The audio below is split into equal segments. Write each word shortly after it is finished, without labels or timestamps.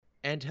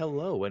And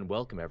hello and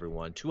welcome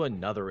everyone to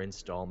another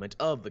installment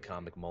of the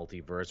Comic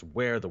Multiverse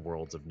where the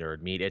worlds of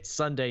nerd meet. It's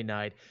Sunday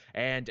night,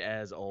 and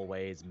as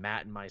always,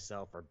 Matt and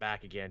myself are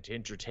back again to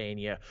entertain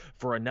you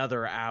for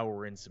another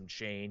hour and some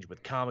change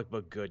with comic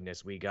book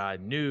goodness. We got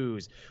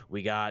news,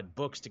 we got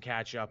books to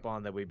catch up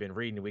on that we've been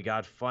reading, we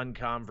got fun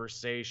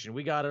conversation,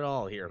 we got it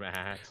all here,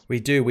 Matt. We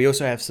do. We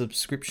also have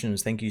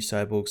subscriptions. Thank you,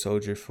 Cyborg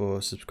Soldier,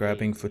 for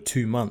subscribing Hey. for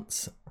 2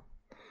 months.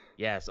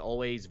 Yes,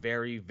 always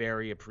very,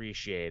 very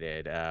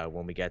appreciated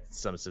when we get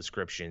some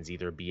subscriptions,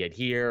 either be it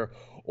here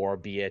or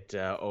be it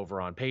over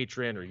on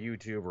Patreon or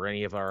YouTube or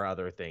any of our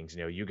other things.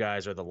 You know, you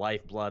guys are the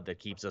lifeblood that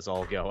keeps us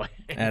all going,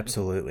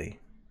 Absolutely.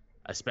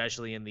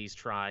 especially in these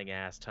trying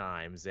ass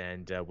times.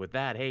 And with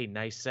that, hey,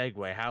 nice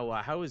segue.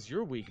 How has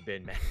your week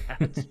been,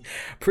 Matt?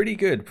 Pretty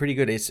good. Pretty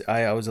good.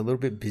 I was a little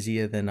bit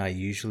busier than I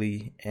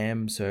usually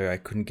am, so I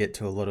couldn't get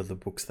to a lot of the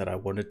books that I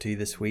wanted to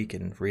this week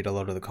and read a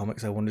lot of the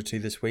comics I wanted to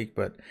this week.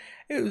 But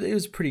it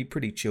was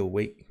pretty chill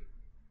week.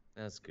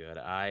 That's good.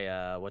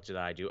 What did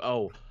I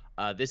do?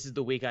 This is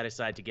the week I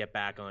decided to get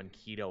back on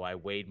keto. I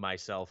weighed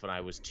myself and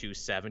I was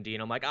 270,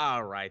 and I'm like,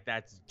 all right,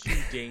 that's too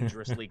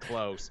dangerously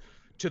close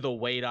to the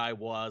weight I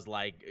was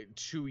like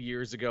 2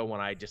 years ago when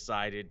I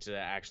decided to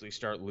actually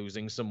start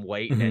losing some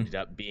weight and ended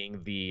up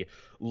being the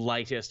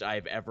lightest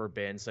I've ever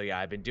been. So yeah,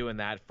 I've been doing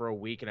that for a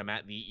week, and I'm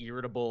at the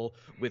irritable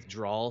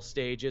withdrawal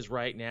stages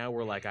right now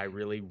where like I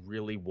really,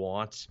 really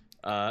want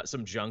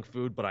some junk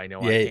food, but I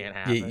know I can't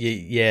have it.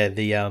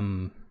 Yeah.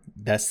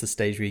 That's the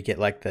stage where you get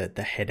like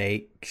the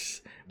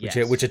headaches, Yes.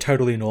 which are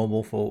totally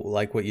normal for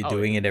like what you're Oh,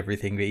 doing yeah. and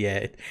everything. But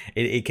yeah,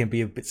 it can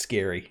be a bit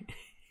scary.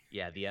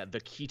 Yeah, the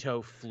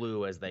keto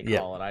flu, as they Yeah.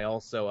 call it. I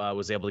also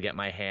was able to get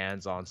my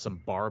hands on some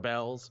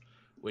barbells,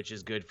 which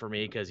is good for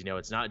me because, you know,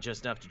 it's not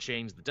just enough to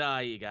change the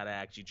diet. You got to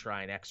actually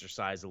try and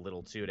exercise a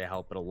little, too, to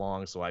help it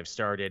along. So I've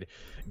started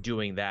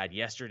doing that.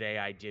 Yesterday,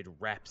 I did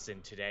reps,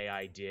 and today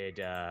I did,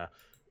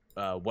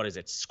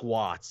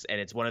 squats. And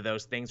it's one of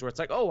those things where it's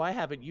like, oh, I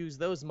haven't used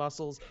those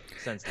muscles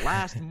since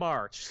last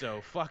March,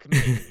 so fuck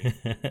me.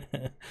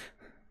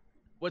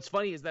 What's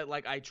funny is that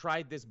like I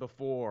tried this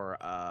before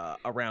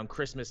around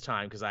Christmas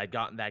time because I'd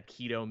gotten that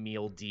keto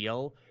meal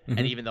deal,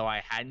 and even though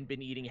I hadn't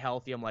been eating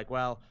healthy, I'm like,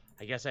 well,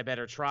 I guess I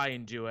better try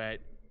and do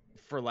it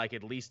for like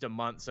at least a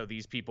month so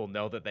these people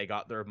know that they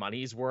got their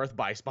money's worth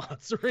by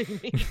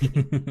sponsoring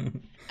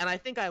me. And I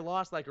think I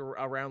lost like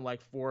around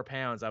like 4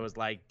 pounds. I was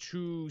like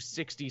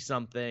 260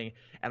 something,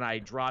 and I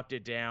dropped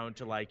it down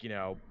to like, you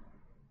know,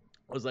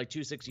 it was like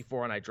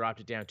 264, and I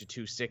dropped it down to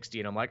 260,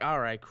 and I'm like, all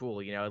right, cool,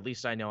 you know, at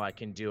least I know I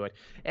can do it.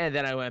 And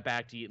then I went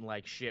back to eating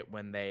like shit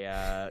when they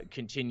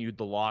continued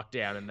the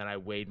lockdown, and then I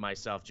weighed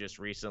myself just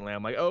recently.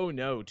 I'm like, oh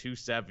no,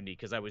 270,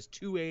 because I was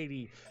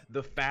 280,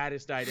 the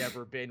fattest I'd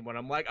ever been, when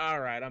I'm like,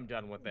 all right, I'm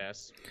done with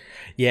this.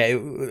 Yeah,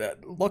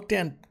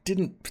 lockdown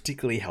didn't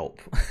particularly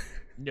help.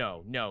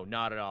 No,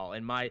 not at all.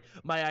 And my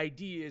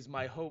idea is,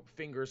 my hope,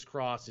 fingers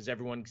crossed, is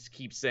everyone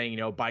keeps saying, you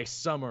know, by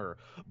summer,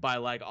 by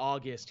like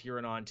August here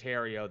in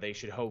Ontario, they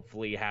should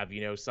hopefully have,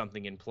 you know,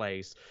 something in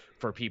place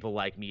for people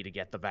like me to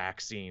get the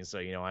vaccine. So,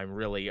 you know, I'm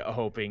really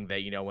hoping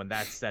that, you know, when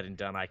that's said and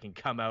done, I can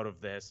come out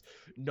of this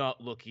not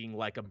looking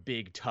like a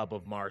big tub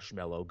of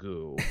marshmallow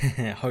goo.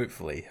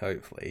 Hopefully,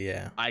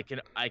 yeah. I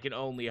can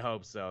only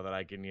hope so, that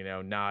I can, you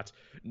know, not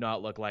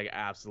look like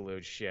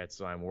absolute shit.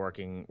 So I'm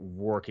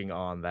working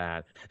on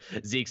that.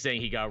 Zeke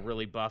saying he got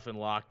really buff in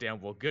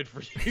lockdown. Well, good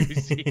for you,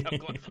 Zeke.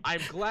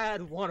 I'm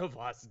glad one of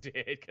us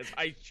did, because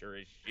I sure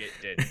as shit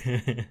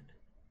didn't.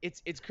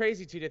 It's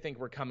crazy too to think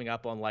we're coming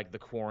up on like the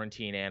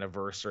quarantine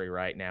anniversary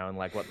right now, and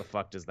like what the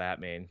fuck does that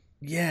mean?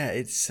 Yeah,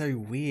 it's so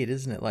weird,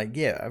 isn't it? Like,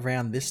 yeah,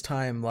 around this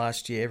time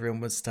last year,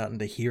 everyone was starting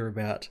to hear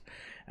about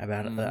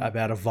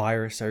a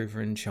virus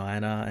over in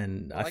China,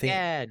 and I Like,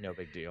 think no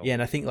big deal. yeah,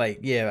 and I think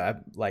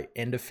like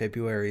end of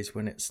February is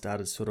when it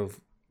started sort of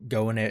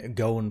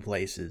going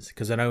places,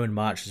 because I know in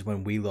March is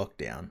when we locked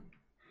down.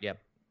 Yep.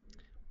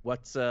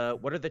 What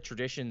are the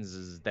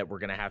traditions that we're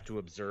gonna have to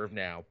observe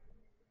now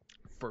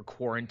for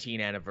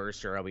quarantine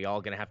anniversary? Are we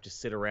all gonna have to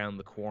sit around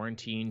the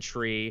quarantine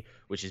tree,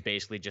 which is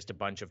basically just a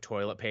bunch of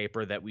toilet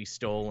paper that we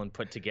stole and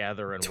put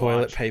together and Toilet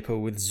watch? paper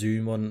with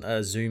Zoom on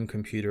a Zoom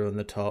computer on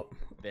the top.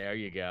 There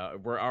you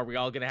go. Are we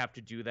all gonna have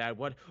to do that?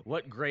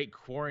 What great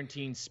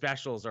quarantine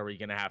specials are we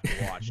gonna have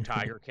to watch?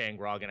 Tiger King.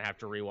 We're all gonna have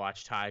to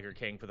rewatch Tiger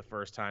King for the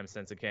first time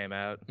since it came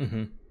out.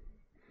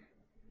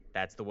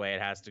 That's the way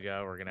it has to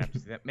go. We're gonna have to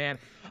see that. Man,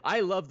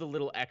 I love the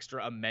little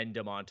extra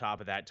amendum on top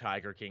of that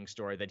Tiger King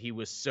story, that he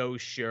was so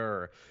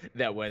sure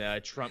that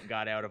when Trump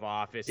got out of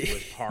office, he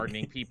was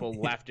pardoning people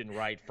left and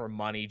right for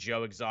money.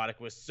 Joe Exotic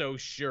was so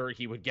sure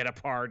he would get a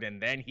pardon,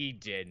 then he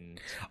didn't.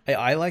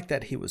 I like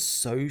that he was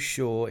so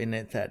sure in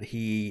it that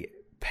he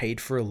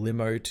paid for a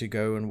limo to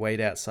go and wait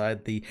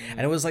outside and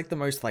it was like the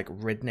most like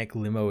redneck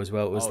limo as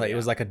well. It was it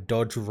was like a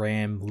Dodge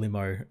Ram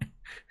limo.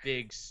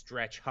 Big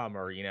stretch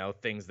Hummer, you know,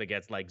 things that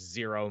gets like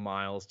 0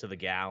 miles to the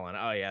gallon.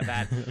 Oh yeah,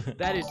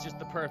 that is just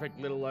the perfect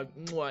little like,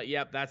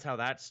 yep, that's how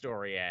that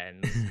story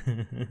ends.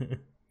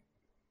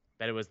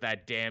 Bet it was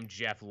that damn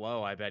Jeff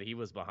Lowe. I bet he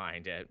was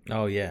behind it.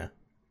 Oh yeah.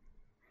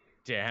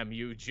 Damn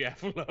you,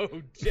 Jeff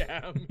Lowe.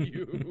 Damn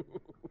you.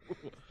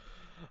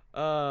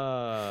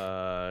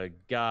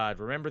 God,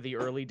 remember the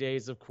early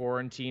days of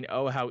quarantine?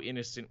 Oh, how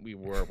innocent we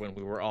were when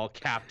we were all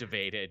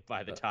captivated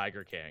by the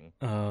Tiger King.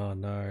 Oh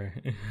no.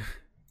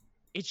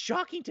 It's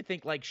shocking to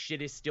think like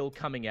shit is still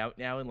coming out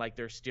now and like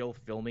they're still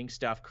filming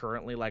stuff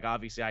currently. Like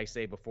obviously I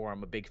say before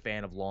I'm a big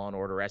fan of Law and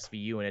Order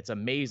SVU, and it's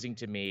amazing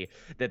to me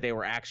that they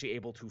were actually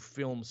able to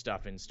film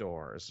stuff in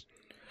stores.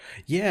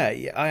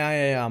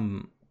 Yeah,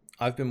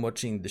 I've been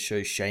watching the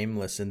show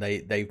Shameless, and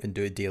they've been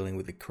dealing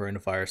with the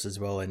coronavirus as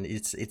well, and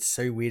it's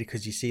so weird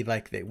because you see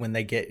like when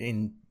they get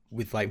in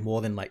with like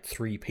more than like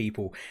 3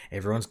 people,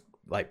 everyone's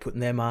like putting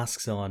their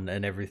masks on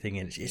and everything,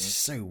 and it's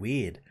so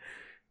weird.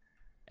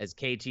 As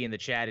KT in the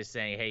chat is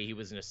saying, hey, he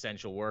was an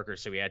essential worker,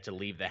 so he had to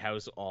leave the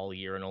house all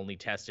year and only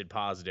tested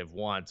positive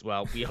once.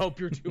 Well, we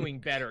hope you're doing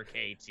better,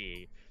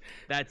 KT.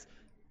 That's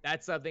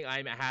something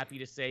I'm happy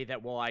to say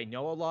that while I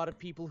know a lot of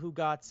people who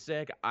got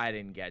sick, I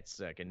didn't get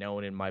sick, and no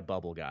one in my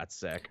bubble got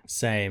sick.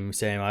 Same.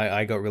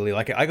 I got really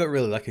lucky. I got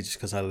really lucky just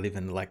because I live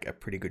in like a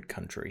pretty good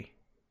country.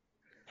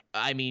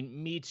 I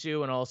mean, me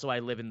too, and also I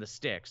live in the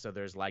sticks, so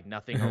there's like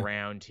nothing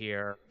around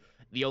here.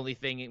 The only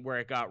thing where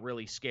it got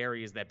really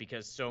scary is that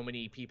because so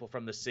many people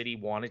from the city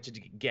wanted to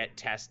get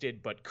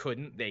tested but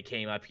couldn't, they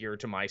came up here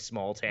to my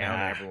small town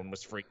and everyone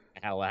was freaking the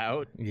hell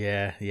out.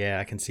 Yeah,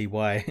 I can see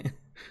why.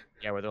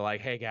 Yeah, where they're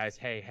like, hey guys,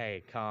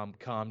 hey, calm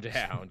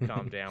down,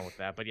 calm down with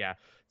that. But yeah,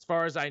 as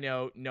far as I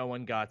know, no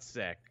one got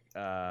sick.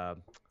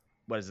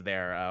 What is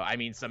there? I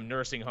mean, some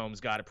nursing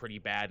homes got it pretty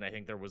bad, and I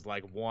think there was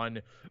like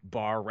one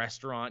bar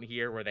restaurant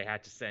here where they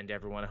had to send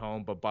everyone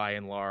home, but by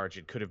and large,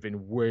 it could have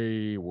been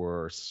way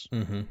worse.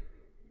 Mm-hmm.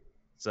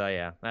 So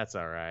yeah, that's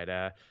all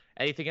right.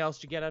 Anything else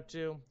to get up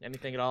to?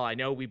 Anything at all? I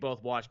know we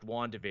both watched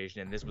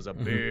WandaVision, and this was a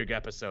big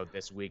episode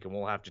this week, and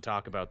we'll have to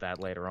talk about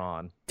that later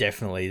on.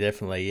 Definitely,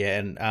 yeah,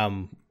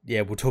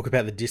 and we'll talk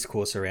about the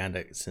discourse around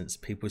it since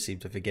people seem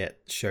to forget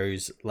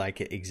shows like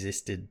it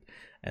existed.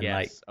 And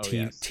yes.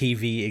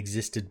 TV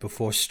existed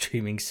before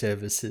streaming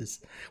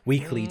services.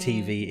 Weekly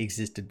TV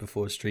existed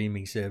before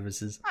streaming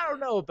services. I don't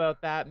know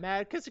about that,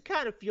 Matt, because it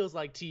kind of feels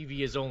like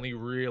TV has only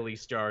really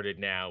started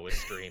now with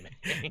streaming.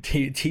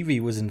 TV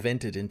was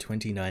invented in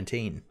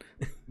 2019.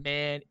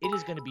 Man, it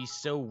is going to be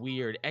so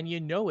weird. And you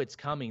know it's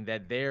coming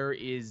that there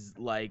is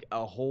like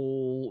a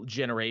whole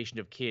generation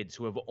of kids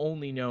who have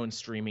only known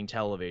streaming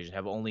television,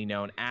 have only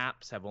known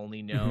apps, have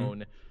only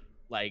known...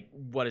 like,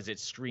 what is it,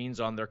 screens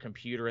on their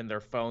computer and their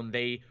phone.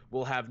 They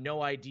will have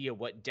no idea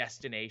what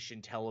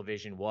destination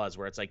television was,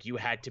 where it's like you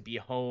had to be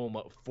home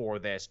for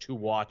this to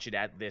watch it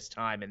at this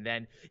time. And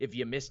then if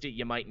you missed it,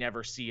 you might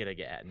never see it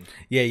again.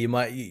 Yeah, you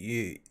might.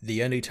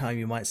 The only time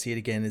you might see it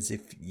again is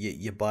if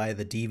you buy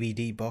the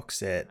DVD box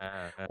set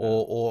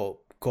or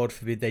God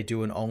forbid they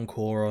do an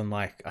encore on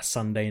like a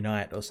Sunday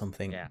night or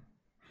something. Yeah.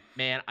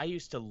 Man, I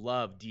used to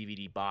love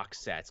DVD box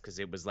sets because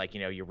it was like,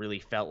 you really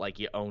felt like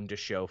you owned a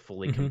show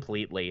fully,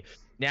 completely.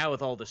 Now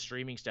with all the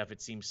streaming stuff,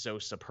 it seems so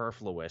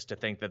superfluous to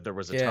think that there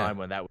was a time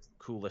when that was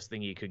the coolest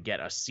thing you could get,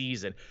 a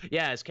season.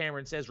 Yeah, as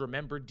Cameron says,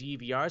 remember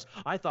DVRs?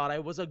 I thought I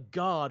was a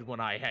god when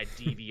I had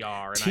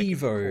DVR. And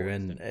TiVo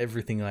and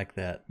everything like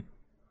that.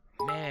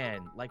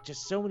 Man, like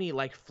just so many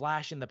like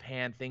flash in the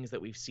pan things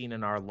that we've seen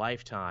in our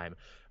lifetime.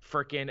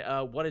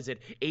 Frickin' what is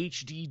it?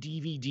 HD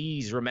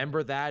DVDs.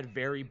 Remember that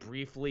very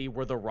briefly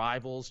were the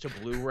rivals to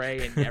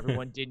Blu-ray, and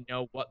everyone didn't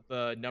know what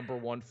the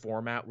 #1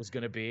 format was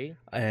going to be.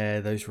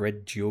 Those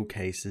red jewel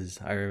cases.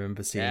 I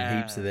remember seeing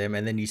heaps of them,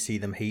 and then you see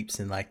them heaps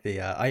in like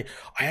the. I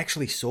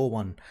actually saw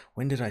one.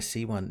 When did I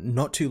see one?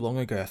 Not too long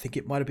ago. I think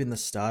it might have been the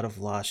start of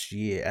last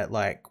year at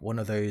like one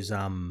of those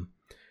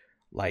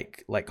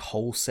like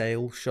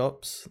wholesale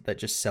shops that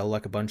just sell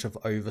like a bunch of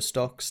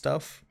overstock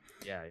stuff.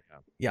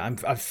 Yeah, I'm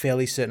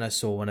fairly certain I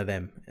saw one of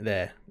them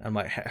there. I'm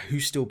like, who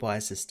still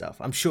buys this stuff?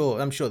 I'm sure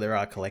there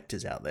are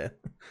collectors out there.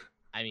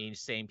 I mean,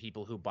 same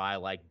people who buy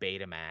like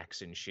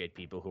Betamax and shit,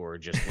 people who are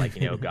just like,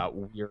 got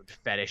weird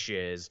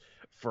fetishes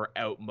for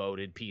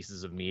outmoded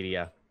pieces of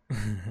media.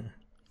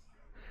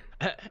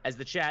 As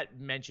the chat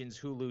mentions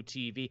Hulu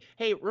TV.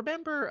 Hey,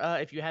 remember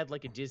if you had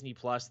like a Disney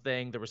Plus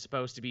thing, there was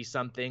supposed to be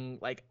something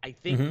like, I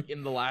think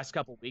in the last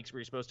couple of weeks where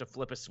you're supposed to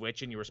flip a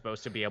switch and you were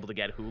supposed to be able to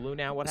get Hulu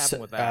now? What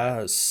happened with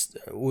that?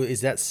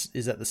 Is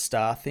that the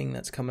Star thing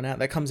that's coming out?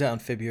 That comes out on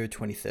February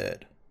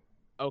 23rd.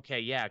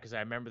 Okay, yeah, because I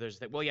remember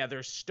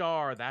there's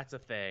Star, that's a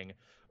thing.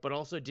 But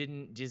also,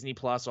 didn't Disney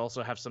Plus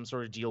also have some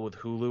sort of deal with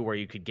Hulu where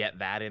you could get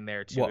that in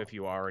there too if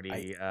you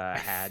already had?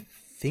 I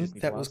think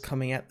Disney that Plus? was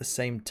coming at the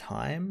same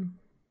time.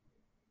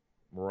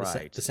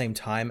 Right. The same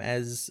time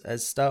as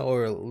Star,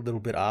 or a little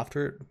bit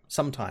after it,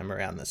 sometime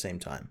around the same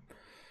time.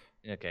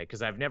 Okay,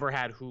 because I've never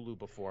had Hulu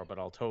before, but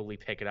I'll totally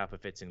pick it up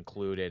if it's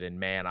included. And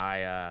man,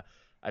 I've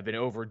been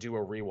overdue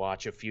a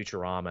rewatch of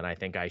Futurama, and I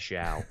think I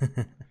shall.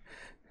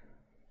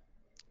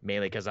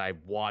 Mainly because I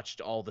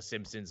watched all The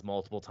Simpsons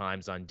multiple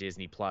times on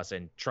Disney Plus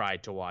and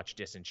tried to watch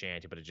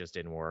Disenchanted, but it just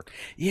didn't work.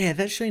 Yeah,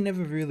 that show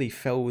never really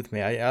fell with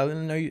me. I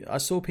don't know. I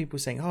saw people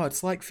saying, "Oh,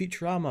 it's like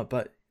Futurama,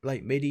 but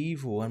like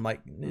medieval." I'm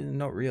like,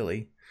 not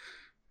really.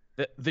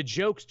 The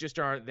jokes just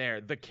aren't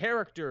there. The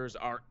characters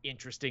are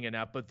interesting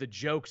enough, but the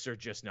jokes are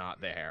just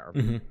not there.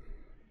 Mm-hmm.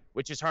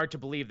 Which is hard to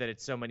believe that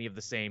it's so many of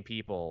the same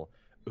people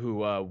who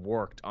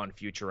worked on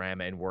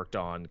Futurama and worked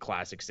on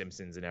classic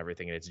Simpsons and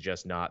everything, and it's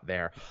just not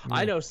there. Yeah.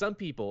 I know some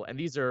people, and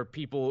these are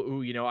people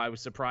who, I was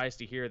surprised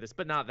to hear this,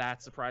 but not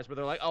that surprised, but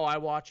they're like, oh, I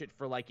watch it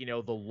for, like,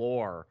 the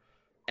lore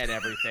and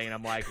everything, and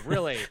I'm like,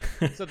 really?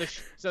 So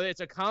it's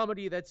a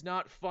comedy that's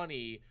not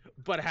funny,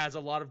 but has a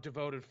lot of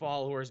devoted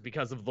followers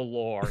because of the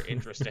lore.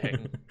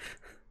 Interesting.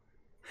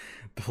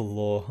 The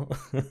lore.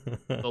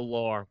 The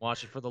lore.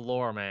 Watch it for the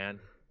lore, man.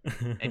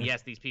 And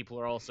yes, these people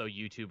are also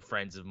YouTube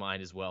friends of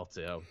mine as well,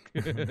 too.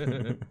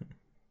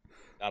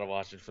 Gotta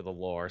watch it for the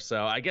lore.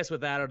 So I guess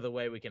with that out of the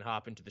way, we can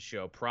hop into the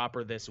show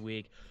proper this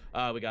week.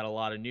 We got a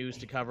lot of news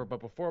to cover, but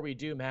before we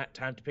do, Matt,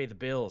 time to pay the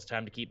bills.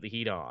 Time to keep the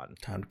heat on.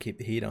 Time to keep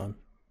the heat on.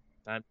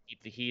 Time to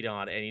keep the heat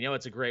on. And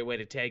it's a great way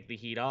to take the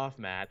heat off,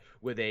 Matt,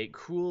 with a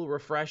cool,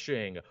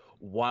 refreshing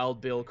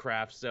Wild Bill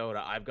craft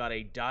soda. I've got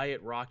a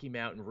Diet Rocky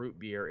Mountain root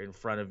beer in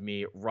front of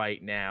me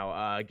right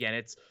now. Again,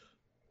 it's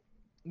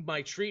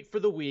my treat for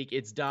the week.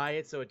 It's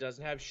diet, so it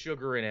doesn't have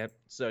sugar in it.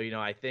 So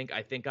I think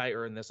I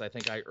earned this. I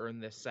think I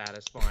earned this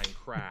satisfying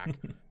crack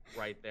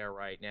right there,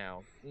 right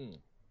now.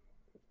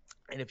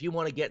 And if you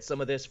want to get some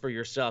of this for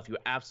yourself, you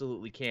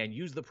absolutely can.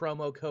 Use the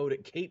promo code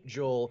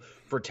CapeJoel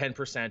for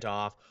 10%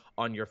 off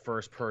on your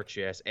first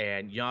purchase.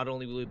 And not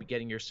only will you be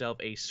getting yourself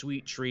a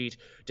sweet treat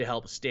to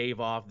help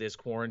stave off this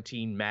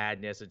quarantine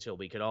madness until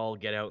we could all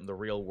get out in the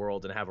real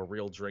world and have a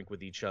real drink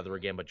with each other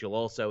again, but you'll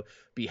also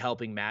be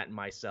helping Matt and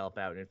myself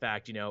out. And in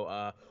fact,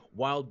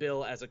 Wild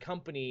Bill as a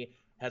company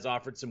has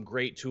offered some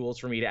great tools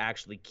for me to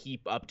actually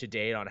keep up to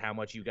date on how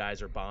much you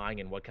guys are buying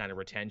and what kind of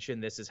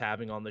retention this is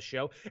having on the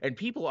show. And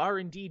people are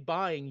indeed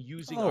buying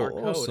using our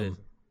code. Awesome.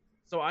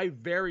 So I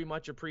very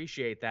much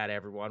appreciate that,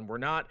 everyone. We're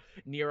not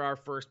near our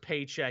first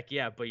paycheck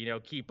yet, but,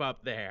 keep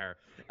up there,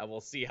 and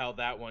we'll see how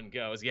that one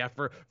goes. Yeah,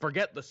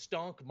 forget the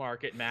stonk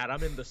market, Matt.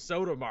 I'm in the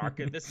soda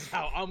market. This is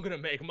how I'm going to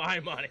make my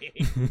money.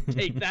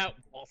 Take that,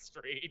 Wall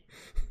Street.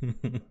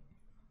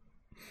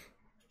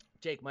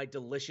 Take my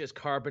delicious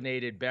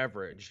carbonated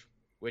beverage,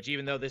 which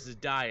even though this is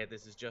diet,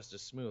 this is just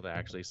as smooth,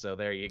 actually. So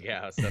there you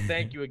go. So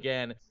thank you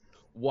again,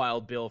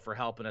 Wild Bill, for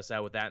helping us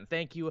out with that. And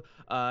thank you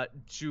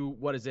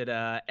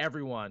to,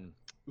 everyone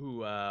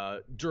who,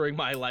 during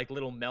my,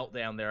 little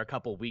meltdown there a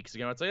couple weeks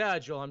ago, it's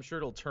like, Joel, I'm sure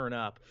it'll turn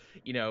up,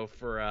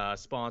 for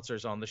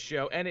sponsors on the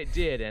show. And it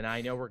did. And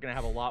I know we're going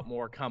to have a lot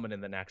more coming in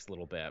the next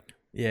little bit.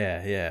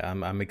 Yeah.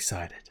 I'm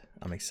excited.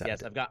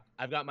 Yes,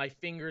 I've got my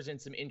fingers in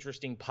some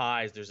interesting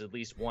pies. There's at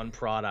least one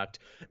product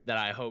that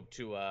I hope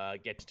to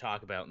get to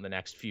talk about in the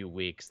next few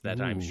weeks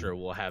that I'm sure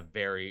we'll have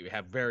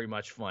very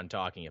much fun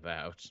talking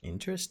about.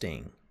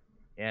 Interesting.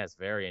 Yeah, it's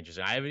very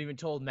interesting. I haven't even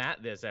told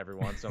Matt this,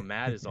 everyone, so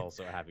Matt is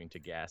also having to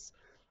guess.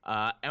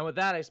 And with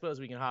that, I suppose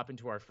we can hop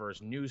into our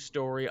first news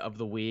story of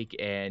the week,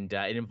 and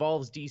it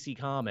involves DC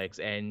Comics,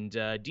 and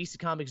DC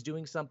Comics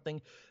doing something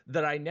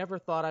that I never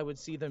thought I would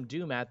see them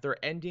do, Matt. They're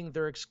ending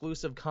their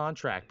exclusive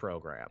contract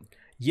program.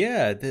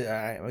 Yeah,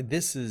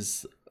 this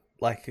is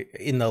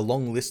in the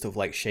long list of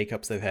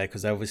shakeups they've had,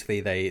 because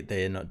obviously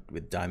they're not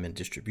with Diamond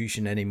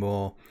Distribution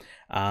anymore.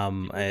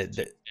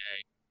 They've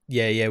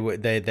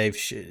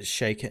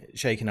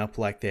shaken up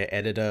their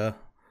editor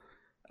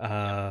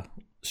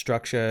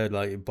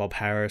structure. Bob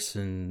Harris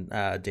and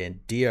Dan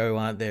Dio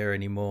aren't there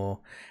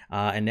anymore,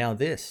 and now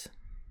this.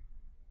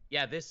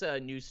 Yeah, this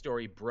news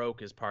story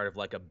broke as part of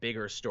a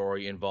bigger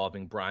story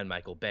involving Brian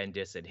Michael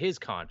Bendis and his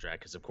contract,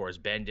 because of course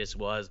Bendis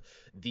was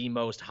the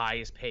most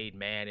highest paid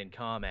man in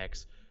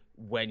comics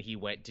when he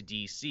went to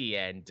DC,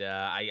 and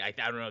I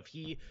don't know if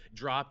he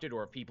dropped it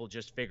or if people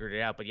just figured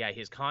it out, but yeah,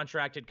 his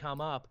contract had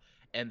come up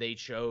and they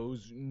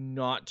chose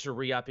not to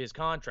re-up his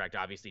contract.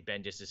 Obviously,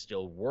 Bendis is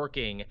still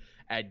working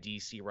at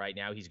DC right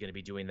now. He's going to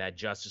be doing that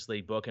Justice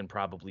League book and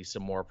probably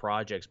some more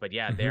projects, but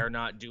yeah, they're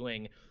not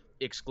doing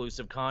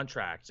exclusive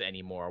contracts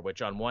anymore,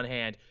 which on one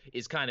hand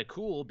is kind of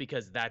cool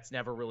because that's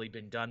never really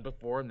been done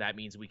before, and that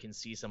means we can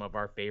see some of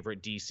our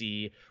favorite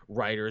DC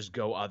writers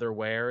go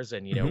otherwheres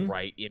and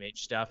write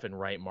Image stuff and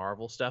write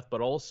Marvel stuff, but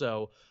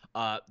also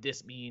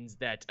this means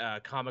that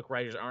comic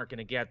writers aren't going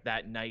to get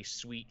that nice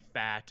sweet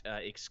fat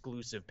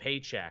exclusive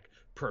paycheck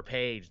per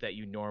page that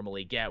you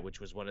normally get,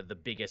 which was one of the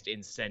biggest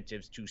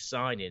incentives to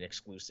sign an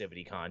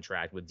exclusivity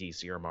contract with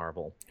DC or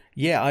Marvel.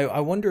 Yeah,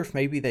 I wonder if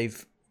maybe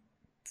they've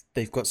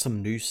got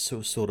some new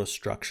sort of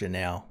structure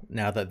now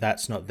that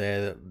that's not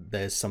there.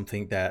 There's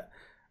something that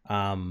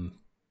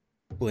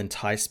will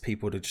entice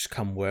people to just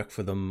come work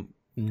for them,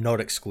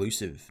 not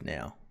exclusive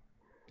now.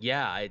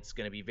 Yeah, it's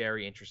going to be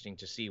very interesting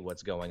to see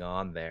what's going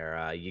on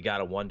there. You got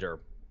to wonder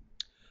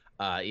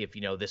if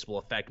this will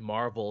affect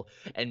Marvel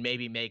and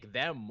maybe make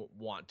them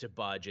want to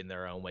budge in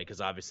their own way, because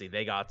obviously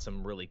they got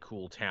some really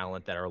cool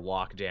talent that are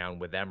locked down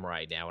with them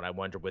right now, and I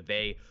wonder would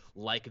they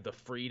like the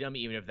freedom,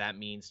 even if that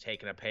means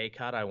taking a pay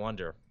cut. I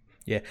wonder.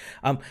 Yeah.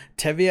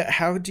 Tevia,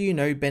 how do you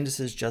know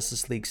Bendis'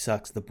 Justice League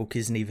sucks? The book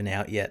isn't even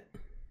out yet.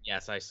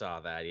 Yes, I saw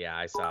that. Yeah,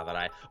 I saw that.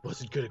 I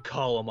wasn't gonna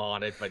call him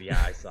on it, but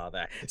yeah, I saw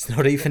that. It's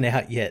not even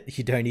out yet.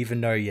 You don't even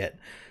know yet.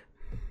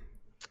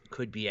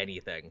 Could be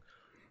anything.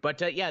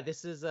 But yeah,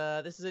 this is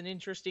an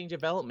interesting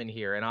development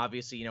here, and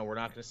obviously, we're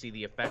not going to see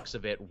the effects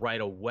of it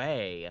right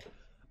away,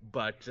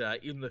 but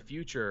in the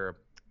future,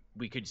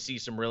 we could see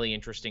some really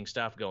interesting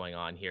stuff going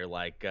on here.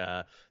 Like,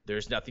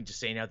 there's nothing to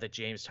say now that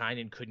James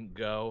Tynion couldn't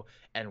go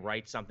and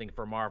write something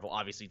for Marvel.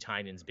 Obviously,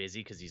 Tynion's busy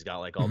because he's got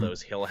like all Mhm.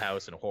 those Hill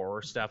House and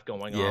horror stuff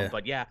going on. Yeah.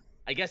 But yeah,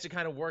 I guess it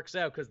kind of works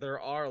out because there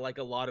are like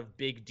a lot of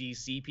big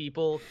DC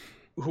people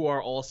who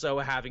are also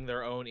having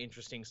their own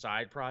interesting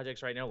side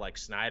projects right now. Like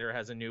Snyder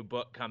has a new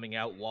book coming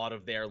out. A lot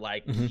of their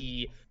like Mhm.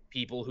 key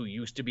people who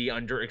used to be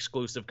under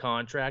exclusive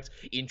contracts,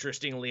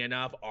 interestingly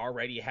enough,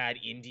 already had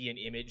Indian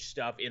Image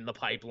stuff in the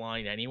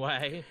pipeline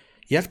anyway.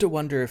 You have to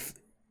wonder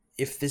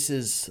if this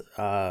is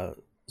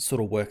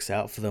sort of works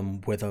out for them,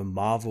 whether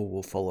Marvel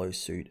will follow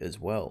suit as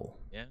well.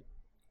 Yeah.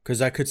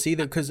 Because I could see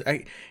that, because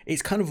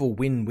it's kind of a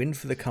win-win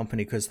for the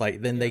company, because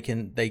like then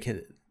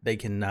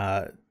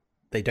Yeah.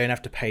 they don't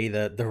have to pay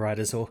the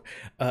writers or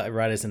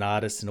writers and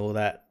artists and all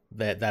that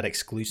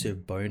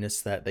exclusive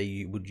bonus that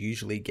they would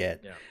usually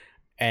get, Yeah.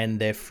 and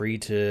they're free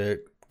to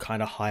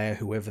kind of hire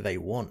whoever they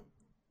want.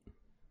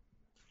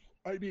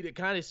 I mean, it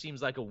kind of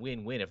seems like a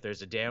win-win. If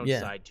there's a Yeah,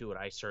 downside to it,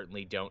 I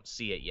certainly don't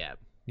see it yet.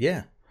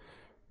 yeah.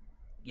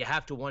 You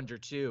have to wonder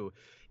too,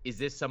 is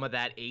this some of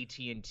that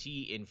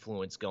AT&T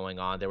influence going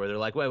on there where they're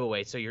like,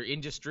 wait, so your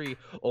industry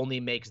only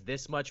makes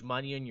this much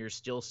money and you're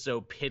still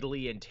so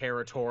piddly and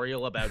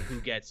territorial about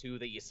who gets who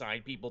that you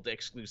sign people to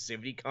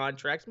exclusivity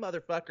contracts?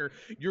 Motherfucker,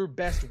 your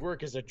best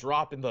work is a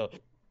drop in the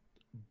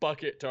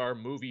bucket to our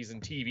movies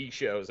and TV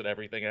shows and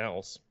everything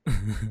else.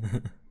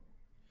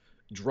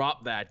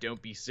 Drop that,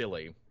 don't be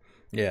silly.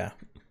 Yeah.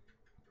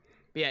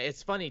 But yeah,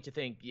 it's funny to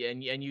think,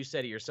 and you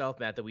said it yourself,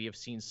 Matt, that we have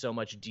seen so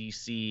much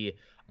DC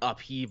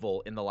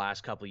upheaval in the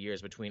last couple of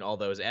years between all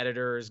those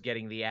editors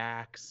getting the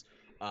axe,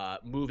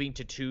 moving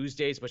to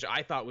Tuesdays, which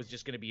I thought was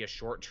just going to be a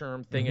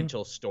short-term thing Hmm.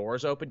 until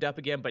stores opened up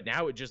again. But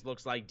now it just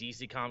looks like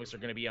DC Comics are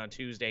going to be on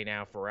Tuesday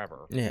now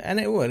forever. Yeah, and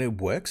it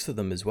works for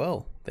them as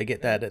well. They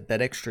get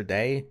that extra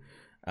day.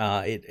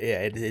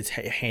 It's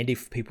handy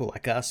for people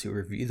like us who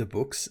review the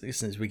books,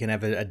 since we can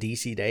have a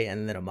DC day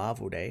and then a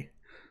Marvel day.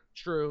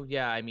 True.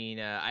 Yeah. I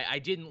mean, I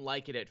didn't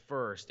like it at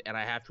first, and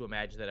I have to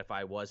imagine that if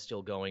I was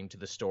still going to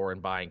the store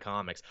and buying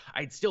comics,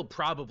 I'd still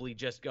probably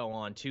just go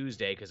on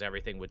Tuesday because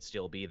everything would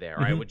still be there.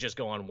 Or I Hmm. would just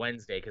go on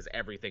Wednesday because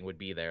everything would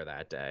be there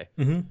that day.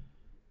 Hmm.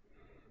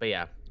 But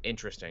yeah,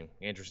 interesting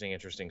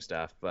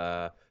stuff.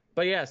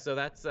 But yeah, so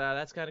that's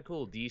kind of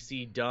cool.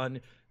 DC done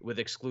with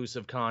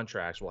exclusive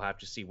contracts. We'll have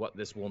to see what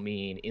this will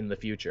mean in the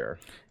future.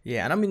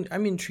 Yeah, and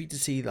I'm intrigued to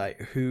see like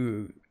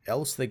who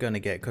else they're gonna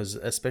get, because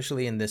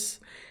especially in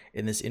this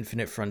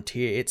Infinite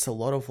Frontier, it's a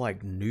lot of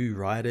like new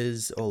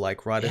writers, or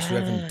like writers who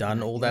haven't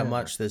done all that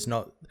much. There's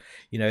not,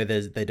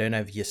 they don't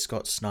have your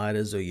Scott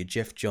Snyders or your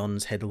Jeff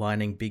Johns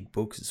headlining big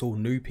books. It's all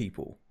new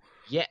people.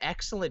 Yeah,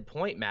 excellent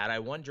point, Matt. I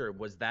wonder,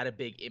 was that a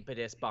big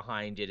impetus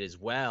behind it as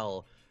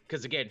well?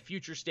 Because again,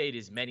 Future State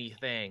is many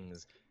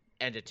things,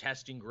 and a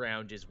testing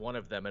ground is one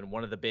of them, and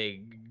one of the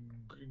big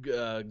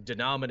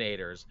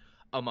denominators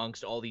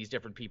amongst all these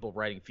different people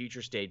writing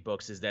Future State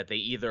books is that they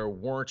either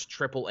weren't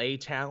AAA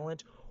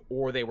talent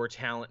or they were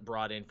talent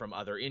brought in from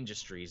other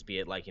industries, be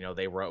it like,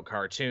 they wrote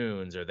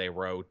cartoons or they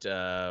wrote,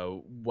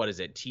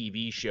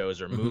 TV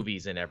shows or Hmm.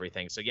 movies and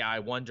everything. So yeah, I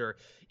wonder,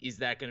 is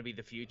that going to be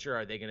the future?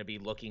 Are they going to be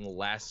looking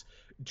less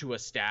to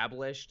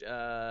established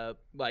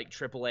like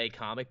AAA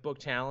comic book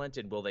talent,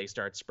 and will they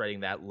start spreading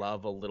that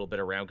love a little bit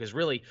around? Because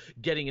really,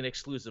 getting an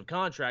exclusive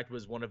contract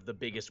was one of the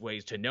biggest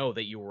ways to know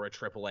that you were a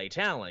AAA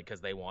talent, because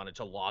they wanted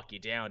to lock you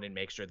down and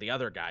make sure the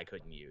other guy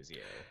couldn't use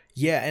you.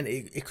 Yeah, and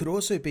it could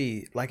also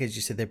be, like as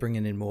you said, they're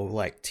bringing in more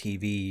like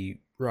TV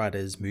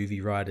writers,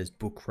 movie writers,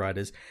 book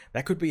writers.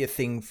 That could be a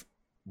thing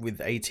with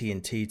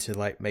AT&T to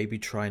like maybe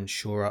try and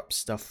shore up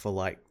stuff for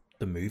like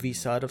the movie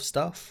side of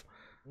stuff.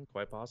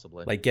 Quite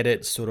possibly. Like get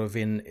it sort of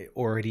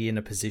already in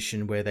a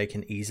position where they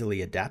can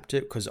easily adapt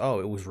it, because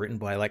it was written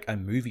by like a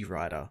movie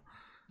writer.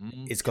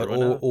 It's got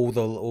True enough. all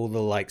the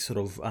like sort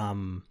of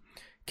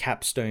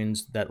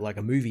capstones that like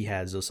a movie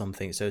has or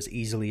something, so it's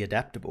easily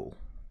adaptable.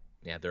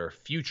 Yeah, they're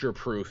future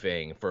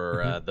proofing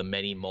for Hmm. the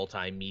many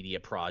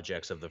multimedia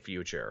projects of the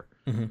future.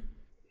 Hmm.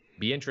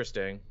 Be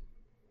interesting.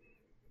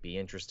 Be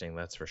interesting,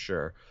 that's for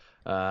sure.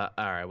 All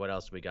right, what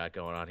else we got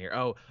going on here?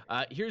 Oh,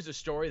 here's a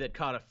story that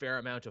caught a fair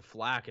amount of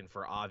flack, and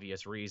for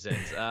obvious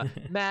reasons.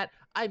 Matt,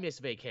 I miss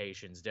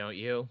vacations, don't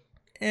you?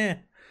 Eh.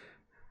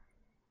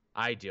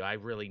 I do. I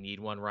really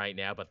need one right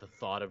now, but the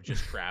thought of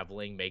just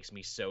traveling makes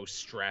me so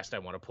stressed. I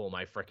want to pull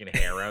my freaking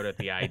hair out at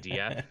the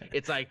idea.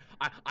 It's like,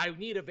 I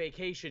need a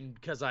vacation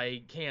because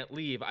I can't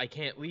leave. I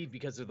can't leave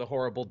because of the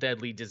horrible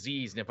deadly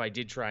disease. And if I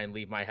did try and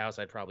leave my house,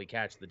 I'd probably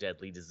catch the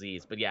deadly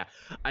disease. But yeah,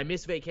 I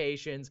miss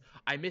vacations.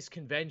 I miss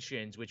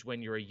conventions, which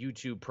when you're a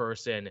YouTube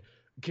person,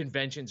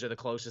 conventions are the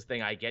closest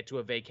thing I get to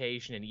a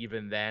vacation. And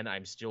even then,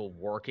 I'm still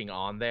working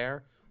on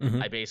there.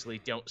 Mhm. I basically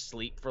don't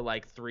sleep for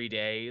like 3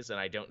 days, and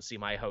I don't see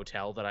my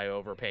hotel that I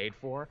overpaid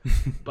for.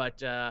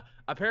 But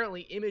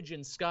apparently, Image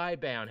and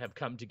Skybound have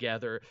come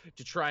together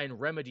to try and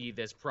remedy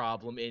this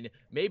problem in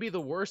maybe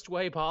the worst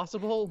way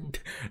possible.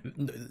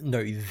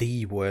 No,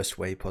 the worst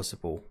way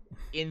possible.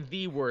 In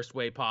the worst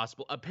way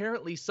possible.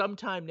 Apparently,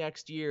 sometime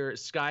next year,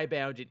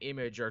 Skybound and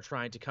Image are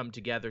trying to come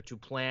together to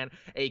plan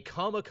a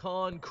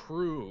Comic-Con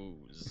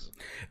cruise.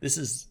 This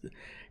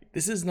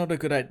is not a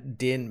good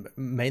idea,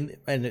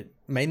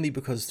 mainly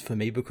because for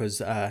me,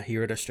 because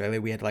here at Australia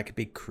we had like a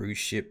big cruise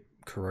ship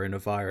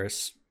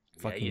coronavirus Yeah,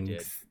 you fucking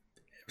did.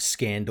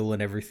 scandal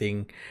and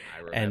everything,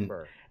 I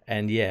remember.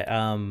 and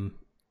yeah,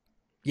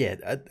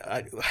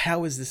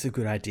 how is this a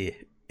good idea?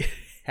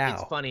 How?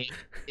 It's funny.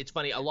 It's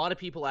funny. A lot of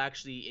people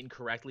actually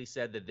incorrectly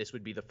said that this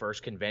would be the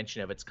first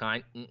convention of its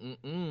kind.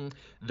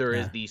 There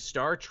is Uh, the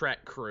Star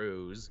Trek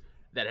cruise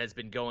that has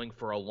been going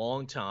for a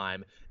long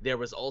time. There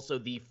was also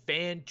the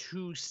Fan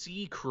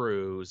 2C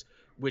cruise,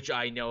 which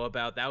I know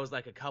about. That was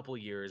like a couple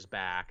years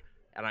back.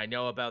 And I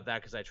know about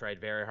that because I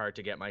tried very hard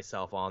to get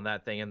myself on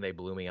that thing, and they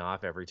blew me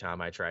off every time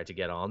I tried to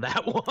get on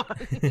that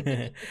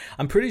one.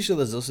 I'm pretty sure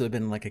there's also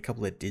been like a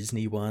couple of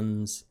Disney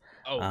ones,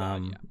 Oh,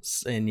 God,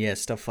 yeah. and yeah,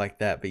 stuff like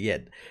that. But yeah,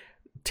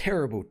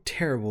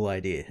 terrible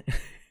idea.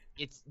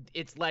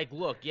 It's like,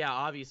 look, yeah,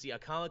 obviously a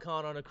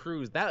Comic-Con on a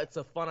cruise, that's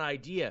a fun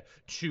idea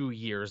 2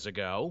 years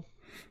ago.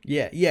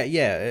 Yeah.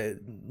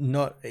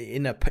 Not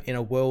in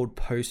a world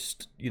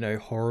post,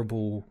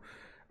 horrible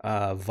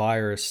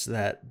virus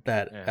that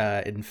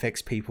Yeah.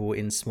 infects people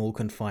in small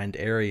confined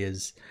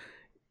areas.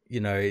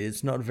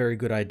 It's not a very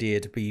good idea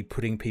to be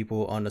putting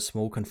people on a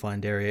small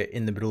confined area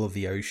in the middle of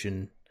the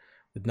ocean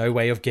with no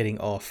way of getting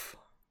off.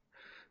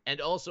 And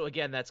also,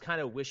 again, that's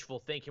kind of wishful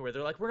thinking where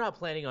they're like, we're not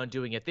planning on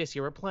doing it this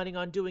year. We're planning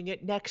on doing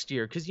it next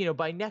year. Because,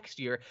 by next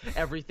year,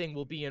 everything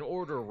will be in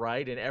order,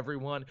 right? And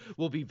everyone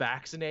will be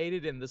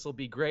vaccinated and this will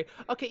be great.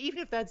 Okay, even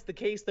if that's the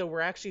case, though,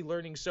 we're actually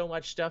learning so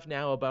much stuff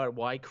now about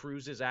why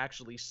cruises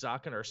actually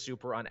suck and are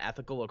super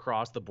unethical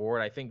across the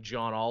board. I think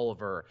John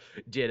Oliver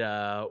did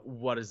a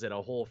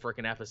whole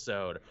freaking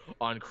episode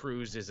on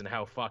cruises and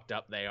how fucked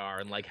up they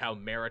are and like how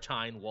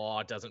maritime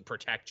law doesn't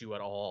protect you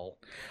at all.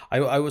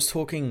 I was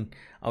talking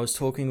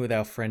with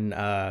our friend,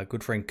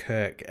 good friend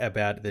Kirk,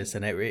 about this,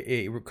 and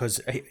because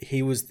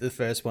he was the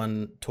first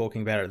one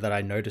talking about it that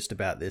I noticed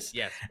about this.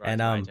 Yes, brought and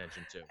to my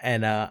attention too.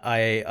 and I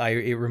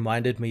it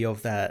reminded me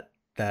of that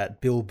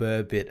Bill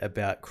Burr bit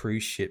about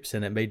cruise ships,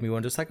 and it made me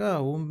wonder, just like,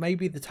 oh, well,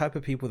 maybe the type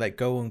of people that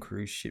go on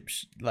cruise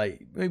ships,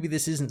 like, maybe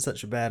this isn't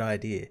such a bad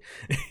idea.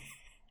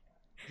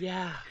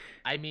 Yeah,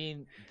 I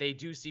mean, they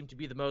do seem to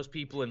be the most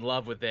people in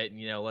love with it.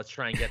 And, let's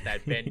try and get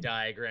that Venn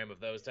diagram of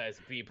those types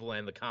of people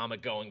and the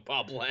comic-going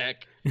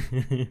public.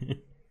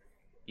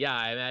 Yeah,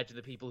 I imagine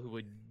the people who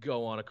would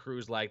go on a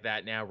cruise like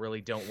that now really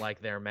don't like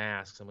their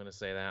masks. I'm going to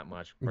say that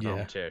much.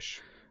 Yeah.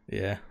 Tish.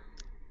 Yeah.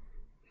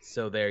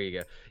 So there you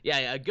go.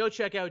 Yeah, go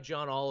check out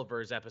John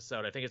Oliver's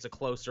episode. I think it's a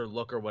closer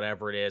look or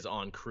whatever it is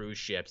on cruise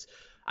ships.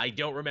 I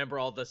don't remember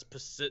all the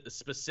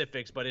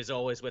specifics, but as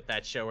always with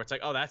that show where it's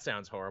like, oh, that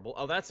sounds horrible.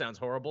 Oh, that sounds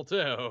horrible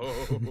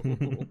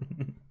too.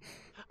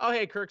 Oh,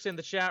 hey, Kirk's in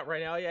the chat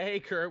right now. Yeah, hey,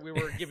 Kirk, we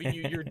were giving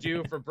you your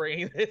due for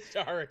bringing this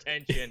to our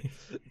attention.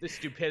 The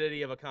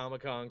stupidity of a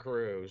Comic-Con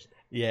cruise.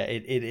 Yeah,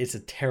 it's a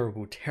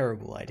terrible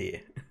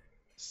idea.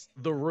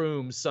 The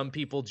Room, some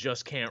people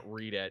just can't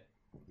read it.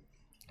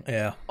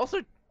 Yeah.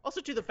 Also,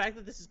 to the fact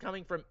that this is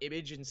coming from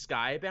Image and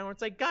Skybound,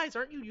 it's like, guys,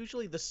 aren't you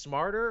usually the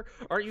smarter?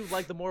 Aren't you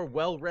like the more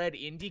well-read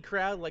indie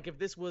crowd? Like, if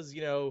this was,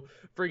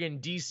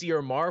 friggin' DC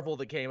or Marvel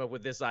that came up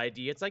with this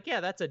idea, it's like, yeah,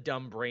 that's a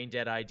dumb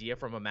brain-dead idea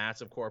from a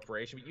massive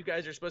corporation, but you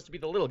guys are supposed to be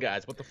the little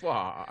guys. What the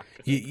fuck?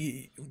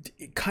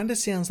 It kind of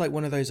sounds like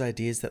one of those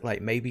ideas that,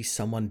 like, maybe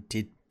someone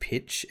did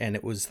pitch and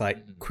it was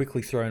like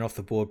quickly thrown off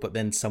the board, but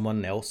then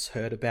someone else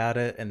heard about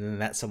it, and then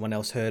that someone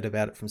else heard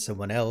about it from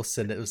someone else,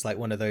 and it was like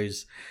one of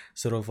those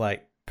sort of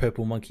like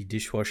Purple Monkey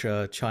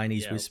dishwasher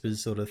Chinese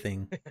whispers sort of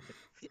thing.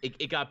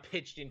 It got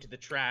pitched into the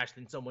trash,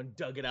 then someone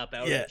dug it up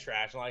out of the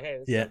trash. I'm like, hey,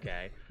 this is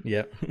okay.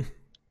 Yep.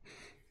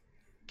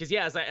 Because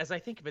as I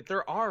think of it,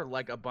 there are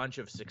like a bunch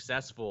of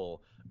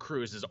successful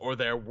cruises, or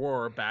there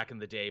were back in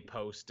the day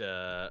post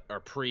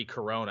or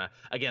pre-corona.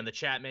 Again, the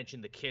chat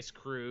mentioned the Kiss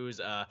cruise,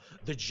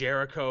 the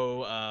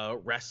Jericho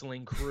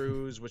wrestling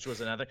cruise, which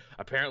was another.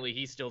 Apparently,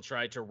 he still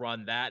tried to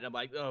run that, and I'm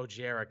like, oh,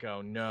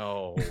 Jericho,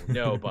 no,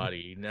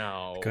 buddy,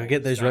 no. Go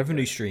get those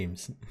revenue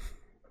streams.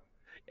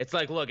 It's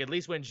like, look, at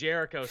least when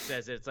Jericho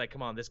says it, it's like,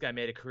 come on, this guy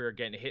made a career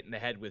getting hit in the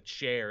head with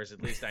chairs.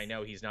 At least I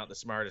know he's not the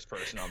smartest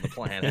person on the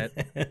planet.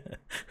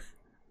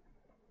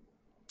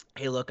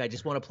 Hey, look, I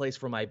just want a place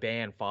for my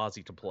band,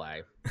 Fozzy, to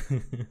play.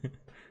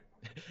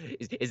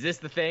 Is this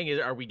the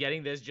thing? Are we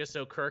getting this just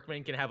so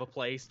Kirkman can have a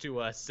place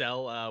to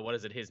sell,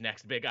 his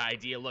next big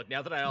idea? Look,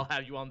 now that I'll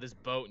have you on this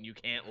boat and you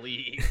can't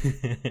leave,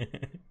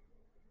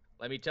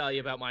 let me tell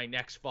you about my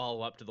next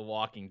follow-up to The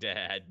Walking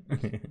Dead.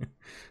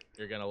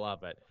 You're going to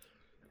love it.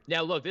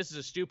 Now, look, this is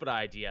a stupid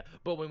idea,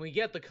 but when we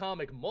get the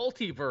comic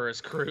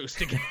Multiverse cruise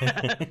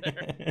together,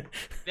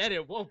 then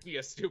it won't be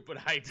a stupid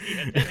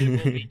idea. Then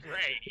it will be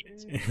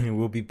great.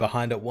 We'll be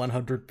behind it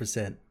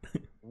 100%.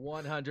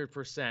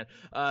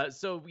 100%.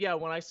 So yeah,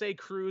 when I say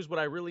cruise, what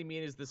I really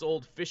mean is this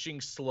old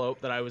fishing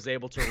slope that I was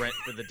able to rent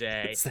for the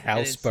day. It's the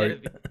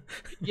houseboat.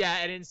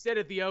 And instead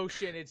of the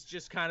ocean, it's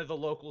just kind of the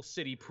local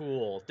city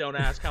pool. Don't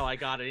ask how I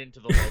got it into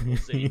the local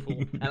city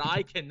pool, and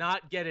I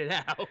cannot get it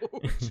out.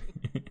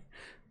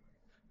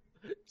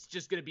 It's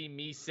just gonna be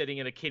me sitting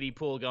in a kiddie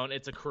pool going,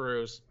 "It's a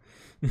cruise."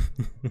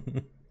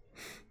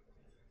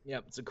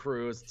 Yep, it's a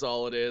cruise. It's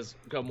all it is.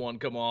 Come one,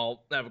 come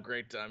all. Have a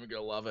great time. You're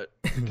gonna love it.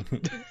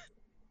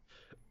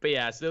 But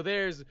yeah, so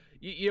there's,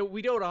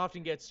 we don't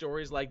often get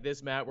stories like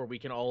this, Matt, where we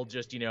can all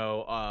just,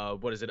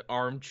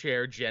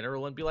 armchair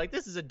general and be like,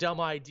 this is a dumb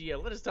idea.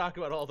 Let us talk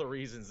about all the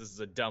reasons this is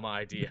a dumb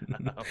idea.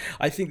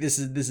 I think this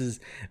is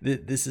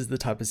the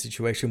type of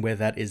situation where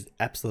that is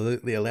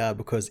absolutely allowed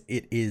because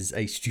it is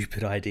a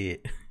stupid idea.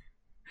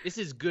 This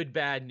is good,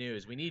 bad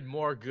news. We need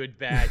more good,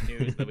 bad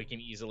news that we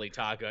can easily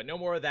talk about. No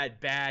more of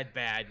that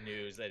bad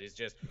news that is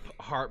just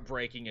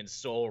heartbreaking and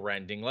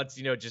soul-rending. Let's,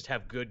 just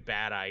have good,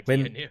 bad idea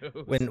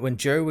news. When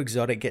Joe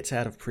Exotic gets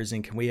out of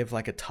prison, can we have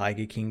like a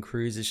Tiger King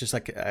cruise? It's just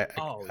like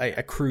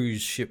a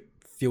cruise ship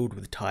filled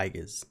with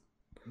tigers.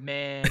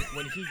 Man,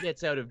 when he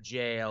gets out of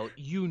jail,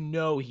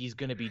 he's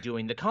going to be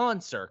doing the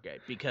con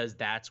circuit because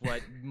that's what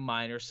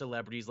minor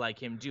celebrities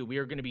like him do. We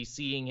are going to be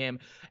seeing him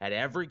at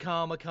every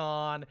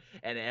Comic-Con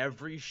and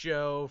every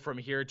show from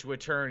here to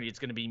eternity. It's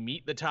going to be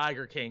meet the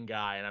Tiger King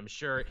guy, and I'm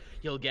sure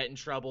he'll get in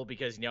trouble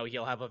because,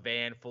 he'll have a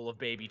van full of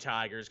baby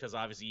tigers because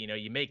obviously,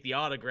 you make the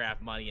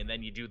autograph money and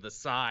then you do the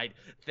side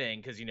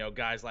thing because,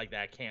 guys like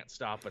that can't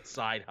stop but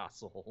side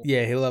hustle.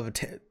 Yeah, he'll have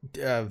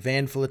a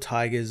van full of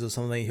tigers or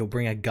something. He'll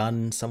bring a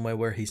gun somewhere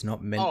where he's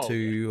not meant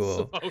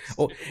to,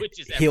 or which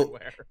is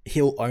everywhere.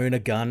 He'll own a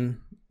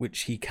gun,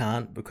 which he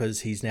can't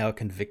because he's now a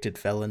convicted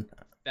felon.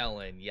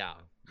 Yeah.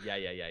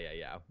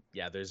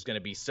 There's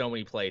gonna be so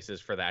many places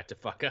for that to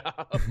fuck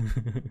up.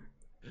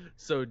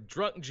 So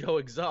drunk Joe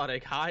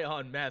Exotic, high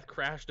on meth,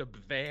 crashed a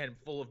van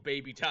full of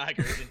baby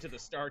tigers into the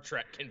Star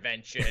Trek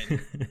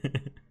convention.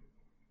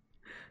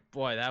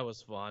 Boy, that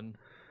was fun.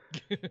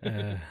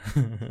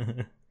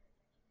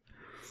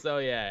 So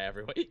yeah,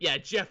 everyone. Yeah,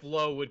 Jeff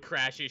Lowe would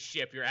crash his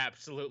ship. You're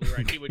absolutely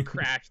right. He would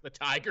crash the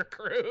Tiger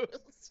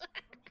Cruise.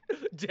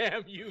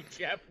 Damn you,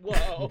 Jeff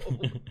Lowe.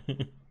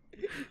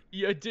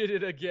 You did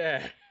it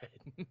again.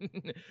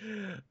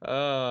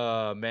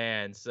 Oh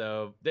man.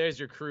 So there's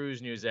your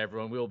cruise news,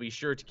 everyone. We will be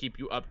sure to keep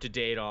you up to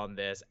date on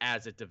this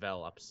as it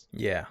develops.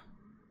 Yeah.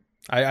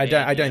 I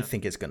don't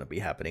think it's going to be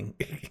happening.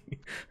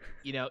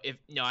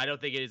 I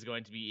don't think it is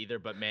going to be either.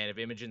 But man, if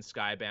Imogen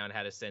Skybound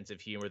had a sense of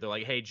humor, they're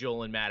like, "Hey,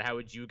 Joel and Matt, how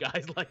would you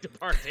guys like to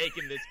partake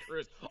in this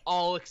cruise?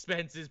 All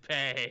expenses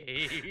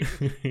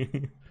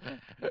paid."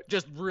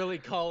 Just really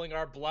calling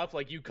our bluff,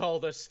 like, you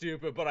called us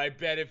stupid, but I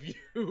bet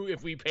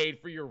if we paid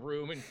for your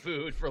room and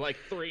food for like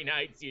 3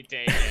 nights, you'd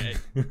take it.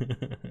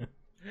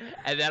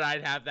 And then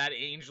I'd have that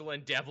angel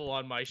and devil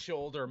on my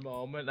shoulder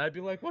moment. And I'd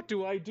be like, what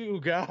do I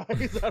do,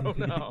 guys? I don't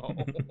know.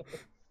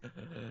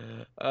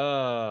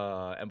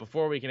 And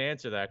before we can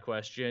answer that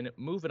question,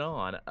 moving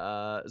on.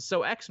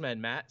 So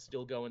X-Men, Matt,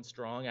 still going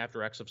strong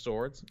after X of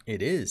Swords?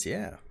 It is,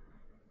 yeah.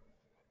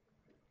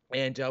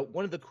 And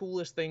one of the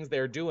coolest things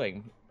they're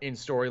doing in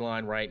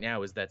storyline right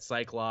now is that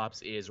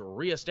Cyclops is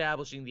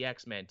reestablishing the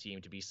X-Men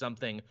team to be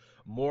something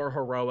more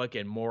heroic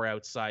and more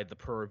outside the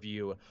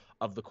purview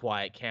of the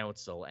Quiet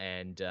Council.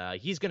 And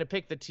he's going to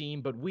pick the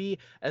team, but we,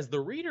 as the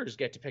readers,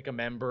 get to pick a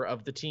member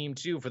of the team,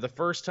 too. For the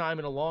first time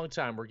in a long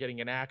time, we're getting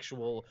an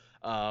actual,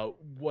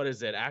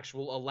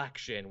 actual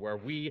election where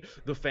we,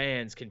 the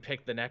fans, can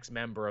pick the next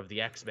member of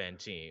the X-Men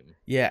team.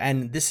 Yeah,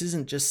 and this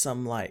isn't just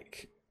some,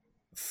 like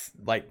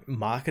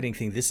marketing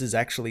thing. This is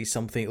actually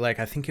something, like,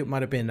 I think it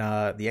might have been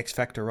the X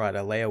Factor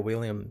writer Leah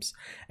Williams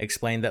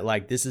explained that,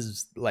 like, this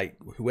is like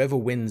whoever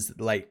wins,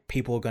 like,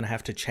 people are going to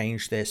have to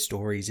change their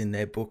stories in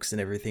their books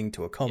and everything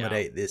to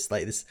accommodate this.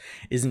 Like, this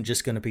isn't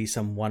just going to be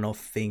some one-off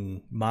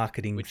thing,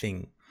 marketing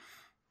thing.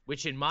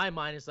 Which in my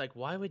mind is like,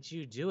 why would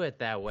you do it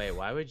that way?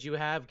 Why would you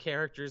have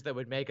characters that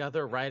would make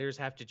other writers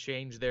have to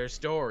change their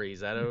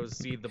stories? I don't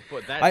see the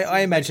point. I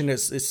imagine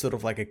it's sort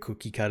of like a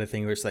cookie cutter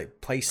thing where it's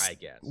like place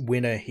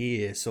winner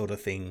here sort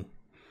of thing.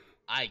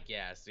 I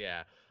guess,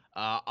 yeah.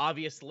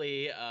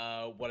 Obviously,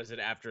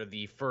 after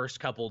the first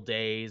couple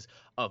days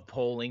of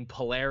polling,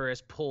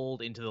 Polaris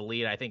pulled into the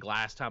lead. I think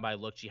last time I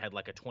looked, she had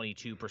like a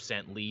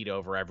 22% lead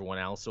over everyone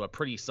else, so a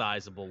pretty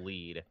sizable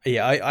lead.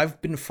 Yeah,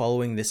 I've been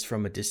following this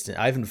from a distance.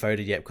 I haven't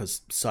voted yet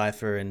because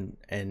Cypher and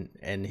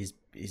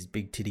his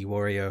big titty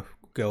warrior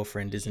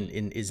girlfriend isn't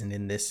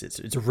in this.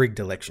 It's a rigged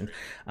election.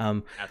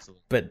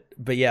 Absolutely.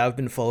 But yeah, I've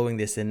been following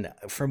this, and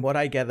from what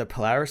I gather,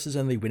 Polaris is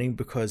only winning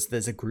because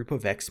there's a group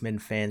of X-Men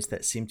fans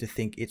that seem to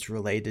think it's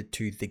related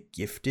to the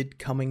Gifted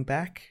coming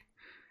back.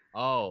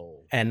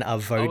 Oh. And are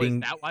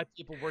voting. Is that why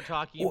people were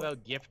talking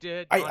about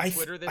Gifted on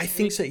Twitter this week? I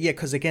think so. Yeah,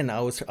 because again,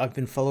 I've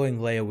been following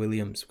Leah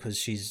Williams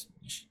because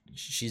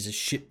she's a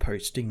shit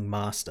posting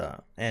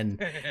master, and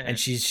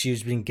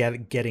she's been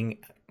getting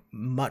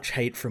much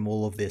hate from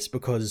all of this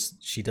because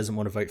she doesn't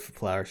want to vote for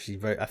Polaris. She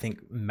vote, I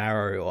think,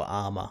 Marrow or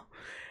Armor,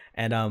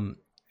 and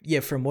yeah,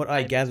 from what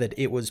I gathered,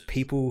 it was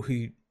people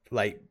who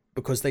like,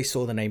 because they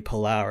saw the name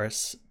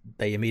Polaris,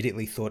 they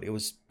immediately thought it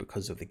was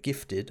because of the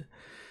Gifted,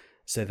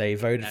 so they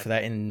voted for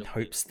that in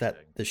hopes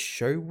that the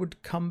show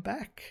would come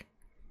back.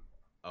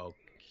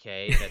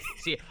 Okay,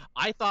 see,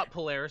 I thought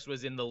Polaris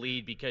was in the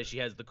lead because she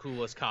has the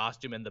coolest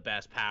costume and the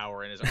best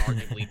power and has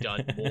arguably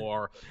done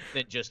more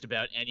than just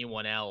about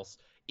anyone else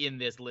in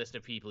this list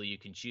of people you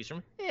can choose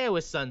from.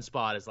 With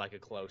Sunspot is like a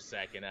close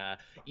second.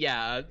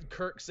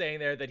 Kirk saying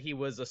there that he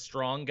was a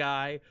strong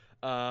guy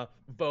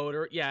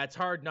voter. Yeah, it's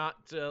hard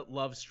not to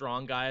love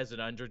strong guy as an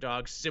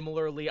underdog.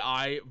 Similarly,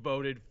 I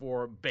voted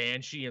for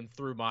Banshee and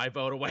threw my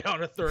vote away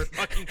on a third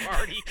fucking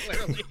party,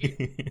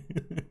 clearly.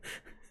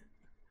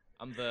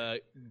 I'm the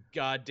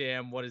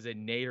goddamn,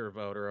 Nader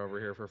voter over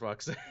here, for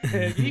fuck's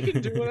sake. He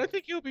can do it. I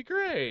think he'll be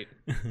great.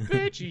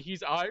 Banshee,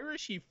 he's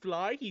Irish, he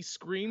fly, he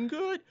scream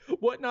good.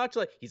 What not to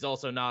like? He's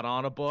also not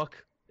on a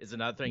book, is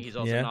another thing. He's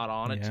also not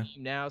on a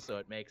team now, so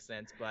it makes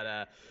sense.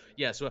 But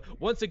so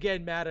once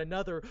again, Matt,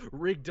 another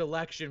rigged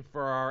election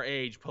for our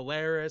age.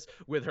 Polaris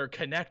with her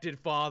connected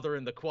father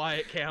and the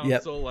Quiet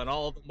Council and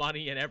all the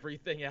money and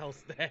everything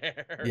else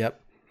there.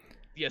 Yep.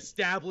 The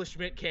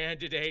establishment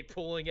candidate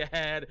pulling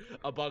ahead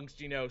amongst,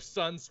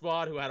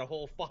 Sunspot, who had a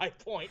whole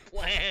 5-point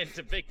plan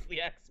to pick the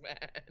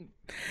X-Men.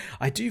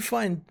 I do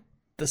find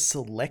the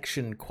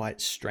selection quite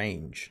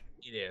strange.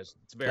 It is.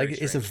 It's very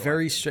strange. It's a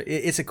very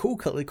it's a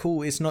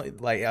cool. It's not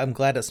like, I'm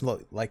glad it's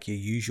not like your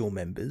usual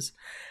members,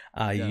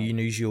 your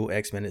usual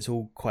X-Men. It's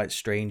all quite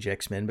strange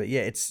X-Men, but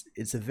yeah,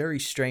 it's a very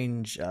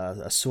strange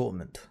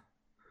assortment.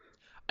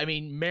 I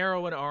mean,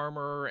 Marrow and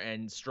Armor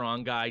and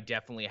Strong Guy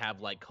definitely have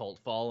like cult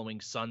following.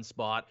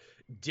 Sunspot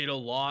did a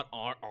lot,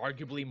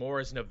 arguably more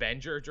as an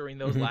Avenger during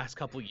those last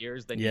couple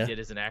years than he did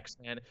as an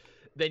X-Men.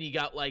 Then you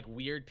got like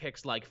weird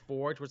picks like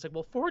Forge, where it's like,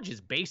 well, Forge is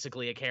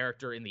basically a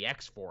character in the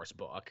X-Force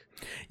book.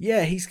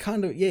 Yeah, he's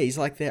kind of, he's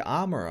like their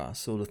armorer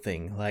sort of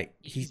thing. Like,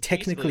 he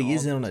technically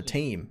isn't on a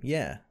team.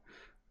 Yeah.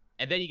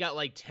 And then you got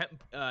like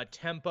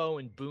Tempo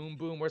and Boom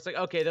Boom, where it's like,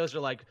 okay, those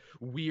are like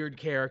weird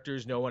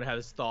characters no one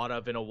has thought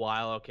of in a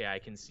while. Okay, I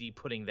can see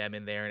putting them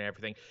in there and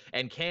everything.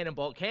 And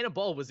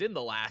Cannonball was in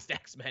the last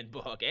X-Men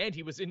book, and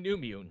he was in New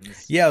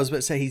Mutants. Yeah, I was about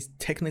to say, he's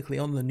technically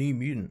on the New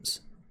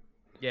Mutants.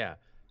 Yeah.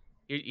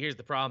 Here's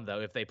the problem, though.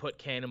 If they put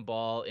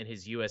Cannonball in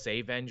his USA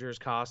Avengers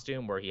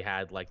costume, where he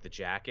had like the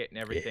jacket and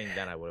everything,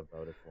 then I would have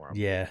voted for him.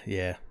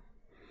 Yeah.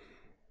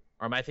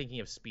 Or am I thinking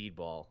of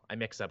Speedball? I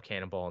mix up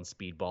Cannonball and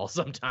Speedball.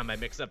 Sometime I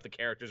mix up the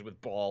characters with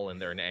ball in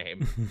their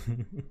name.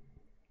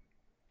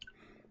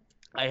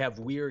 I have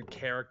weird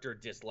character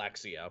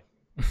dyslexia.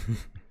 But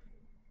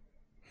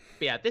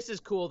yeah, this is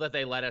cool that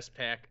they let us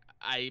pick.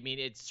 I mean,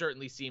 it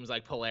certainly seems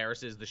like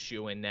Polaris is the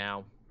shoo-in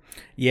now.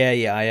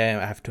 Yeah, I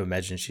have to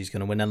imagine she's going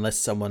to win unless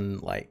someone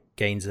like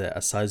gains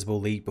a sizable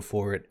lead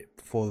before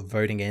the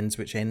voting ends,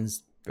 which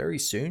ends very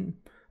soon.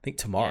 I think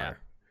tomorrow. Yeah.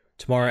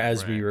 Tomorrow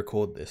as we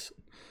record this.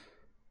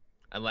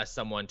 Unless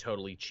someone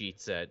totally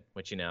cheats it,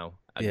 which,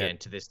 again,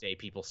 to this day,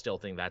 people still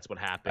think that's what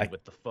happened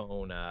with the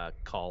phone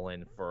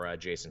call-in for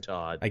Jason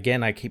Todd.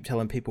 Again, I keep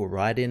telling people,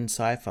 write in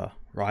Cypher.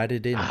 Write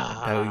it in.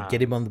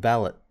 Get him on the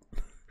ballot.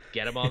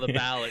 Get him on the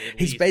ballot.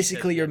 He's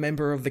basically a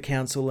member of the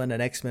council and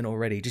an X-Men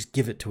already. Just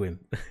give it to him.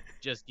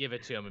 Just give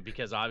it to him,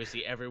 because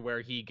obviously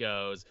everywhere he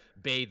goes,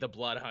 Bae the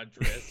Blood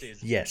Huntress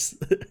is yes.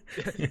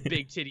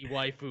 big titty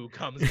waifu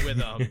comes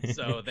with him.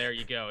 So there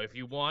you go. If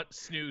you want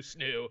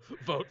snoo,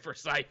 vote for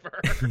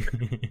Cypher.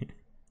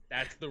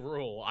 That's the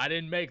rule. I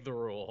didn't make the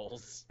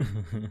rules.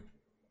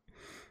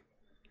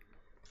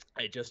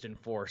 I just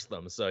enforce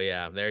them. So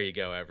yeah, there you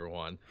go,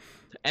 everyone.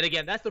 And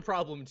again, that's the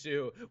problem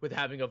too with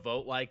having a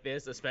vote like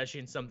this, especially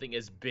in something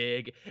as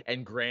big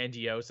and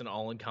grandiose and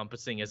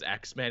all-encompassing as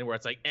X-Men, where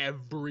it's like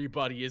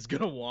everybody is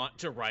gonna want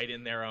to write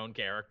in their own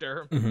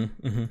character.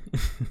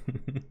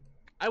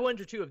 I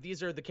wonder too, if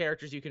these are the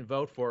characters you can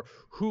vote for,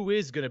 who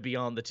is going to be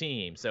on the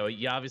team? So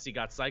you obviously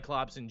got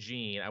Cyclops and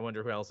Jean. I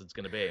wonder who else it's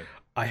going to be.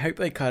 I hope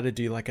they kind of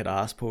do like an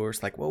ass pull, where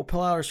it's like, well,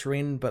 Polaris are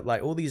in, but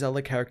like all these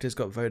other characters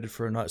got voted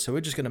for or not, so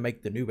we're just going to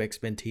make the new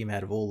X-Men team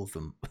out of all of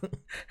them.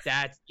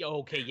 That's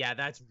okay. Yeah,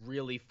 that's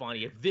really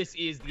funny. If this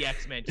is the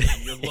X-Men team,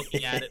 you're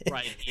looking at it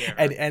right here.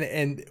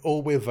 And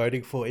all we're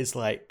voting for is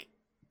like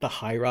the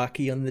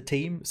hierarchy on the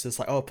team. So it's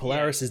like, oh,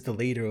 Polaris is the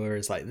leader, or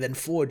it's like, then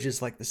Forge is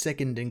like the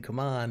second in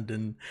command,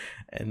 and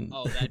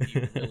oh, that'd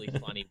be really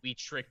funny. We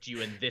tricked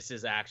you, and this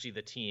is actually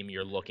the team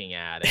you're looking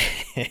at.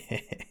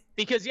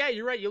 Because yeah,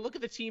 you're right. You look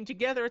at the team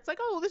together, it's like,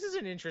 oh, this is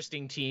an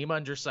interesting team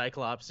under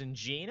Cyclops and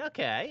Jean.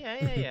 Okay,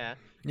 yeah.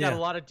 Got a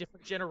lot of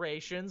different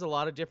generations, a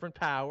lot of different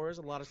powers,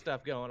 a lot of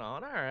stuff going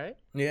on. All right.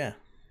 Yeah.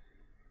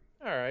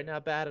 All right,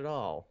 not bad at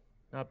all.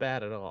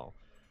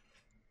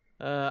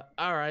 All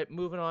right,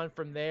 moving on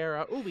from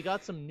there. We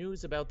got some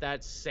news about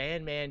that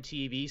Sandman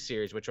TV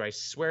series, which I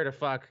swear to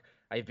fuck,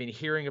 I've been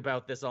hearing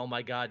about this all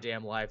my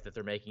goddamn life, that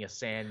they're making a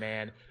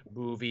Sandman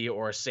movie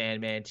or a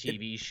Sandman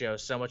TV show,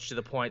 so much to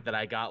the point that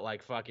I got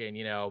like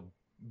fucking,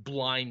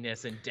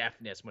 blindness and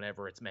deafness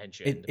whenever it's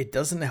mentioned. It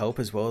doesn't help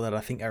as well that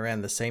I think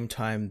around the same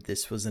time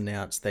this was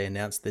announced, they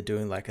announced they're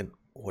doing like an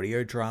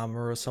audio drama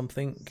or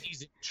something.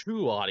 Season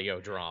 2 audio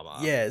drama.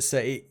 Yeah,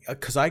 so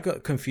because I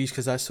got confused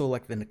because I saw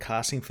like the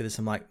casting for this.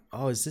 I'm like,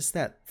 oh, is this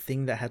that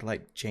thing that had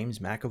like James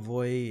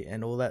McAvoy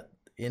and all that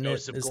in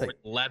Joseph it?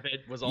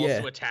 Gordon-Levitt was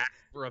also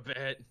attacked for a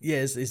bit. Yeah,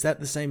 is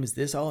that the same as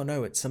this? Oh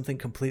no, it's something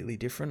completely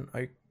different.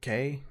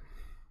 Okay.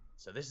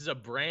 So this is a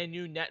brand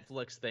new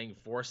Netflix thing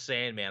for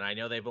Sandman. I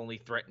know they've only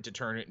threatened to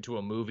turn it into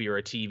a movie or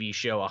a TV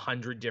show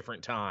 100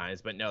 different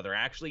times, but no, they're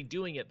actually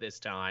doing it this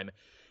time.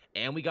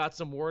 And we got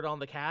some word on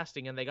the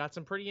casting, and they got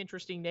some pretty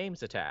interesting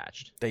names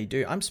attached. They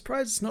do. I'm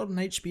surprised it's not on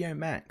HBO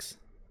Max.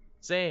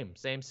 Same.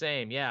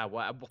 Yeah,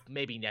 well,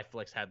 maybe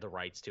Netflix had the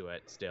rights to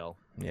it still.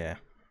 Yeah.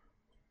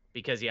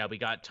 Because, yeah, we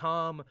got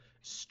Tom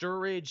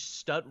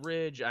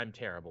Stutridge. I'm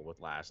terrible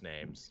with last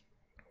names.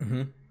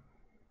 Mm-hmm.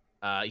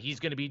 He's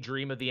going to be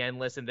Dream of the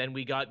Endless. And then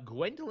we got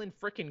Gwendolyn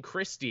frickin'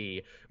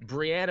 Christie.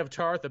 Brienne of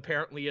Tarth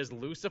apparently is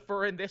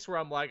Lucifer in this, where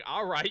I'm like,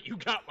 all right, you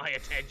got my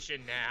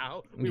attention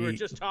now. We were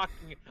just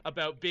talking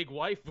about big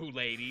waifu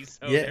ladies,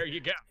 so there you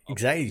go.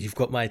 Exactly, you've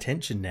got my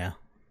attention now.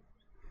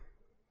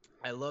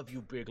 I love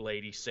you, big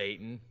lady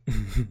Satan.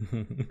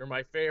 You're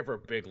my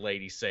favorite, big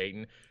lady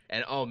Satan.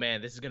 And oh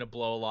man, this is going to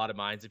blow a lot of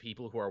minds of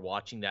people who are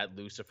watching that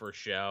Lucifer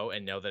show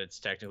and know that it's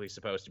technically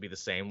supposed to be the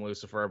same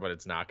Lucifer, but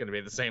it's not going to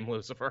be the same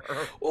Lucifer.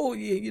 Well,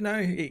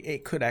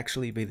 it could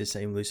actually be the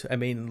same Lucifer. I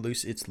mean,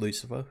 it's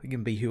Lucifer. It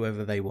can be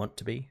whoever they want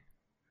to be.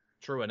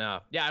 True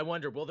enough. Yeah, I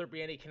wonder, will there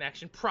be any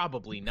connection?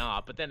 Probably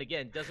not. But then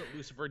again, doesn't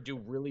Lucifer do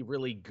really,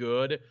 really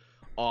good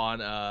on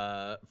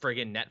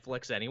friggin'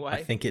 Netflix anyway?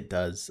 I think it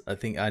does.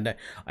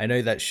 I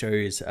know that show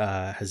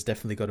has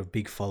definitely got a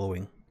big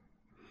following.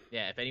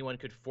 Yeah, if anyone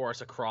could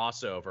force a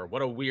crossover,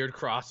 what a weird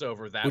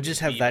crossover that would be. We'll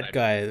just have that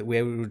guy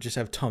where we'll just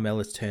have Tom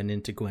Ellis turn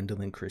into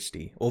Gwendolyn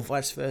Christie, or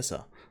vice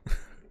versa.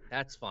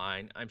 That's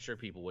fine. I'm sure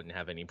people wouldn't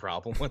have any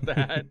problem with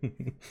that.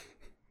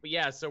 But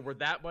yeah, so we're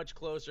that much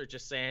closer to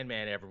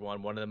Sandman,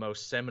 everyone. One of the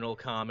most seminal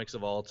comics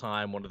of all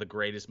time, one of the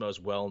greatest,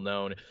 most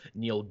well-known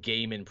Neil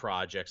Gaiman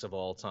projects of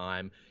all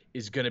time,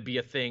 is going to be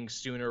a thing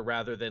sooner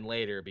rather than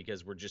later,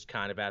 because we're just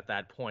kind of at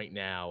that point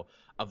now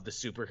of the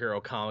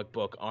superhero comic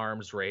book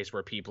arms race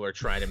where people are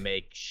trying to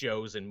make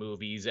shows and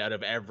movies out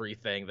of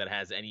everything that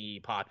has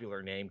any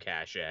popular name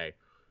cachet.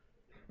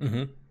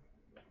 Mm-hmm.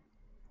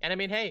 And I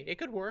mean, hey, it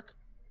could work.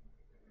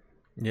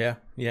 Yeah.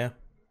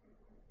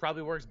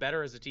 Probably works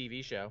better as a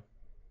TV show.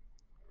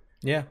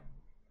 Yeah.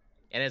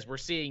 And as we're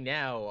seeing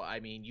now, I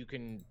mean, you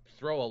can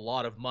throw a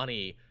lot of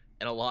money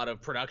and a lot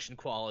of production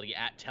quality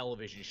at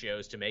television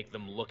shows to make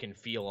them look and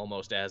feel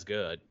almost as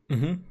good.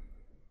 Mm-hmm.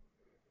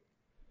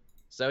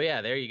 So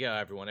yeah, there you go,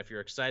 everyone. If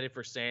you're excited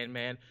for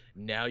Sandman,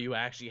 now you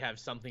actually have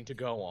something to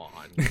go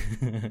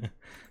on,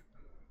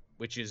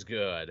 which is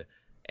good.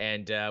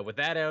 And with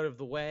that out of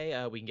the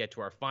way, we can get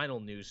to our final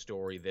news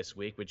story this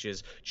week, which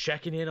is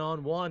checking in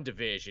on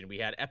WandaVision. We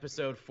had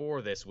episode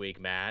 4 this week,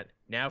 Matt.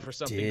 Now for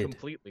something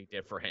completely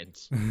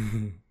different.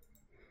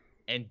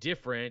 And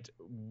different,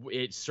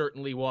 it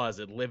certainly was.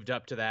 It lived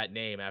up to that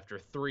name after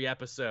 3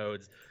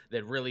 episodes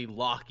that really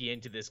lock you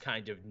into this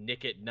kind of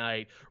Nick at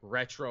Night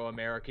retro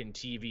American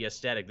TV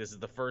aesthetic. This is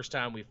the first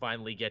time we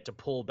finally get to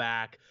pull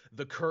back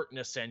the curtain,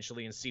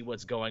 essentially, and see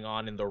what's going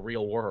on in the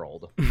real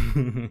world.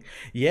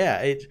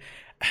 Yeah,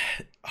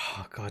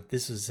 oh god,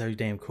 this is so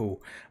damn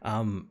cool.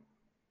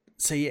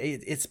 So yeah,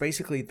 it's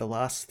basically the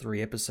last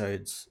 3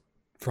 episodes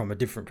from a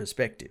different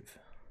perspective.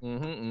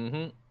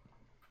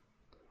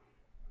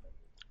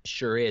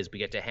 Sure is. We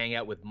get to hang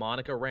out with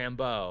Monica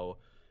Rambeau,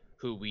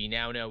 who we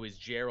now know is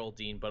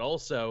Geraldine, but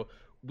also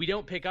we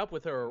don't pick up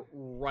with her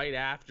right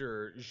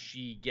after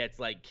she gets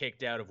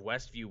kicked out of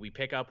Westview. We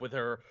pick up with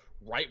her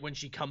right when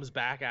she comes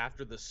back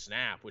after the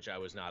snap, which I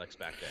was not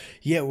expecting.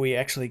 Yeah, we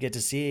actually get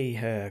to see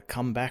her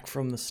come back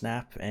from the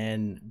snap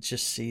and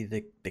just see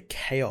the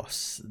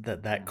chaos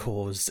that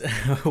caused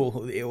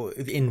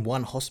in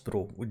one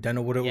hospital. We don't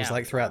know what it was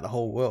like throughout the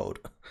whole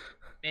world.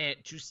 And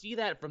to see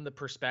that from the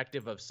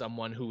perspective of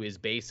someone who is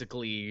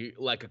basically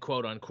like a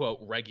quote-unquote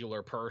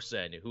regular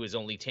person who is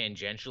only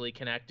tangentially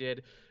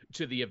connected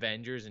to the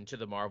Avengers and to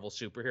the Marvel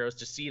superheroes,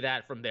 to see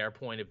that from their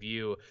point of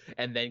view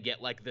and then get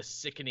the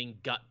sickening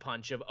gut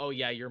punch of, oh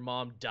yeah, your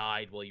mom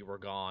died while you were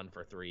gone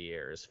for 3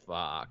 years.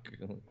 Fuck.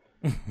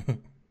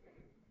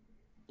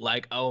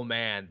 Oh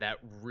man, that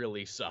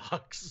really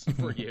sucks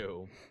for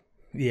you.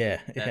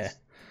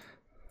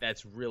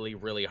 That's really,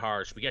 really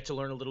harsh. We get to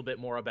learn a little bit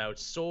more about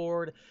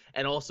SWORD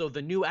and also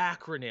the new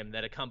acronym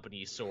that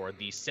accompanies SWORD,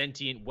 the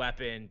sentient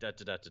weapon,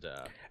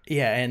 da-da-da-da-da.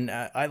 Yeah, and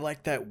I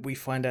like that we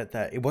find out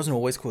that it wasn't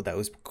always called that. It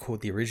was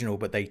called the original,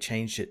 but they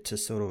changed it to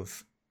sort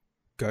of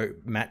go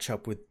match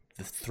up with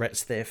the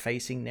threats they're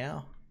facing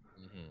now.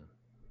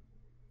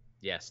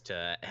 Yes,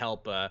 to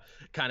help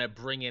kind of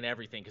bring in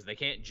everything, because they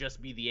can't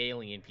just be the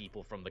alien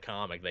people from the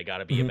comic. They got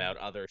to be Hmm. about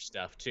other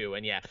stuff too.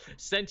 And yeah,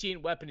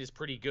 sentient weapon is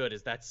pretty good,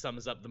 as that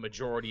sums up the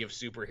majority of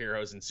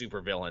superheroes and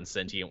supervillains.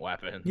 Sentient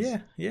weapons.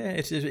 Yeah,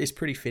 it's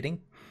pretty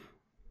fitting.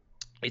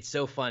 It's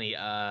so funny.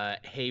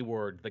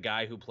 Hayward, the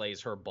guy who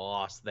plays her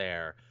boss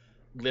there,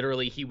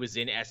 literally he was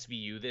in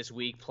SVU this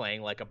week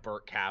playing like a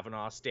Burt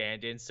Kavanaugh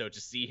stand-in. So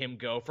to see him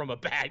go from a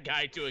bad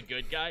guy to a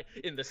good guy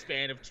in the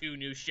span of 2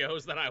 new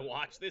shows that I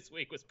watched this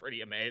week was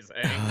pretty amazing.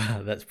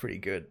 That's pretty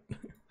good.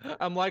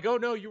 I'm like, oh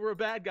no, you were a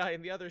bad guy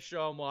in the other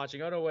show I'm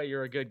watching. Oh no, wait,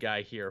 you're a good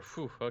guy here.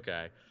 Whew,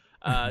 okay.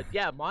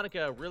 Yeah,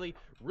 Monica really,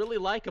 really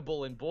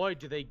likable, and boy,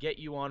 do they get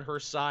you on her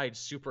side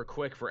super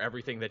quick for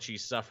everything that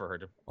she's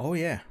suffered. Oh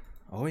yeah,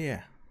 oh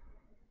yeah.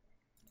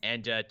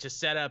 And to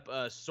set up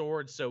a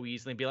sword so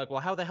easily and be like,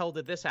 well, how the hell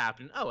did this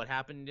happen? Oh, it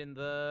happened in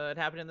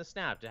the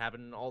snap. It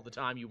happened all the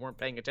time you weren't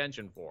paying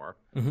attention for.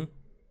 Hmm.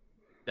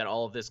 That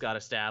all of this got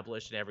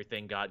established and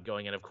everything got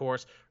going. And of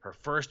course, her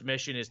first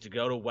mission is to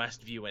go to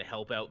Westview and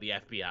help out the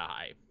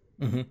FBI.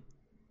 Hmm.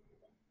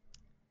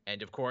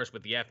 And of course,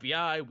 with the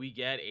FBI, we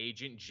get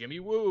Agent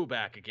Jimmy Woo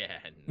back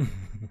again.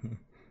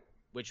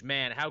 Which,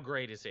 man, how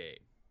great is he?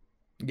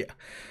 Yeah.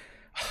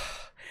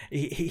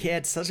 He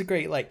had such a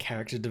great like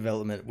character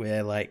development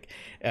where like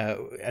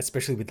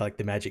especially with like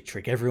the magic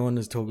trick, everyone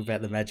was talking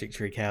about the magic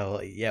trick,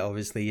 how yeah,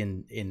 obviously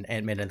in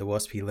Ant-Man and the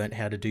Wasp he learned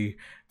how to do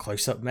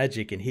close-up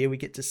magic, and here we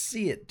get to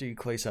see it do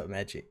close-up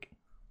magic.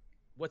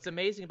 What's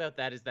amazing about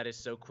that is that is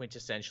so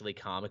quintessentially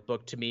comic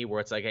book to me, where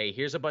it's like, hey,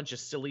 here's a bunch of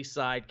silly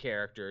side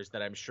characters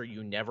that I'm sure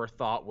you never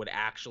thought would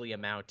actually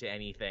amount to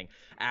anything,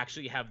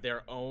 actually have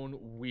their own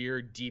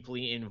weird,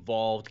 deeply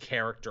involved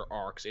character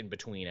arcs in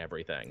between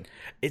everything.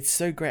 It's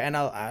so great, and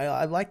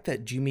I like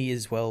that Jimmy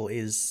as well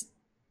is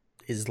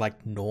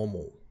like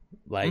normal,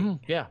 like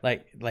Yeah.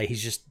 like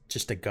he's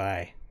just a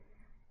guy.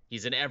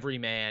 He's an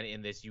everyman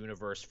in this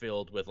universe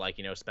filled with, like,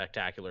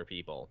 spectacular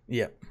people.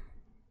 Yep.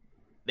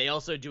 They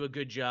also do a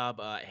good job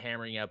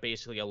hammering out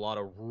basically a lot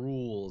of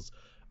rules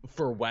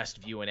for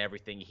Westview and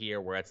everything here,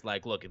 where it's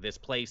like, look, this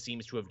place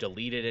seems to have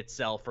deleted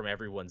itself from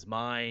everyone's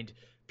mind.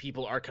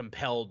 People are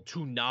compelled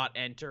to not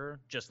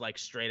enter, just like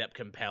straight up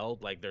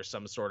compelled, like there's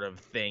some sort of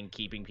thing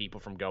keeping people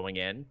from going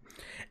in.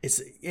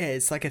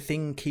 It's like a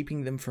thing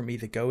keeping them from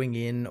either going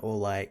in or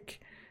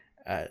like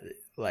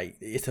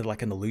it's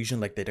like an illusion,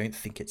 like they don't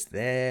think it's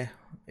there,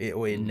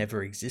 or it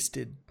never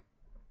existed.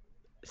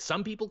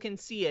 Some people can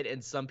see it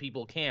and some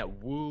people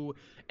can't. Wu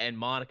and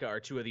Monica are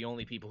 2 of the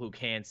only people who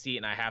can see it,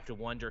 and I have to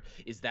wonder,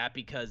 is that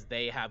because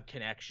they have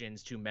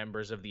connections to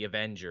members of the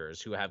Avengers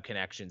who have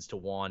connections to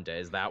Wanda?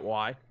 Is that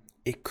why?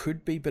 It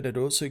could be, but it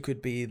also could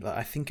be.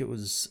 I think it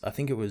was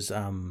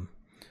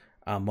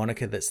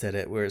Monica that said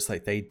it, where it's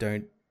like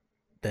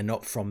they're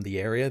not from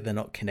the area, they're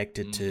not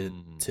connected to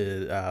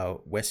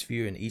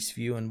Westview and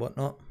Eastview and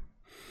whatnot.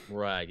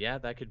 Right, yeah,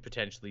 that could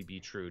potentially be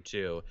true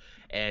too.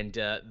 And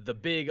the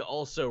big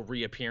also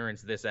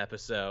reappearance this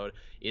episode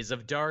is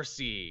of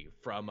Darcy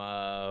from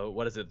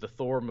what is it, the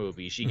Thor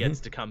movie. She gets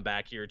to come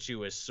back here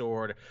too as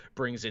Sword,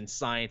 brings in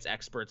science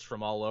experts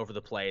from all over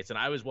the place. And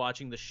I was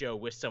watching the show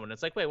with someone,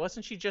 it's like, wait,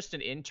 wasn't she just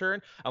an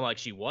intern? I'm like,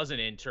 she was an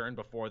intern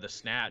before the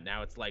snap.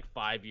 Now it's like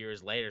 5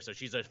 years later, so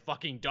she's a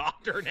fucking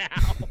doctor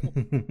now.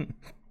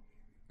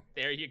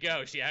 There you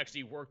go. She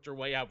actually worked her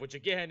way up, which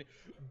again,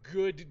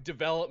 good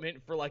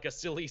development for like a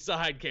silly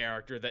side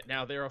character that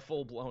now they're a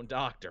full-blown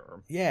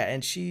doctor. Yeah,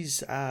 and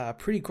she's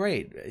pretty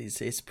great.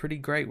 It's pretty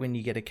great when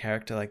you get a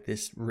character like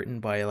this written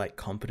by like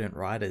competent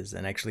writers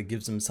and actually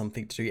gives them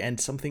something to do, and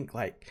something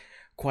like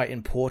quite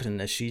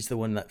important, as she's the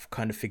one that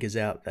kind of figures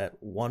out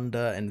that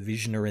Wanda and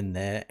Vision are in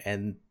there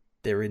and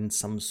they're in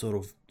some sort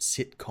of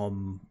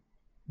sitcom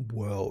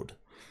world.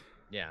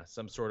 Yeah,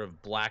 some sort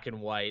of black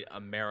and white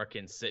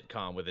American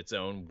sitcom with its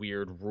own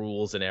weird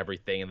rules and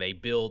everything. And they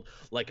build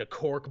like a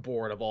cork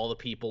board of all the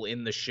people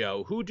in the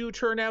show who do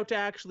turn out to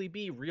actually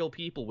be real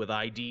people with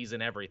IDs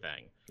and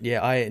everything.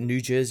 Yeah, New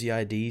Jersey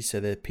IDs,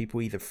 so they're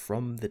people either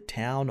from the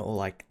town or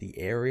like the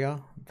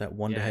area that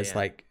Wanda has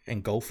like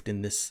engulfed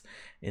in this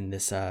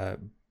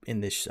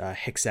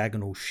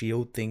hexagonal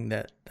shield thing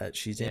that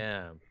she's in.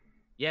 Yeah.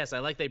 Yes, I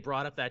like they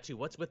brought up that too.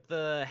 What's with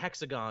the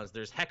hexagons?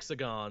 There's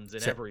hexagons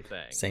and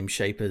everything. Same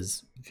shape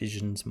as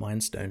Vision's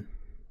Mind Stone.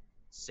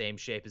 Same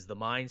shape as the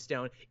Mind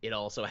Stone. It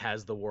also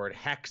has the word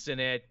hex in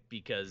it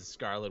because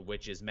Scarlet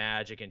Witch is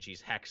magic and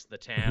she's hexed the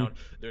town.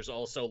 There's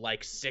also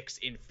like 6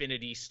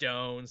 Infinity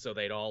Stones, so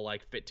they'd all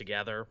like fit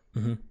together.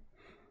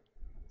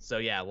 So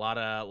yeah, a lot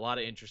of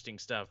interesting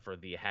stuff for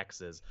the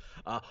hexes.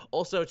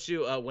 Also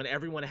too, when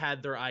everyone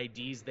had their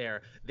IDs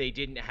there, they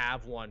didn't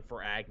have one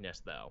for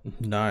Agnes though.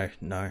 No.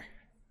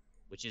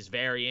 Which is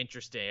very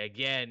interesting.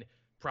 Again,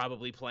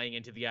 probably playing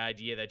into the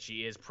idea that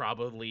she is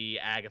probably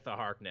Agatha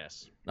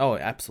Harkness. Oh,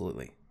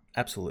 absolutely.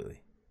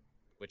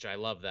 which I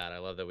love that. I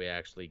love that we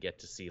actually get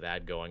to see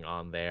that going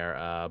on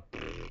there.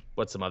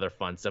 What's some other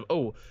fun stuff?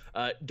 Oh,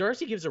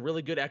 Darcy gives a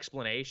really good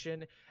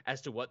explanation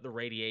as to what the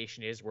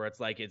radiation is, where it's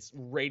like it's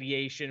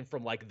radiation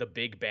from like the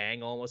Big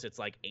Bang almost. It's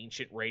like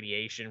ancient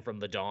radiation from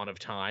the dawn of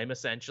time,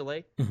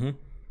 essentially. Mm-hmm.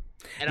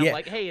 And I'm Yeah.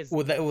 like, hey, is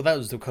Well, that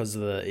was because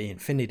of the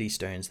Infinity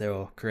Stones. They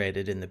were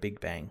created in the Big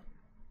Bang.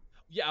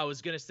 yeah, I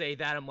was gonna say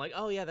that. I'm like,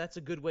 oh yeah, that's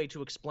a good way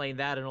to explain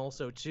that. And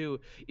also,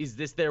 too, is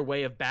this their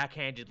way of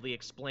backhandedly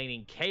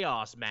explaining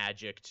chaos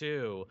magic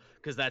too?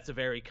 Because that's a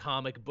very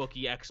comic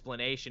booky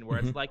explanation where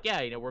Mm-hmm. it's like,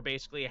 yeah, we're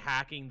basically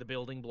hacking the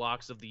building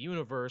blocks of the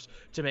universe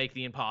to make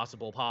the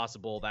impossible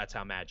possible. That's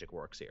how magic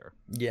works here.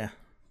 Yeah.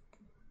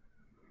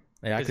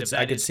 Yeah, Because if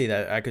I that could is, see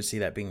that. I could see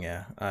that being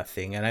a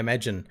thing, and I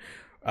imagine,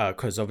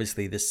 because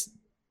obviously this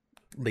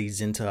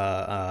leads into,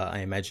 I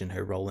imagine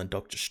her role in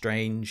Doctor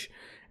Strange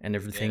and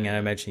everything, and I yeah,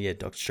 imagine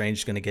Doctor Strange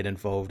is going to get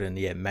involved, and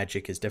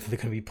magic is definitely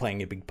going to be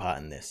playing a big part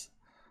in this.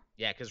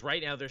 yeah, because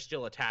right now they're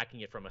still attacking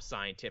it from a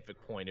scientific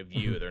point of Mm-hmm.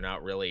 view. They're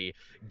not really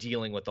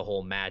dealing with the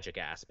whole magic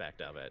aspect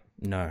of it.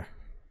 No.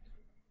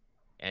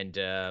 And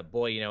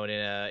boy, in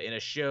a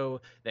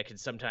show that can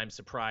sometimes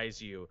surprise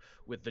you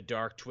with the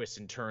dark twists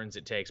and turns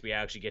it takes, we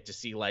actually get to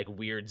see like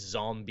weird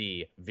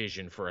zombie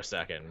vision for a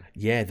second.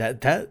 Yeah,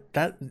 that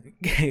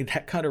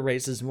that kind of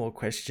raises more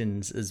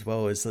questions as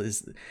well.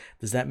 Does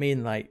that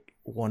mean like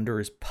Wanda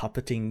is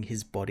puppeting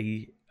his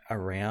body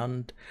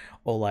around,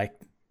 or like,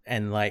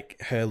 and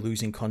like her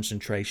losing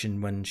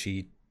concentration when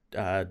she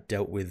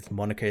dealt with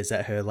Monica? Is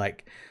that her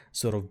like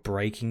sort of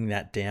breaking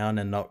that down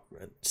and not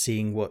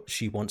seeing what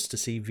she wants to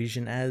see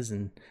Vision as,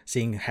 and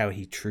seeing how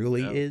he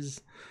truly Oh.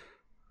 is?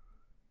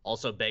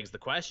 Also begs the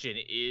question: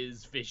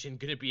 is Vision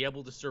going to be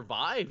able to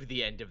survive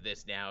the end of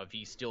this now? If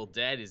he's still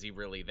dead, is he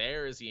really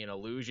there? Is he an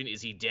illusion?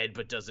 Is he dead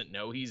but doesn't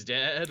know he's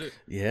dead?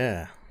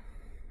 Yeah.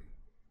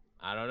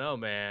 I don't know,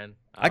 man.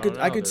 I I don't could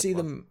know. There's see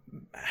lots. them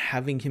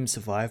having him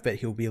survive, but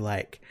he'll be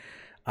like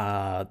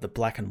the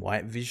black and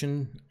white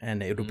Vision,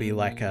 and it'll be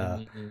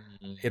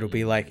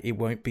Mm. like, it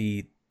won't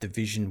be the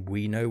Vision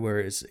we know,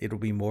 whereas it'll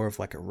be more of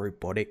like a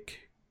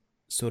robotic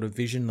sort of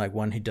Vision, like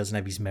one who doesn't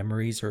have his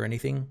memories or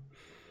anything.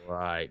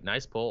 Right.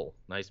 Nice pull.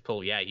 Nice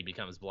pull. Yeah, he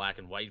becomes black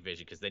and white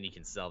Vision because then he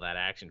can sell that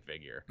action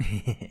figure.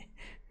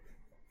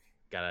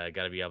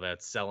 Gotta be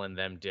about selling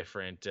them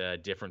different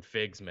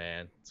figs,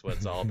 man. That's what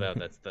it's all about.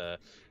 That's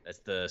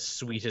the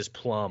sweetest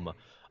plum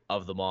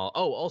of them all.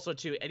 Oh, also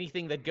too,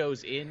 anything that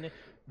goes in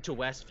to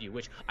Westview,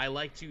 which I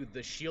like to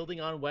the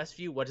shielding on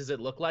Westview. What does it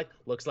look like?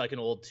 Looks like an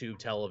old tube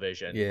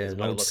television. Yeah, Is an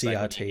what it old looks like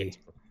when you CRT. get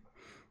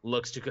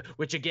looks to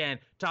which again,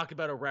 talk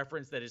about a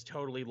reference that is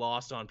totally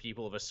lost on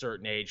people of a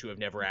certain age who have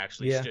never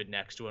actually Yeah, stood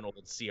next to an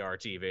old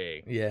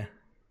CRTV yeah.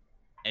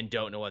 and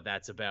don't know what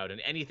that's about. And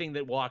anything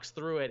that walks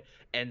through it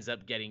ends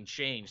up getting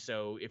changed.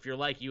 So if you're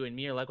like you and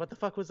me, are like, what the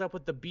fuck was up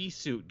with the bee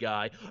suit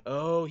guy?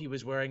 Oh, he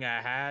was wearing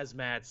a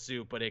hazmat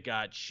suit, but it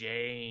got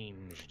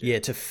changed. Yeah,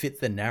 to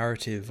fit the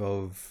narrative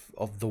of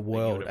the The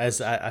world. As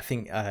universe. I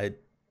think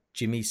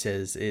Jimmy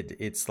says,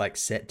 it's like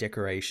set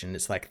decoration.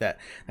 It's like that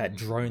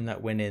drone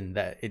that went in,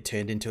 that it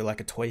turned into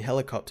like a toy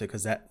helicopter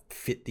because that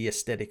fit the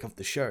aesthetic of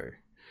the show.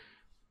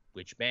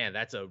 Which, man,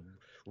 that's a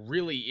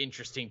really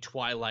interesting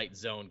Twilight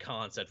Zone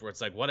concept where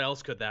it's like, what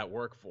else could that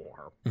work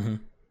for? Hmm.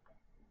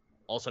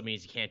 Also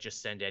means you can't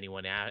just send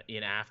anyone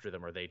in after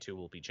them or they too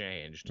will be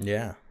changed.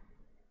 Yeah.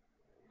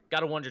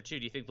 Gotta wonder too,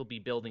 do you think they'll be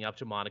building up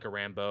to Monica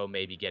Rambeau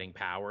maybe getting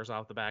powers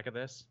off the back of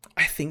this?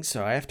 I think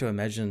so. I have to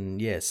imagine,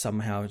 yeah,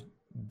 somehow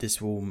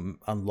this will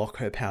unlock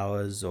her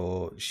powers,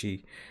 or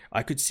she.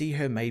 I could see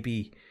her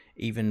maybe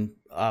even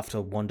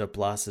after Wanda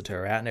blasted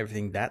her out and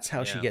everything. That's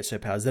how she Yeah. gets her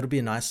powers. That'll be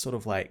a nice sort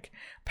of like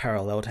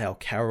parallel to how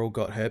Carol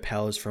got her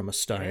powers from a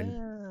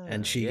stone,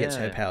 and Yeah, she gets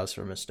her yeah. powers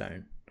from a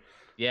stone.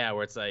 Yeah,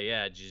 where it's like,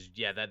 yeah, just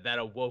yeah, that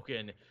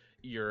awoken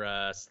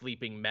your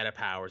sleeping meta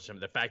powers from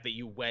the fact that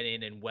you went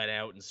in and went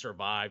out and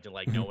survived and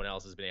like no Mhm. one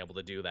else has been able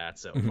to do that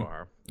so Mhm.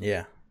 far.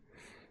 Yeah.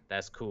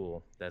 That's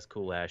cool. That's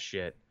cool ass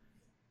shit.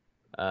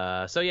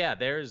 So yeah,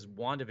 there's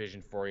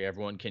WandaVision for you,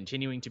 everyone.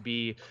 Continuing to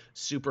be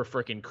super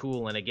freaking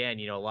cool. And again,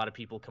 a lot of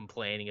people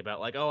complaining about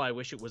like, oh, I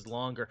wish it was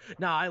longer.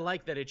 No, I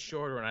like that it's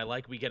shorter, and I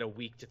like we get a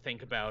week to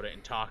think about it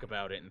and talk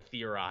about it and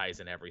theorize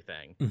and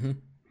everything. Hmm.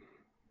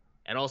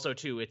 And also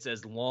too, it's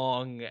as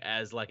long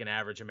as like an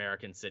average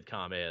American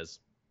sitcom is.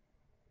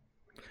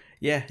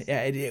 Yeah.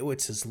 Yeah.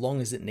 It's as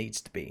long as it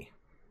needs to be.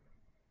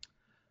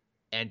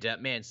 And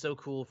man, so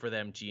cool for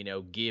them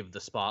to give the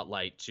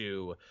spotlight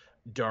to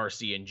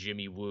Darcy and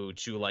Jimmy Woo,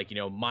 to like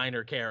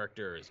minor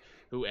characters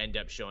who end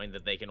up showing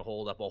that they can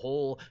hold up a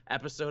whole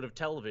episode of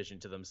television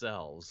to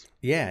themselves.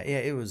 Yeah. Yeah.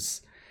 It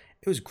was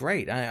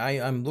great.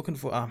 I'm looking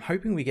for. I'm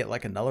hoping we get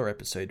like another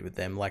episode with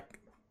them, like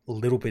a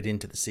little bit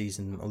into the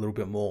season, a little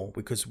bit more,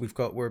 because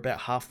we're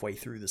about halfway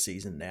through the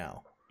season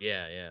now.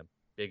 Yeah, yeah,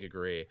 big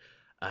agree.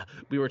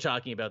 We were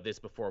talking about this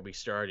before we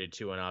started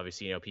too, and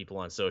obviously, people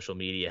on social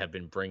media have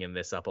been bringing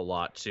this up a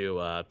lot too.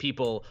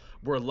 People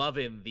were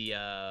loving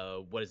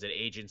the what is it,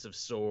 Agents of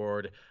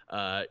Sword,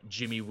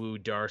 Jimmy Woo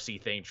Darcy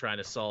thing, trying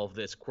to solve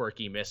this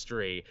quirky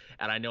mystery.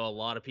 And I know a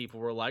lot of people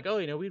were like, "Oh,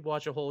 we'd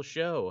watch a whole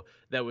show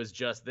that was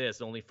just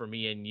this," only for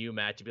me and you,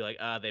 Matt, to be like,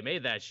 they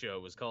made that show.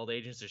 It was called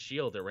Agents of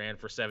Shield. It ran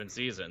for 7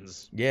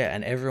 seasons." Yeah,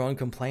 and everyone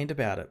complained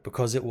about it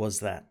because it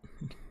was that.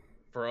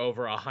 For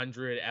over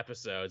 100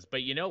 episodes.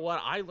 But you know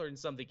what? I learned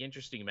something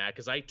interesting, Matt,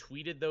 because I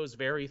tweeted those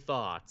very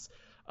thoughts.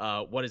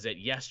 What is it?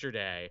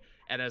 Yesterday.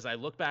 And as I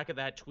look back at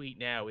that tweet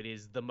now, it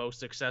is the most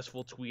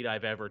successful tweet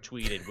I've ever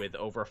tweeted, with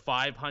over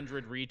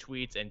 500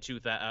 retweets and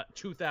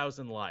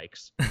 2,000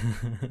 likes.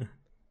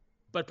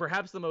 But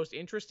perhaps the most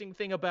interesting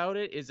thing about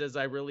it is, as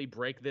I really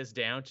break this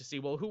down to see,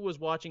 well, who was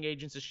watching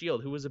Agents of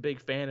S.H.I.E.L.D., who was a big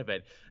fan of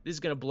it? This is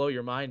going to blow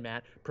your mind,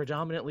 Matt.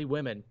 Predominantly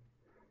women.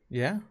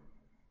 Yeah?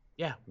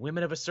 Yeah,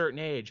 women of a certain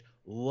age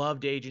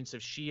loved Agents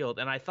of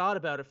S.H.I.E.L.D. And I thought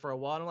about it for a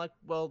while, and I'm like,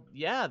 well,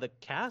 yeah, the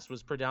cast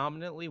was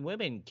predominantly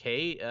women.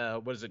 Kate,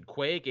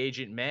 Quake,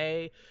 Agent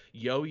May,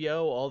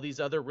 Yo-Yo, all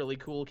these other really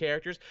cool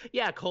characters.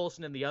 Yeah,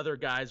 Coulson and the other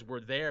guys were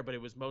there, but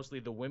it was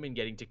mostly the women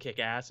getting to kick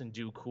ass and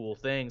do cool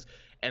things.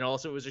 And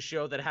also, it was a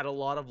show that had a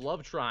lot of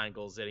love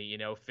triangles in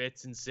it,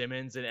 Fitz and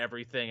Simmons and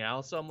everything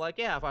else. So I'm like,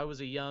 yeah, if I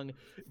was a young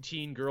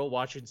teen girl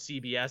watching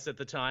CBS at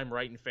the time,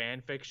 writing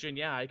fan fiction,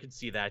 yeah, I could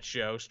see that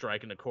show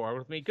striking a chord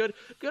with me. Good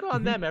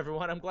on them,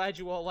 everyone. I'm glad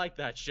you all like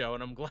that show,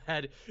 and I'm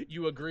glad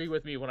you agree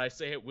with me when I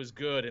say it was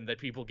good and that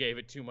people gave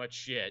it too much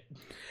shit.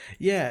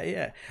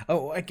 Yeah.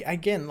 Oh,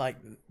 again, like,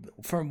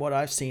 from what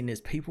I've seen is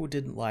people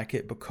didn't like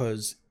it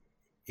because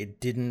it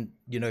didn't,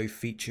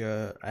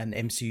 feature an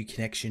MCU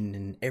connection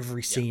in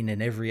every scene and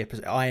every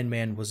episode. Iron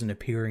Man wasn't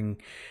appearing,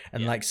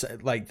 and like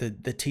the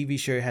TV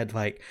show had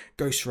like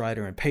Ghost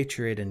Rider and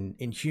Patriot and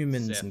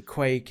Inhumans Sif. and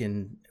Quake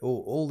and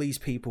all these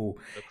people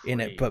in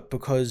it, but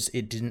because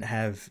it didn't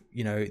have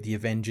the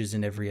Avengers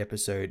in every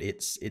episode,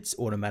 it's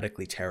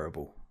automatically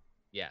terrible.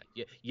 Yeah,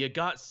 you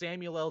got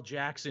Samuel L.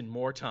 Jackson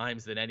more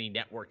times than any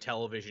network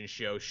television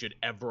show should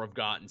ever have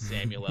gotten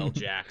Samuel L.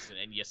 Jackson,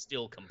 and you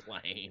still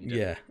complained.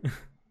 Yeah.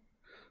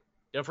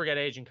 Don't forget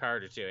Agent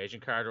Carter, too.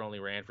 Agent Carter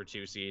only ran for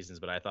 2 seasons,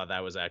 but I thought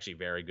that was actually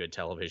very good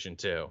television,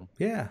 too.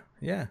 Yeah.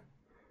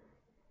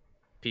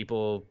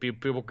 People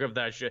give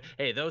that shit.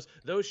 Hey, those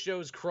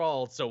shows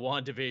crawled so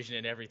WandaVision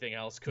and everything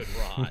else could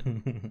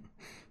run.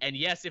 And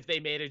yes, if they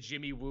made a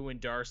Jimmy Woo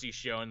and Darcy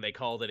show and they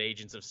called it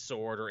Agents of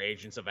S.W.O.R.D. or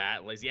Agents of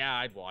Atlas, yeah,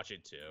 I'd watch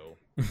it, too.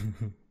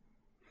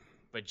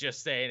 But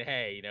just saying,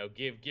 hey,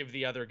 give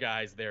the other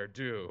guys their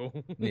due.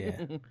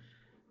 Yeah.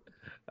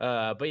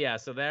 But yeah,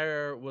 so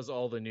there was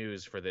all the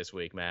news for this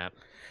week, Matt.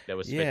 That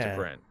was fit to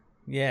print.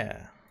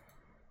 Yeah.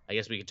 I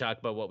guess we could talk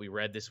about what we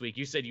read this week.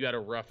 You said you had a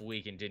rough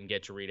week and didn't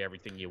get to read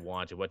everything you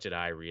wanted. What did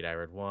I read? I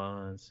read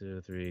 1,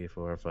 2, 3,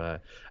 4, 5.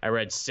 I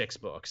read 6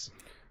 books.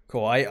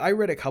 Cool. I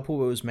read a couple,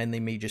 but it was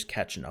mainly me just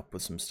catching up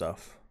with some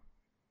stuff.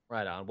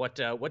 Right on. What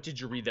did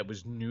you read that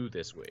was new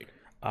this week?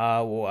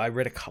 Well, I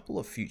read a couple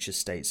of Future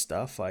State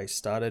stuff. I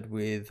started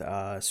with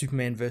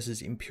Superman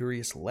versus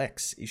Imperious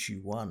Lex, issue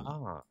 1.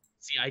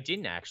 See, I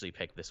didn't actually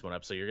pick this one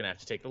up, so you're gonna have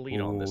to take the lead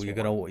on this. You're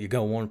gonna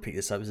want to pick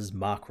this up. This is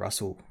Mark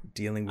Russell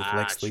dealing with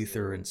Lex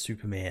Luthor and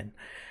Superman.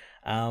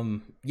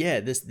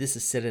 This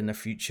is set in a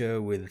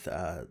future with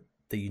the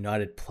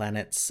United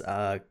Planets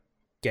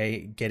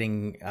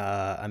getting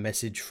a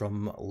message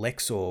from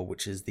Lexor,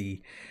 which is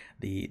the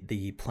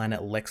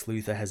planet Lex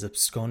Luthor has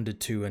absconded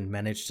to and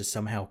managed to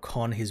somehow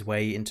con his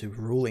way into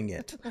ruling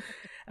it.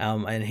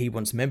 And he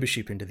wants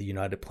membership into the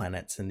United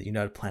Planets, and the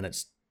United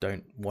Planets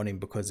don't want him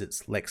because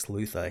it's Lex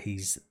Luthor.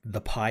 He's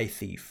the pie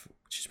thief,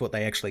 which is what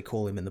they actually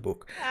call him in the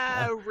book.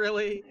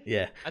 Really?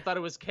 Yeah. I thought it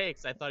was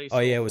cakes. I thought he stole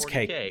it was 40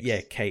 cake. Cakes.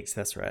 Yeah, cakes,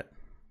 that's right.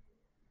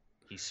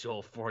 He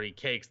stole 40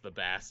 cakes, the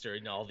bastard,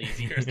 and all these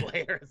years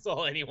later, it's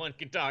all anyone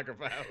can talk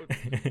about.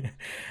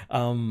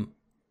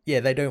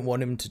 They don't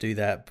want him to do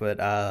that, but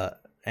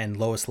and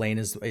Lois Lane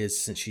is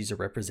since she's a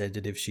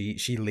representative,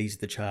 she leads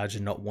the charge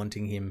in not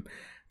wanting him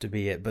to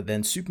be it. But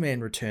then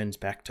Superman returns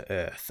back to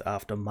Earth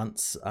after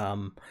months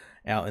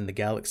out in the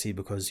galaxy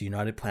because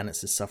United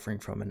Planets is suffering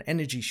from an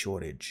energy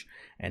shortage,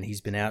 and he's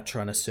been out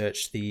trying to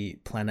search the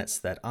planets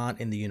that aren't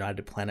in the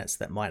United Planets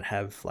that might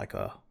have like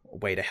a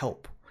way to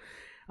help.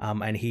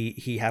 And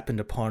he happened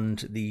upon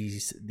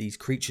these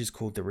creatures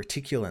called the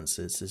Reticulants,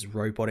 this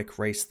robotic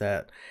race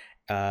that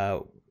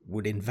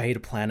would invade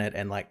a planet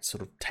and like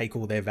sort of take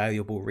all their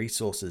valuable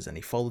resources, and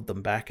he followed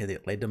them back and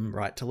it led them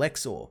right to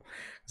Lexor.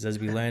 Because as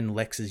we learn,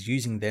 Lex is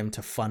using them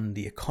to fund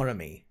the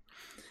economy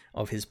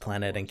of his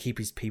planet and keep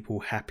his people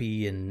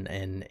happy and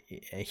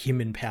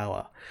him in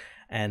power.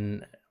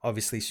 And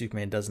obviously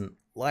Superman doesn't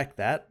like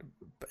that,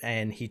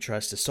 and he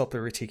tries to stop the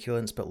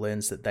Reticulants but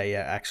learns that they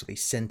are actually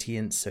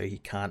sentient, so he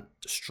can't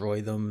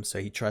destroy them. So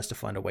he tries to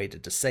find a way to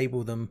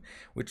disable them,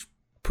 which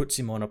puts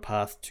him on a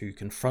path to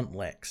confront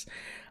Lex.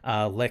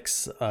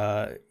 Lex,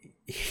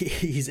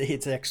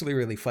 it's actually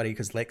really funny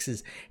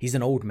because he's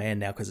an old man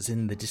now because it's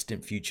in the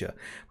distant future.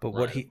 But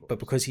but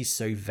because he's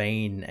so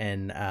vain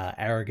and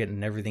arrogant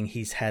and everything,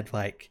 he's had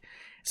like,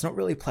 it's not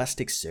really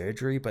plastic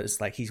surgery, but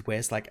it's like he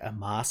wears like a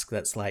mask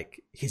that's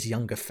like his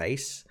younger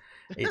face.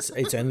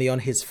 It's only on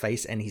his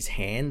face and his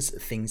hands,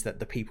 things that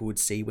the people would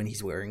see when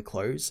he's wearing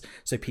clothes.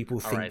 So people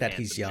think that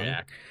he's young.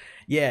 Jack.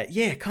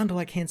 Yeah, kind of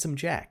like Handsome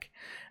Jack.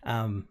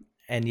 And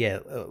yeah,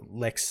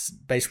 Lex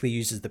basically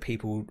uses the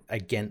people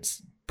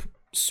against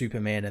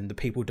Superman, and the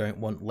people don't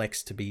want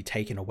Lex to be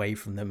taken away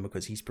from them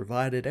because he's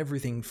provided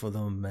everything for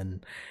them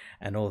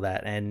and all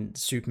that. And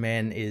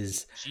Superman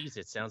is... Jeez,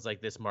 it sounds like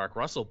this Mark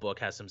Russell book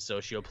has some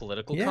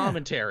socio-political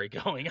commentary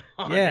going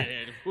on. Yeah.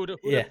 Who'd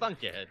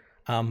thunk it?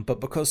 But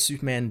because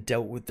Superman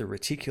dealt with the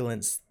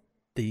reticulants,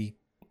 the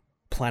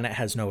planet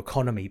has no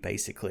economy,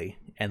 basically,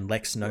 and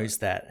Lex knows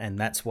that, and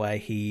that's why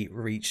he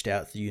reached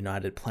out to the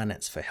United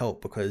Planets for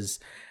help, because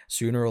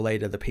sooner or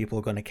later the people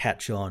are going to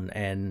catch on,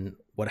 and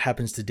what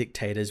happens to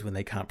dictators when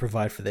they can't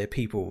provide for their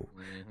people?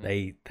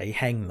 They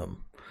hang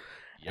them.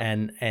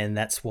 Yep. And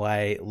that's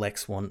why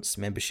Lex wants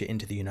membership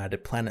into the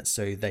United Planets,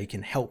 so they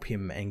can help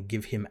him and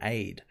give him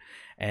aid.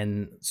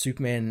 And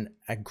Superman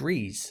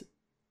agrees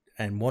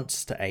and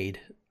wants to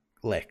aid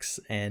Lex,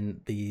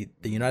 and the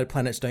United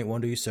Planets don't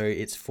want to, so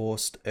it's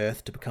forced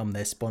Earth to become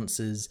their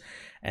sponsors,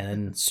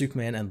 and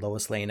Superman and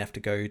Lois Lane have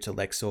to go to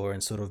Lexor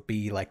and sort of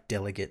be like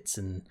delegates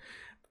and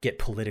get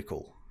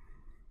political.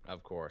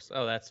 Of course.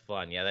 Oh, that's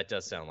fun. Yeah, that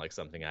does sound like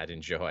something I'd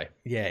enjoy.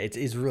 Yeah, it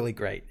is really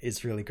great.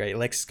 It's really great.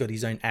 Lex has got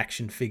his own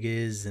action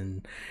figures,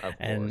 and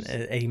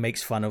he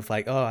makes fun of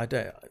like,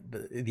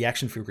 the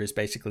action figure is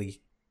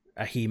basically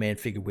a He-Man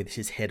figure with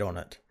his head on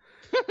it.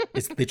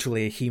 It's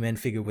literally a He-Man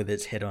figure with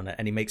its head on it,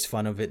 and he makes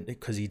fun of it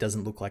because he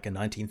doesn't look like a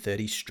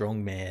 1930s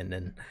strongman.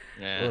 And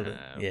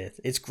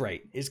it's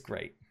great. It's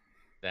great.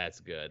 That's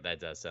good.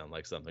 That does sound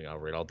like something I'll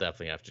read. I'll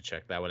definitely have to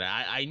check that one.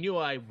 I knew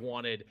I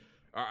wanted,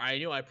 or I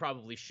knew I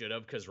probably should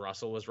have because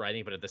Russell was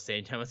writing, but at the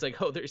same time, it's like,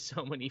 oh, there's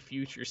so many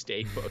Future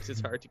State books.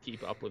 It's hard to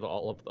keep up with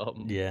all of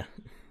them. Yeah.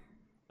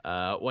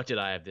 What did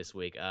I have this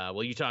week?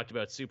 Well, you talked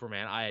about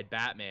Superman. I had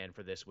Batman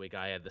for this week.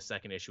 I had the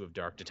second issue of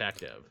Dark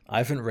Detective. I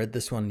haven't read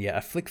this one yet. I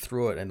flicked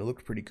through it and it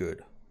looked pretty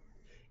good.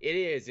 It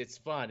is. It's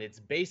fun.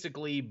 It's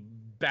basically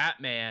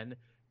Batman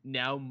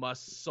now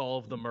must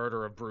solve the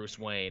murder of Bruce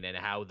Wayne and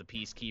how the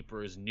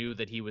Peacekeepers knew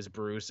that he was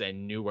Bruce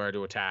and knew where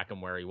to attack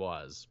him where he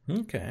was.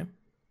 Okay.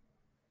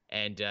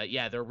 And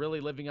they're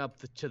really living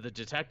up to the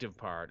detective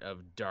part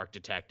of Dark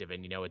Detective.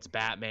 And, it's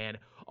Batman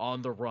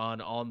on the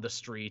run, on the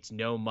streets,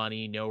 no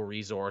money, no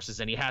resources,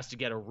 and he has to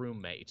get a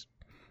roommate.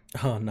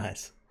 Oh,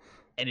 nice.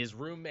 And his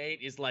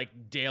roommate is like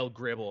Dale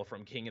Gribble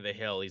from King of the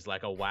Hill. He's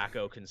like a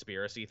wacko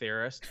conspiracy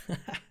theorist.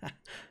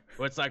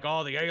 But it's like,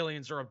 the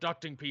aliens are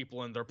abducting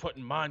people and they're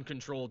putting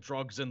mind-controlled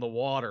drugs in the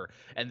water.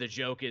 And the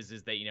joke is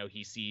that,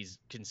 he sees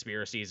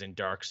conspiracies and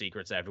dark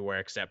secrets everywhere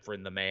except for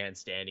in the man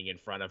standing in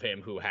front of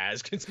him who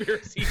has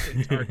conspiracies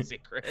and dark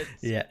secrets.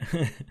 Yeah.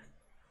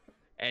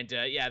 And,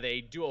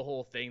 they do a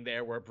whole thing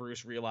there where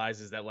Bruce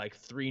realizes that, like,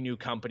 3 new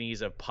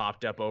companies have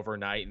popped up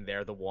overnight, and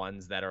they're the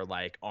ones that are,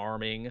 like,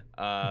 arming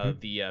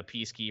the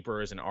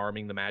Peacekeepers and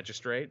arming the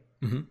Magistrate.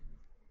 Mm-hmm.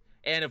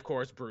 And, of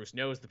course, Bruce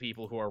knows the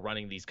people who are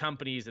running these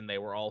companies, and they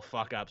were all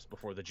fuck-ups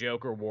before the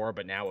Joker War,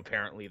 but now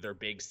apparently they're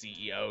big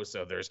CEOs,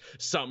 so there's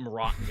something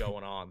rotten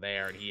going on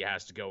there, and he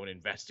has to go and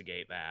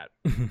investigate that.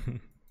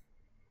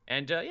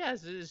 And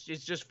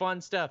it's just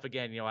fun stuff.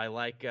 Again, I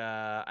like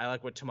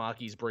what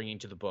Tamaki's bringing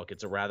to the book.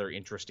 It's a rather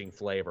interesting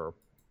flavor.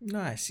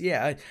 Nice,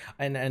 yeah.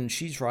 And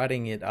she's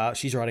writing it.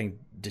 She's writing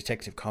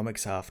Detective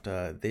Comics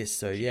after this.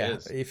 So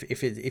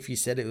if you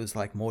said it was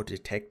like more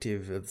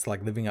detective, it's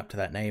like living up to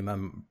that name.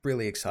 I'm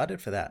really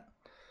excited for that.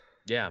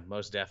 Yeah,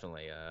 most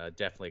definitely.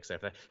 Definitely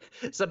excited for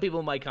that. Some people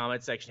in my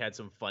comment section had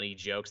some funny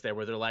jokes there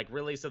where they're like,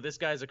 really? So this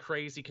guy's a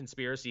crazy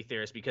conspiracy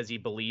theorist because he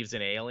believes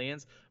in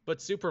aliens?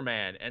 But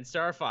Superman and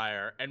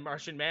Starfire and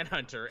Martian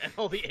Manhunter and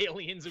all the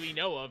aliens we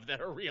know of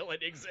that are real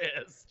and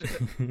exist.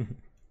 And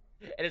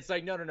it's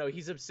like, no.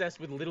 He's obsessed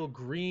with little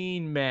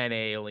green man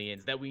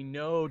aliens that we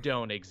know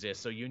don't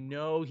exist. So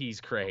he's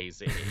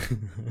crazy.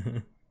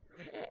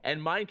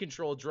 And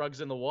mind-control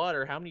drugs in the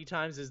water. How many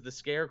times has the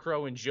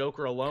Scarecrow and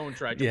Joker alone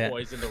tried to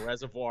poison the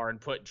reservoir and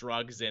put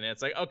drugs in it?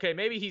 It's like, okay,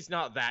 maybe he's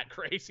not that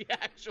crazy,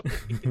 actually.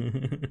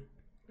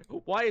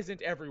 Why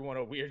isn't everyone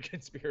a weird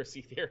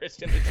conspiracy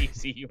theorist in the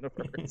DC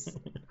universe?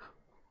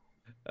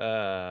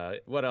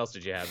 What else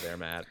did you have there,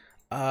 Matt?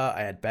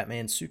 I had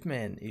Batman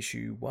Superman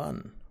issue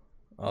 1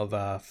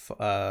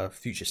 of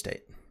Future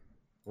State.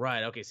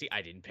 Right, okay, see,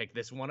 I didn't pick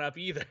this one up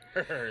either,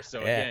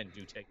 so again,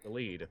 do take the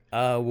lead.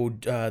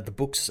 The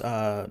book's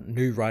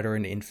new writer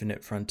in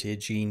Infinite Frontier,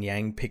 Gene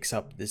Yang, picks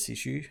up this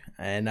issue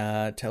and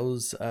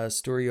tells a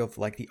story of,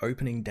 like, the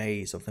opening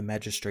days of the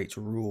Magistrate's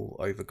rule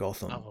over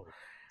Gotham. Oh,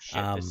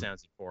 shit, this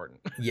sounds important.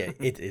 Yeah,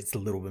 it's a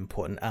little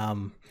important.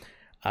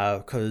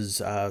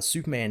 Because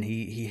Superman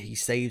he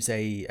saves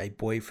a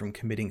boy from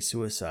committing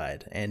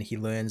suicide, and he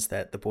learns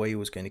that the boy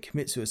was going to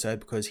commit suicide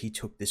because he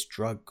took this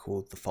drug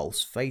called the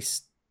false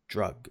face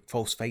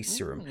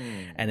serum,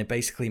 and it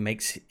basically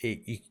makes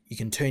it you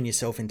can turn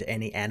yourself into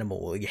any animal,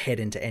 or your head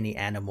into any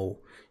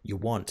animal you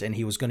want. And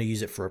he was going to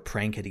use it for a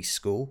prank at his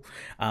school,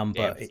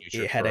 but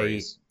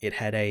it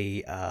had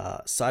a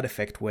side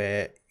effect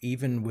where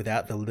even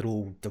without the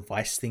little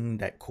device thing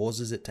that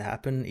causes it to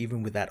happen,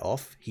 even with that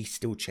off, he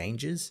still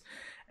changes,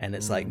 and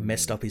it's like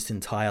messed up his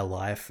entire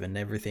life and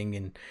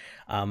everything.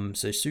 And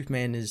so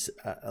Superman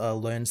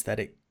learns that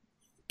it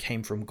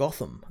came from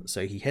Gotham,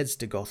 so he heads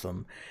to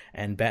Gotham,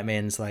 and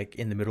Batman's like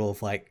in the middle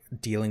of like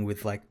dealing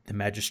with like the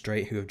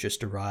magistrate who have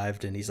just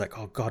arrived, and he's like,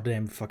 oh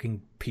goddamn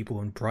fucking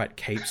people in bright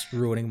capes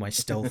ruining my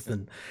stealth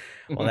and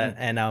all that.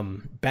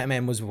 And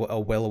Batman was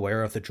well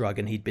aware of the drug,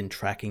 and he'd been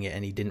tracking it,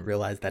 and he didn't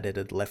realize that it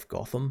had left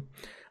Gotham.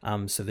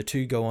 So the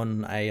two go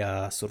on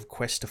a sort of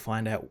quest to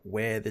find out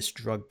where this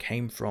drug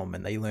came from,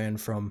 and they learn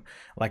from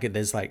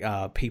there's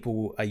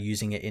people are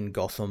using it in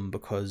Gotham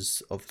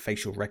because of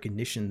facial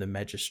recognition the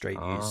magistrate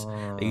use.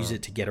 They use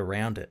it to get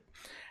around it,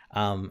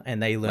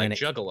 and they learn like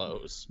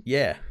juggalos.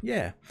 Yeah,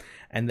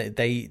 and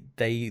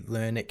they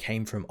learn it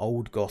came from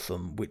old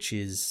Gotham, which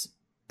is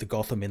the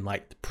Gotham in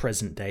like the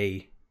present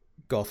day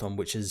Gotham,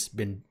 which has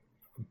been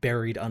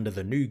buried under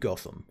the new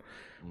Gotham,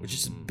 which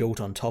is built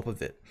on top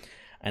of it.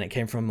 And it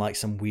came from like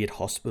some weird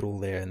hospital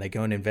there, and they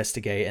go and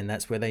investigate, and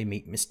that's where they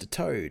meet Mr.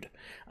 Toad,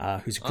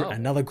 who's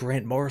another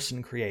Grant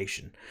Morrison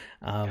creation.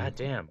 God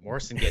damn,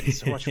 Morrison getting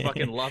so much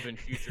fucking love in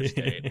Future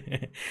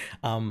State.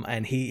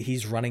 And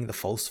he's running the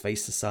False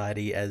Face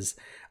Society as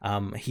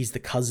he's the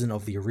cousin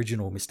of the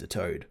original Mr.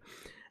 Toad.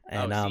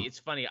 And, see, it's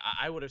funny.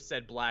 I would have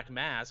said Black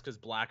Mask because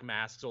Black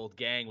Mask's old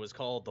gang was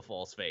called the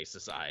False Face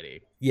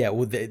Society. Yeah,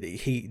 well,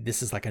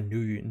 this is like a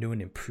new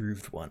and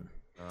improved one.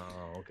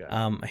 Oh,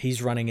 okay.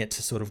 He's running it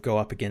to sort of go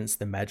up against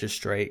the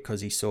magistrate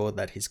because he saw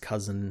that his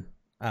cousin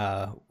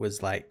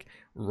was like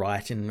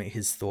right in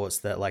his thoughts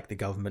that like the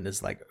government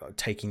is like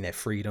taking their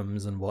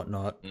freedoms and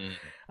whatnot.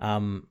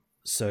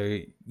 So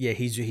yeah,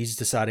 he's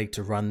deciding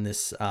to run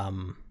this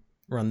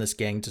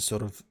gang to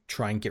sort of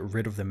try and get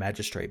rid of the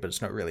magistrate, but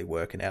it's not really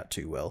working out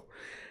too well.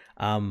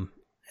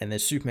 And then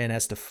Superman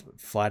has to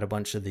fight a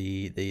bunch of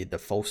the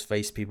false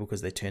face people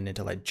because they turn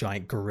into like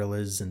giant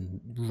gorillas and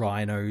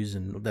rhinos,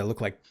 and they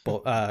look like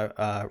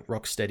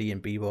Rocksteady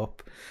and Bebop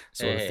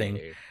sort of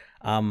thing.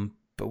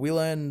 But we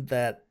learn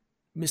that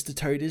Mr.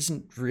 Toad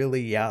isn't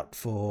really out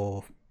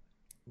for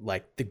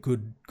like the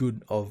good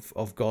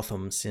of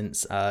Gotham,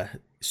 since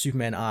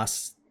Superman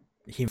asks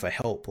him for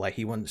help. Like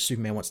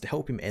Superman wants to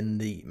help him end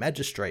the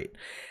magistrate,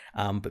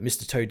 but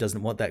Mr. Toad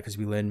doesn't want that because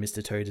we learn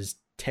Mr. Toad is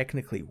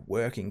technically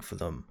working for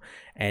them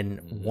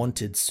and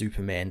wanted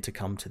Superman to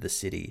come to the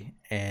city.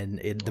 And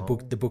the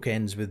book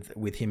ends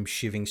with him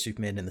shivving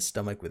Superman in the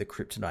stomach with a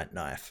kryptonite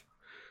knife.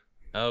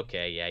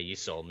 Okay, yeah, you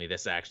sold me.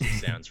 This actually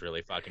sounds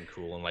really fucking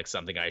cool and like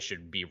something I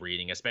should be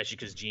reading, especially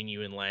because Gene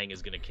Ewan Lang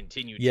is going to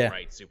continue to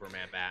write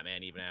Superman,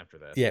 Batman even after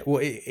this. Yeah, well,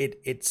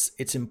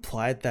 it's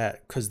implied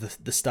that because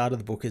the start of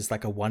the book is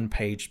like a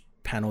 1-page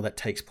panel that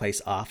takes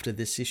place after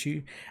this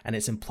issue, and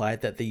it's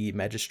implied that the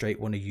magistrate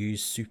want to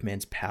use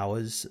Superman's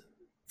powers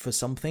for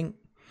something.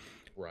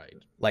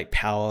 Right. Like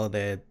power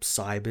their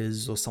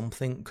cybers or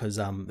something, because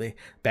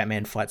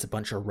Batman fights a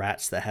bunch of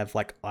rats that have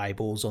like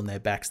eyeballs on their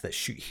backs that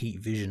shoot heat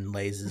vision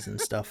lasers and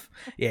stuff.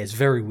 Yeah, it's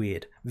very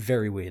weird.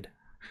 Very weird.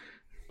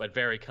 But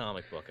very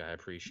comic book, I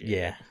appreciate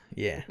it.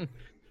 Yeah.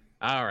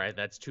 All right,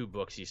 that's 2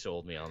 books you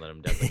sold me on that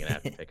I'm definitely going to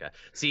have to pick up.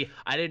 See,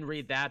 I didn't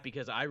read that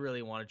because I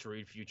really wanted to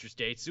read Future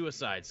State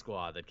Suicide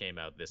Squad that came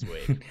out this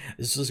week.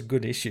 This was a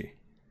good issue.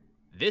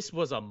 This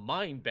was a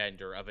mind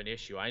bender of an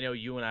issue. I know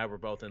you and I were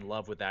both in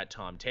love with that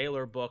Tom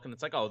Taylor book, and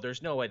it's like, oh,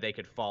 there's no way they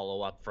could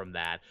follow up from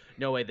that.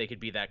 No way they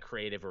could be that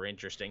creative or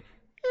interesting.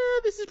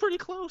 This is pretty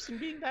close in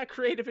being that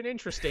creative and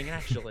interesting,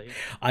 actually.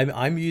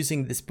 I'm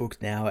using this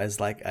book now as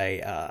like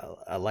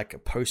a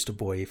poster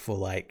boy for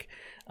like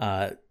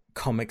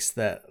comics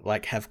that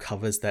like have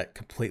covers that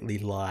completely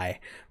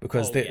lie,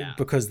 because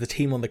because the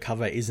team on the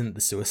cover isn't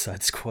the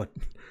Suicide Squad.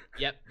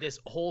 Yep, this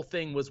whole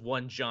thing was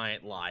one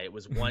giant lie. It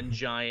was one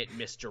giant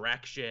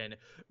misdirection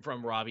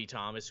from Robbie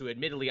Thomas, who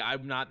admittedly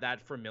I'm not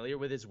that familiar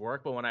with his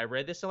work, but when I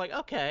read this, I'm like,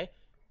 okay,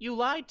 you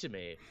lied to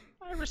me.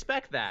 I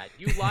respect that.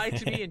 You lied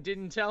to me and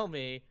didn't tell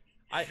me.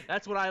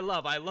 That's what I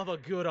love. I love a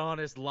good,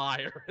 honest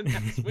liar, and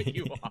that's what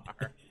you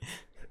are.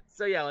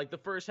 So yeah, like the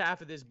first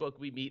half of this book,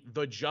 we meet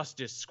the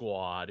Justice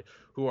Squad,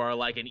 who are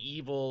like an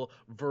evil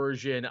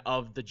version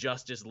of the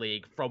Justice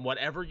League from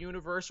whatever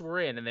universe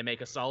we're in. And they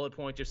make a solid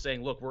point of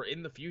saying, look, we're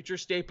in the future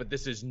state, but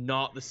this is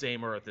not the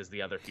same Earth as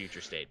the other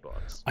future state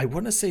books. I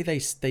want to say they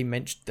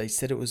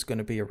said it was going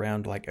to be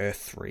around like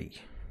Earth 3.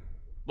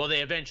 Well,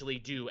 they eventually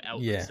do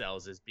out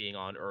themselves as being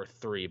on Earth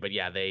 3, but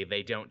yeah,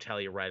 they don't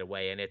tell you right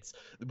away. And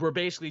we're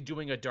basically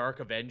doing a Dark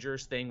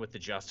Avengers thing with the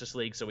Justice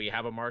League. So we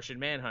have a Martian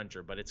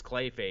Manhunter, but it's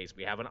Clayface.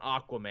 We have an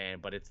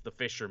Aquaman, but it's the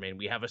Fisherman.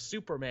 We have a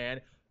Superman,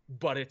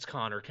 but it's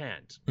Connor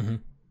Kent. Mm-hmm.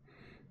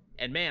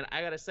 And man,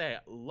 I gotta say,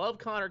 love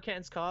Connor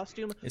Kent's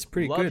costume. It's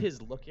pretty love good.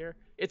 his look here.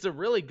 It's a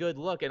really good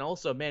look. And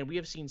also, man, we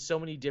have seen so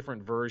many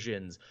different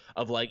versions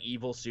of like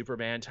evil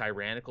Superman,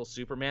 tyrannical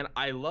Superman.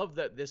 I love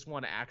that this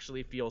one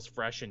actually feels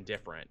fresh and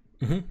different.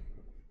 Mm-hmm.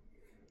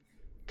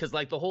 Because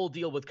like the whole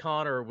deal with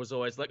Connor was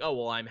always like, oh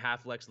well, I'm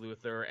half Lex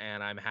Luthor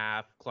and I'm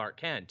half Clark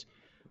Kent.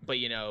 But,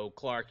 you know,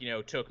 Clark, you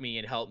know, took me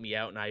and helped me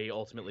out, and I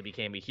ultimately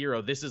became a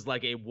hero. This is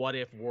like a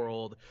what-if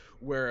world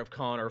where if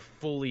Connor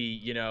fully,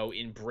 you know,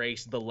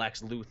 embraced the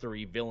Lex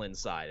Luthor-y villain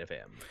side of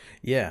him.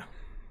 Yeah.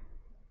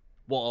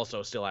 While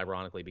also still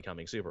ironically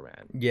becoming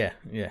Superman. Yeah,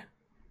 yeah.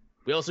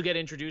 We also get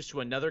introduced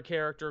to another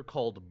character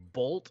called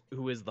Bolt,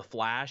 who is the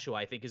Flash, who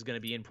I think is going to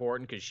be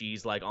important because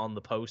she's, like, on the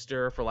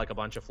poster for, like, a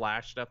bunch of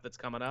Flash stuff that's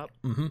coming up.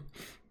 Mm-hmm.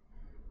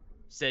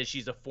 Says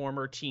she's a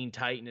former Teen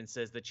Titan and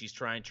says that she's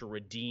trying to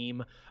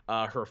redeem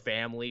her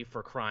family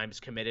for crimes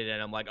committed.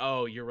 And I'm like,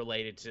 oh, you're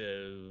related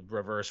to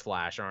Reverse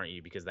Flash, aren't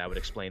you? Because that would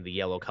explain the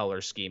yellow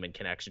color scheme in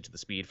connection to the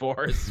Speed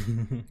Force.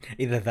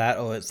 Either that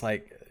or it's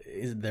like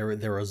they're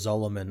a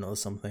Zolomon or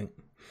something.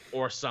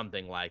 Or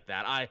something like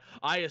that.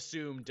 I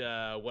assumed,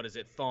 what is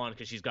it, Thawne,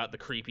 because she's got the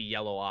creepy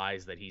yellow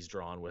eyes that he's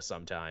drawn with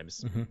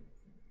sometimes. Mm-hmm.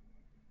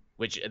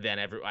 Which then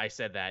I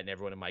said that, and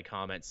everyone in my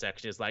comment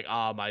section is like,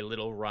 "Ah, my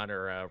little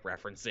runner,"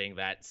 referencing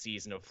that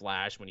season of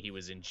Flash when he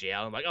was in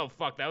jail. I'm like, "Oh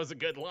fuck, that was a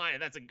good line.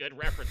 That's a good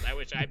reference. I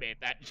wish I made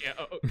that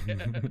joke."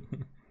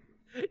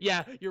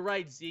 Yeah, you're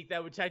right, Zeke.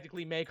 That would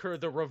technically make her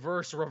the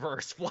reverse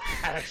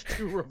Flash.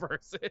 2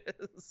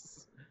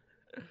 reverses.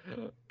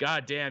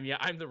 God damn, yeah,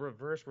 I'm the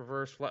reverse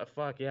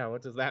fuck yeah.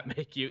 What does that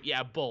make you?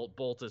 Yeah,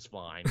 Bolt is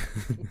fine.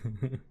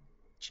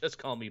 Just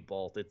call me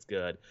Bolt. It's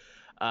good.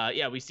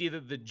 Yeah, we see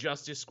that the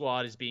Justice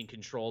Squad is being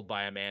controlled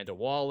by Amanda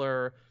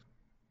Waller,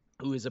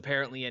 who is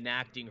apparently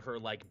enacting her,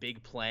 like,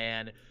 big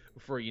plan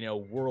for, you know,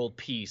 world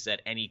peace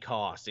at any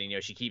cost. And, you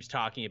know, she keeps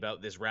talking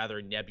about this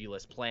rather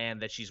nebulous plan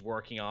that she's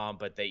working on,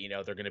 but that, you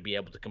know, they're going to be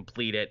able to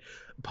complete it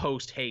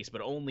post-haste,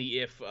 but only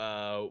if,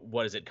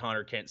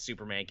 Connor Kent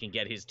Superman can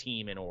get his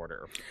team in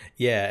order.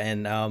 Yeah,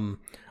 and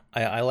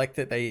I like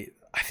that I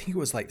think it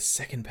was, like,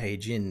 second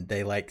page in,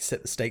 they, like,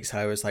 set the stakes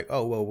high. It was like,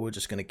 oh, well, we're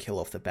just going to kill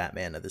off the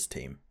Batman of this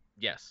team.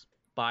 Yes.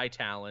 By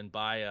Talon,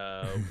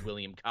 by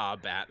William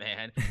Cobb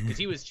Batman, because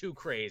he was too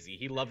crazy.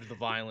 He loved the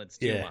violence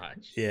too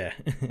much. Yeah.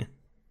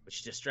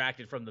 Which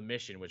distracted from the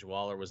mission, which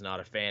Waller was not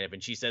a fan of.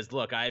 And she says,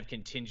 look, I have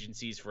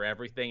contingencies for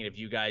everything, and if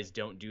you guys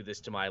don't do this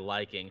to my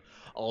liking,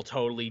 I'll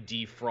totally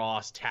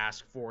defrost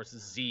Task Force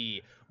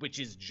Z, which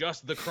is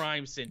just the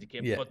crime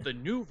syndicate, but the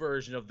new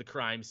version of the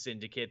crime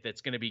syndicate that's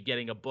going to be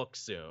getting a book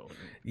soon.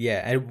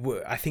 Yeah,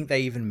 and I think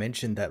they even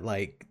mentioned that,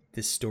 like,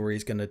 this story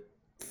is going to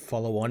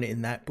follow on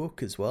in that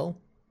book as well.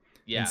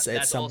 Yeah,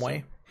 in some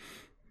way.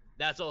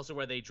 That's also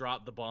where they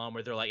drop the bomb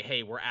where they're like,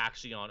 hey, we're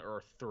actually on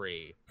Earth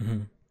 3.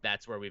 Mm-hmm.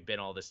 That's where we've been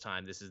all this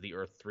time. This is the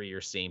Earth 3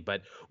 you're seeing.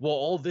 But while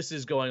all this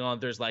is going on,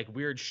 there's like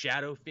weird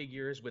shadow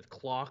figures with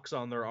clocks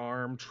on their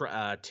arm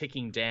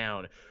ticking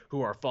down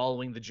who are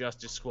following the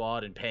Justice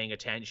Squad and paying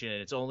attention.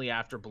 And it's only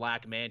after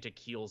Black Manta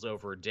keels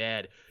over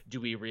dead do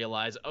we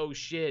realize, oh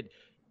shit,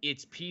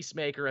 it's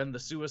Peacemaker and the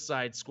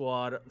Suicide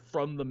Squad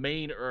from the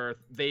main Earth.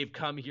 They've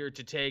come here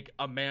to take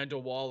Amanda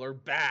Waller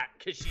back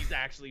because she's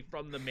actually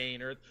from the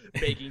main Earth,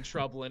 making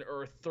trouble in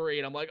Earth 3.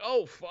 And I'm like,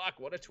 oh fuck,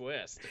 what a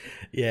twist.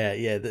 Yeah.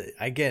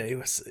 Again, it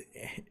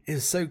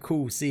was so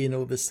cool seeing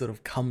all this sort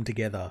of come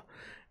together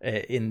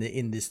in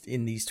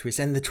these twists,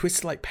 and the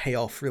twists like pay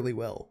off really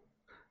well.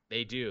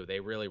 They do. They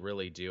really,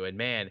 really do. And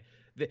man,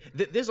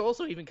 this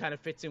also even kind of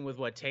fits in with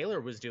what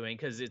Taylor was doing,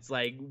 because it's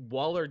like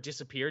Waller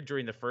disappeared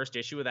during the first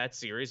issue of that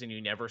series and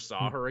you never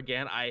saw her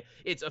again.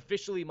 It's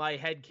officially my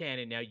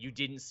headcanon now. You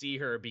didn't see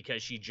her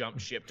because she jumped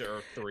ship to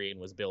Earth 3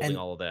 and was building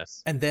all of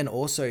this. And then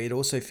also it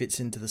also fits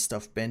into the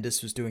stuff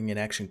Bendis was doing in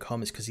Action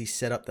Comics, because he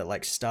set up that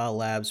like Star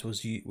Labs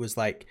was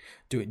like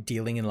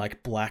dealing in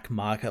like black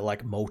market,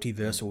 like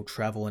multiversal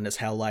travel, and it's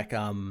how like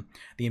the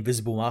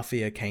Invisible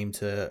Mafia came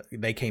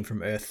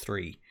from Earth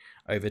 3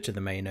 over to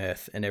the main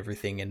Earth and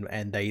everything,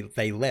 and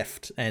they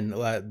left, and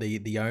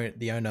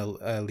the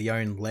owner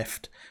Leone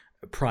left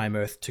Prime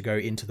Earth to go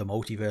into the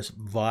multiverse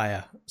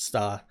via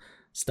Star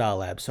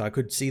Labs, so I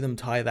could see them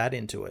tie that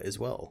into it as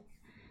well.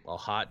 Well,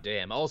 hot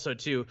damn. Also,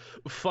 too,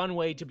 fun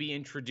way to be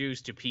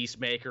introduced to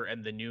Peacemaker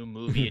and the new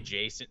movie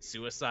adjacent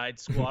Suicide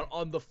Squad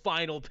on the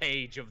final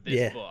page of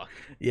this book.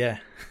 Yeah.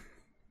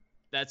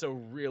 That's a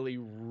really,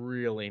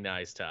 really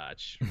nice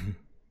touch.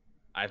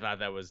 I thought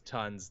that was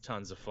tons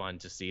of fun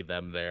to see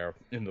them there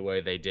in the way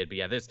they did. But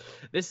yeah, this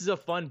is a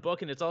fun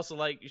book, and it's also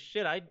like,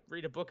 shit, I'd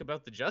read a book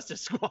about the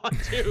Justice Squad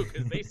too,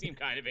 because they seem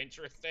kind of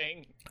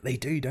interesting. They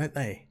do, don't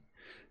they?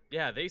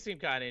 Yeah, they seem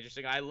kind of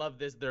interesting. I love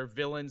this. They're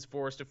villains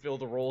forced to fill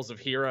the roles of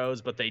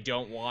heroes, but they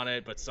don't want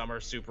it, but some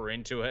are super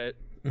into it.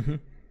 Mm-hmm.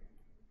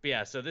 But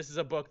yeah, so this is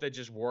a book that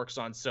just works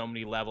on so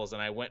many levels,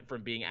 and I went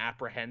from being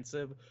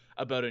apprehensive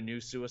about a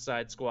new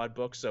Suicide Squad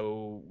book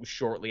so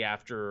shortly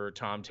after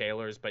Tom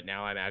Taylor's, but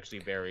now I'm actually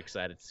very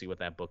excited to see what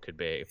that book could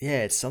be.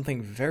 Yeah, it's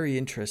something very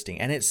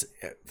interesting, and it's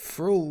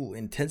for all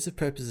intensive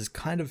purposes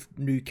kind of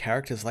new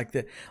characters.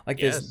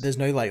 Yes. There's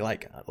no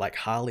like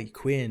Harley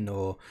Quinn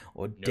or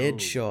No.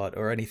 Deadshot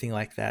or anything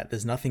like that.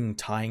 There's nothing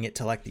tying it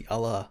to like the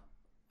other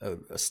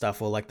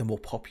stuff or like the more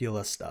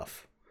popular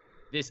stuff.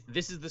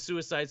 This is the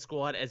Suicide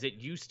Squad as it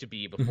used to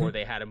be before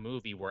they had a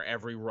movie where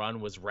every run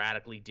was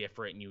radically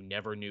different and you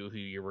never knew who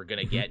you were going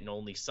to get, and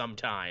only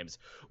sometimes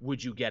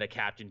would you get a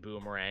Captain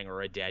Boomerang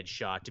or a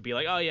Deadshot to be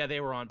like, oh yeah,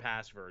 they were on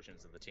past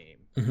versions of the team.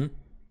 Mm-hmm.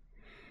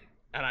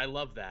 And I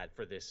love that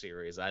for this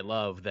series. I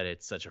love that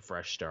it's such a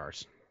fresh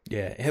start.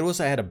 Yeah, it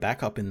also had a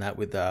backup in that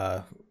with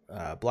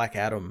Black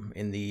Adam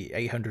in the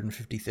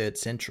 853rd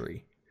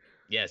century.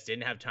 Yes,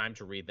 didn't have time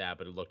to read that,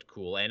 but it looked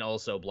cool. And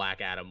also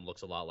Black Adam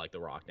looks a lot like The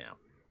Rock now.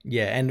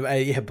 Yeah,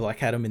 and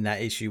Black Adam in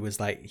that issue was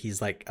like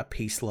he's like a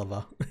peace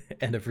lover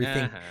and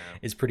everything.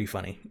 Is pretty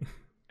funny.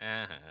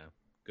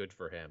 Good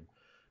for him.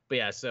 But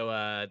yeah, so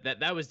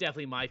that was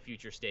definitely my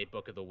future state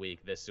book of the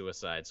week. This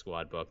Suicide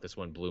Squad book. This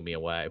one blew me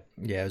away.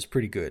 Yeah, it was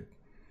pretty good.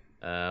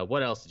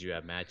 What else did you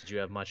have, Matt? Did you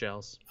have much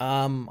else?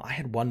 I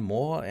had one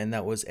more, and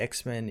that was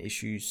X-Men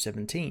issue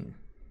 17.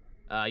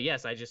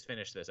 Yes, I just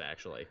finished this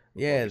actually.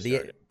 Yeah,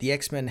 the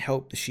X-Men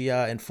helped the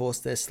Shi'ar enforce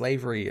their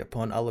slavery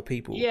upon other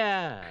people.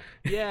 Yeah.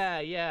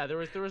 There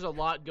was a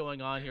lot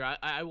going on here.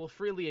 I will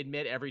freely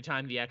admit, every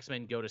time the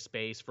X-Men go to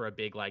space for a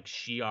big like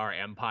Shi'ar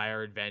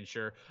Empire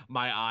adventure,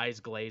 my eyes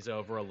glaze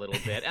over a little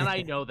bit, and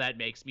I know that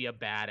makes me a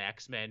bad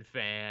X-Men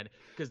fan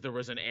because there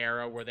was an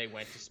era where they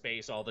went to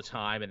space all the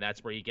time, and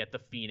that's where you get the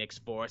Phoenix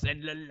Force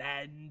and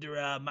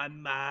Lalandra, my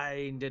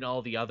mind, and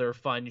all the other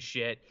fun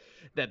shit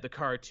that the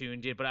cartoon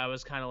did. But I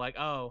was kind of like,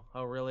 oh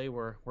really,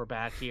 we're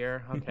back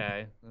here.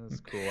 Okay, that's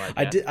cool.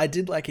 I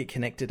did like it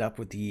connected up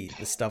with the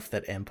stuff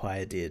that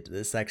Empire did.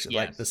 This actually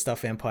like the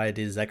stuff Empire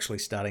did is actually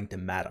starting to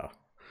matter.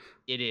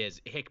 It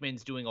is.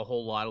 Hickman's doing a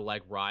whole lot of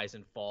like rise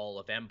and fall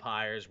of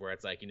empires, where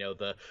it's like,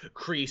 the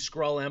Kree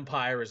Skrull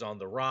Empire is on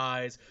the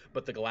rise,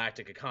 but the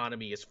galactic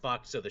economy is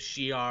fucked, so the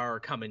Shi'ar are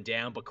coming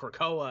down, but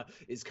Krakoa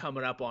is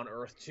coming up on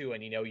Earth too.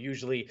 And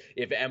usually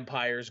if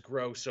empires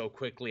grow so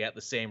quickly at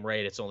the same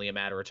rate, it's only a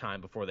matter of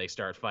time before they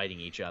start fighting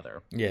each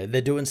other. Yeah,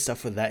 they're doing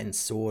stuff with that in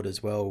Sword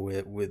as well,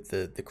 with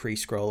the Kree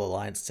Skrull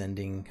Alliance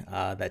sending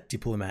that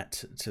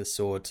diplomat to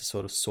Sword to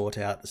sort of sort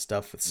out the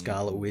stuff with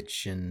Scarlet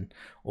Witch and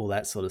all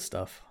that sort of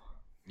stuff.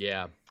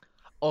 Yeah.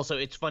 Also,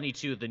 it's funny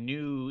too, the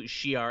new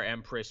Shi'ar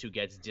Empress who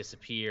gets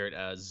disappeared,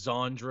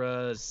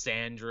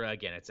 Sandra,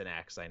 again, it's an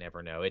X, I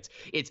never know. It's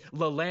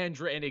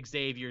Lalandra and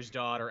Xavier's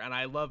daughter, and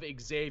I love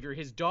Xavier.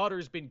 His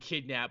daughter's been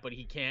kidnapped, but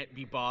he can't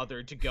be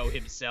bothered to go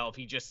himself.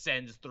 He just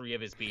sends 3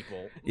 of his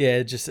people.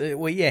 Yeah,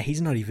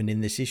 he's not even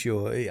in this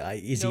issue.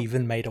 Is he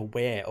even made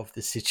aware of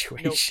the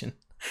situation?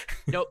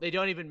 Nope, they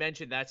don't even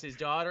mention that's his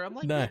daughter. I'm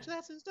like, no. Bitch,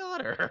 that's his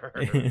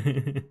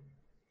daughter.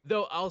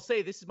 Though I'll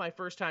say this is my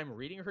first time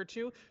reading her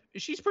too.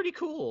 She's pretty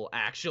cool,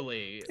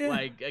 actually. Yeah.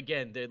 Like,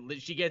 again,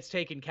 she gets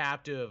taken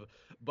captive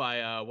by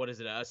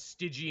a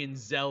Stygian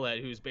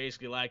zealot who's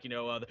basically like,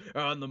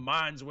 the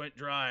mines went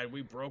dry and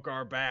we broke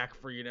our back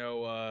for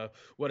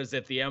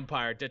the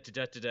Empire,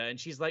 and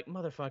she's like,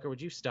 motherfucker,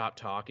 would you stop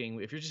talking?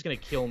 If you're just gonna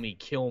kill me,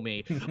 kill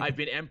me. I've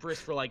been Empress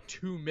for like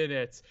 2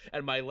 minutes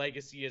and my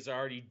legacy is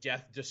already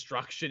death,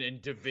 destruction, and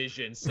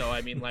division. So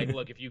I mean, like,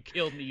 look, if you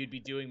killed me, you'd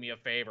be doing me a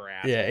favor,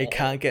 asshole. Yeah, it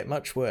can't get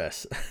much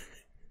worse.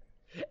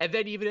 And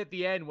then even at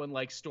the end, when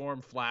like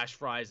Storm flash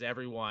fries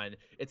everyone,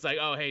 it's like,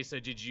 oh hey, so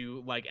did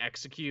you like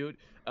execute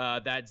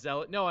that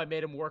zealot? No, I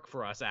made him work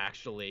for us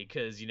actually,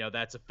 because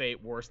that's a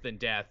fate worse than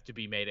death, to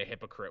be made a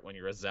hypocrite when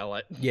you're a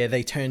zealot. Yeah,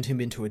 they turned him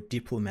into a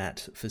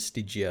diplomat for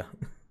Stygia.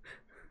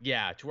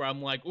 Yeah, to where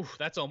I'm like, oof,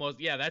 that's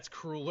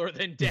crueler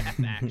than death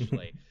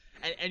actually.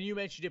 And you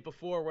mentioned it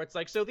before, where it's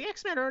like, so the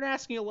X-Men aren't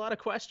asking a lot of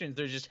questions.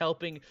 They're just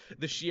helping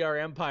the Shi'ar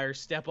Empire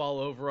step all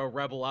over a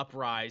rebel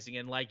uprising.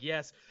 And like,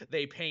 yes,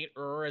 they paint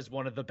as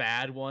one of the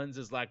bad ones,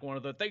 as like one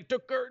of the, they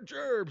took our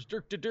gerbs,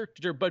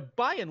 but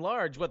by and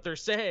large, what they're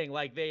saying,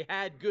 like, they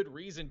had good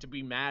reason to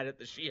be mad at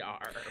the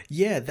Shi'ar.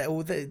 Yeah,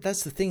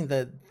 that's the thing,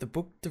 that the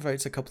book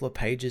devotes a couple of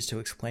pages to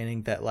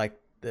explaining that, like,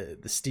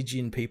 the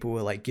Stygian people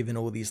were like given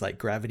all these like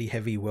gravity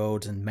heavy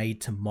worlds and made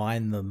to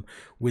mine them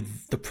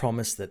with the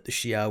promise that the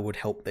Shi'ar would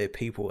help their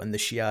people, and the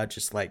Shi'ar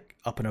just like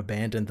up and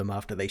abandoned them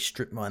after they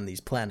strip mine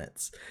these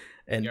planets.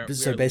 And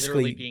so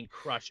basically literally being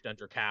crushed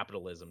under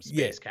capitalism,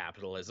 space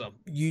capitalism.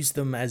 Use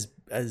them as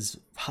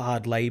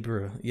hard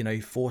labor,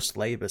 forced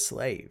labor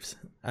slaves.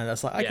 And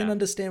that's like, I can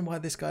understand why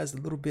this guy's a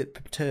little bit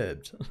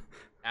perturbed.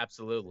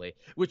 Absolutely.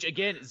 Which,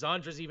 again,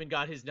 Zandra's even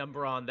got his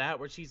number on that,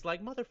 where she's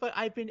like, motherfucker,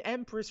 I've been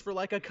Empress for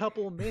like a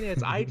couple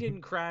minutes. I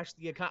didn't crash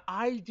the account.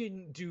 I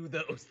didn't do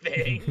those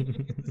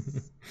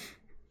things.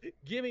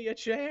 give me a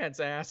chance,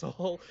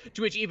 asshole.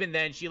 To which even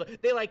then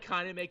they like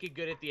kind of make it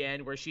good at the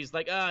end where she's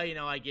like, oh,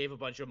 I gave a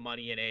bunch of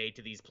money and aid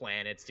to these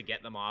planets to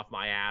get them off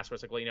my ass. Where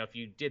it's like, well, if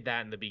you did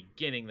that in the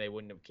beginning, they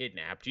wouldn't have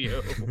kidnapped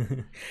you.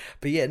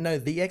 But yeah, no,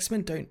 the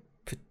X-Men don't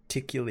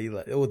particularly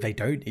or they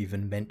don't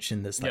even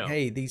mention this. Like, No.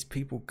 hey, these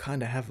people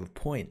kind of have a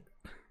point.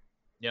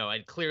 No,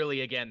 and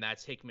clearly, again,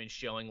 that's Hickman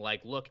showing,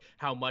 like, look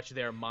how much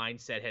their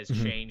mindset has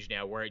changed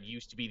now, where it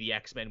used to be the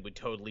X-Men would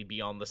totally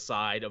be on the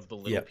side of the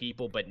little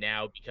people, but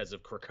now, because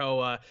of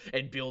Krakoa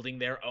and building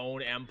their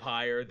own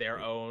empire,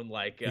 their own,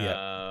 like,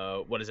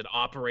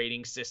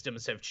 operating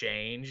systems have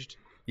changed.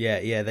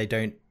 Yeah, they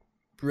don't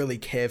really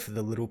care for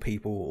the little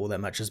people all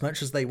that much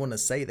as they want to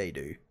say they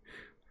do.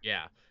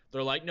 Yeah.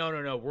 They're like,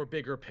 no, we're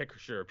bigger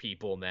picture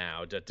people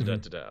now.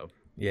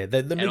 Yeah,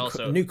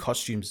 the new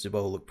costumes as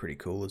well look pretty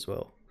cool as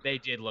well. They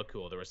did look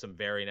cool. There were some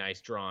very nice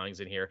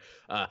drawings in here.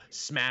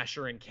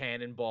 Smasher and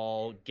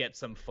Cannonball get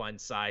some fun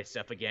side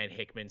stuff. Again,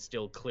 Hickman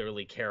still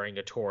clearly carrying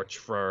a torch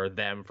for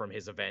them from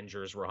his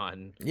Avengers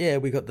run. Yeah,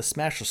 we got the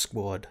Smasher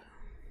Squad.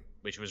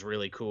 Which was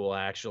really cool,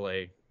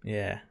 actually.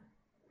 Yeah.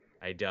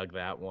 I dug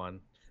that one.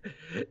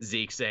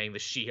 Zeke saying the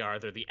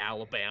Shi'ar, they're the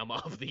Alabama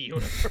of the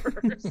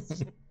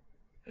universe.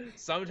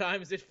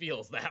 Sometimes it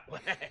feels that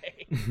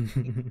way.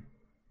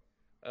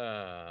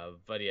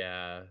 But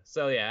yeah.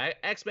 So yeah,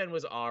 X-Men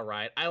was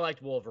alright. I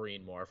liked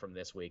Wolverine more from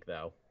this week,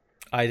 though.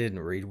 I didn't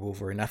read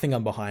Wolverine. I think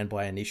I'm behind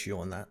by an issue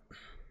on that.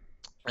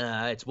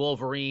 It's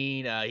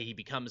Wolverine. He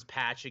becomes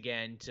Patch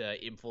again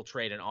to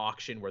infiltrate an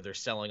auction where they're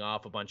selling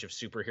off a bunch of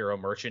superhero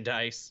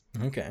merchandise.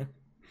 Okay.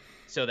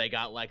 So they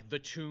got, like, the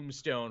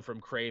tombstone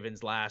from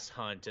Kraven's Last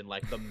Hunt and,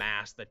 like, the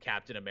mask that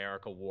Captain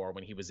America wore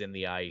when he was in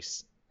the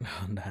ice.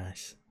 Oh,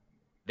 nice.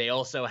 They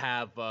also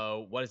have,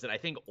 I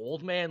think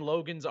Old Man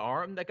Logan's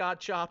arm that got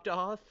chopped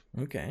off.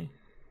 Okay.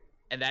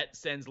 And that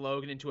sends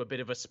Logan into a bit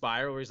of a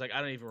spiral where he's like,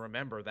 I don't even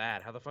remember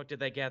that. How the fuck did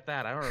they get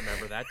that? I don't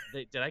remember that.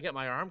 Did I get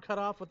my arm cut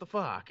off? What the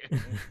fuck?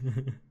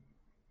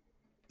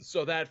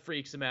 So that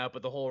freaks him out,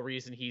 but the whole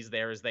reason he's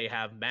there is they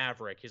have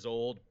Maverick, his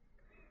old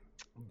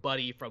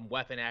buddy from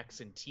Weapon X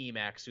and Team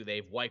X, who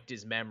they've wiped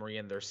his memory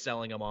and they're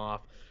selling him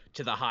off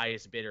to the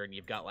highest bidder, and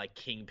you've got like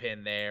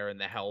Kingpin there and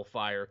the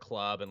Hellfire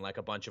Club and like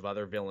a bunch of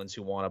other villains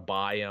who want to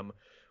buy him,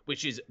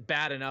 which is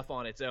bad enough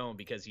on its own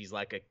because he's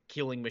like a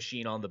killing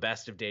machine on the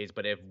best of days.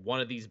 But if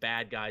one of these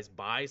bad guys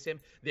buys him,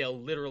 they'll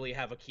literally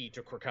have a key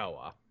to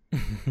Krakoa.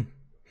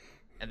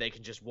 And they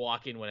can just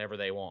walk in whenever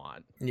they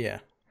want. Yeah.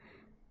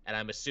 And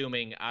I'm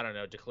assuming, I don't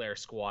know, declare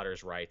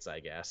squatters' rights,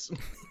 I guess.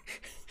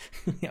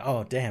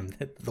 Oh, damn.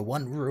 The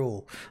one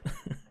rule.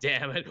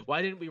 Damn it.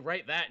 Why didn't we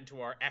write that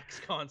into our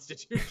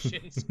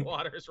ex-Constitution,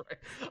 squatters'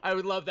 rights? I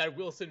would love that.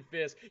 Wilson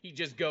Fisk, he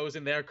just goes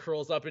in there,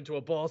 curls up into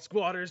a ball.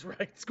 Squatters'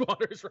 rights,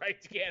 squatters'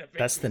 rights.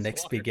 That's the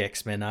next big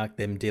X-Men arc,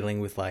 them dealing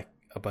with, like,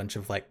 a bunch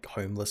of, like,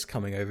 homeless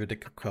coming over to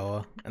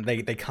Krakoa, and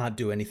they can't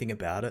do anything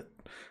about it.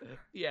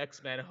 The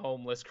X-Men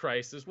homeless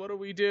crisis. What do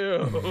we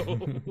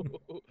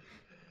do?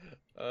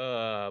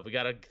 We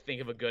gotta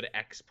think of a good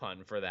X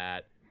pun for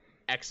that.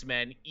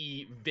 X-Men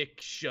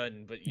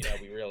eviction, but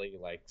we really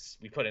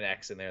we put an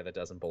X in there that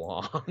doesn't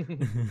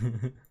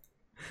belong.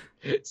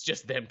 It's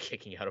just them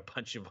kicking out a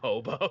bunch of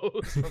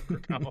hobos from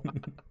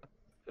Krakoa.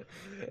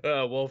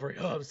 Wolverine,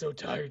 I'm so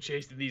tired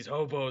chasing these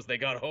hobos. They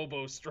got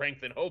hobo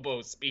strength and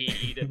hobo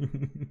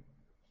speed.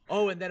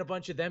 Oh, and then a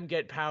bunch of them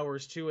get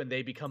powers too, and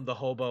they become the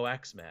hobo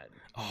X-Men.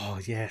 Oh,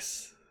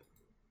 yes.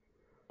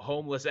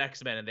 Homeless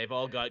X-Men, and they've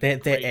all got their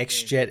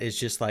X-Jet is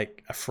just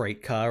like a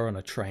freight car on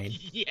a train.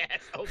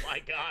 Yes, oh my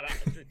god,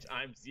 100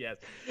 times yes.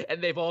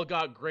 And they've all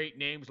got great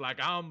names like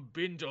I'm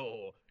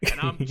Bindle,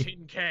 and I'm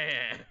Tin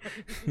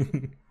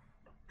Can,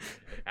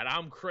 and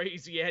I'm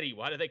Crazy Eddie.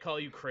 Why do they call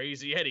you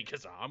Crazy Eddie?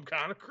 Because I'm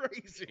kind of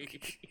crazy.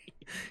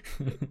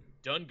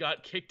 Done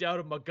got kicked out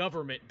of my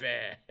government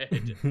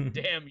bed.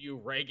 Damn you,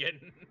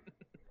 Reagan.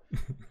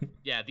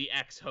 Yeah, the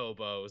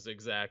ex-hobos,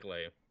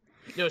 exactly.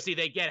 No, see,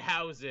 they get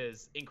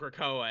houses in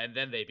Krakoa, and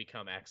then they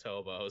become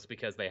ex-hobos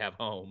because they have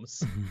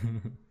homes.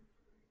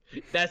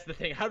 That's the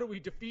thing. How do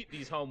we defeat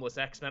these homeless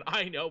X-Men?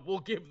 I know. We'll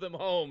give them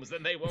homes,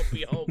 and they won't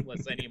be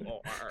homeless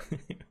anymore.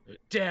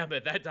 Damn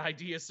it. That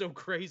idea is so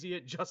crazy,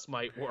 it just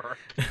might work.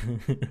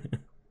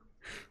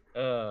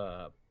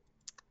 But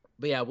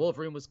yeah,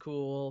 Wolverine was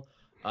cool.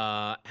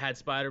 Had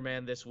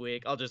Spider-Man this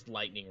week. I'll just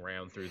lightning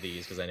round through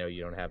these because I know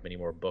you don't have many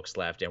more books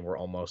left, and we're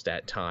almost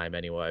at time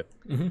anyway.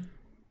 Mm-hmm.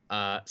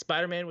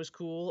 Spider-Man was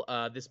cool.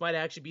 This might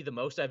actually be the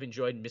most I've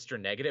enjoyed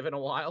Mr. Negative in a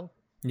while.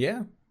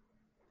 Yeah.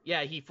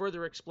 Yeah, he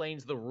further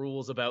explains the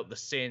rules about the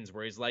sins,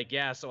 where he's like,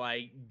 yeah, so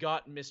I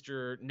got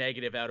Mr.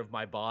 Negative out of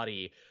my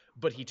body,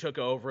 but he took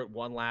over it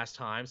one last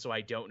time, so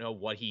I don't know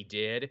what he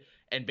did.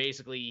 And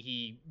basically,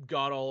 he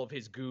got all of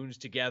his goons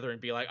together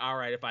and be like, all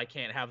right, if I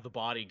can't have the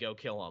body, go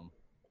kill him.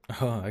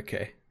 Oh,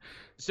 okay.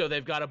 So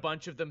they've got a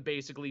bunch of them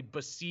basically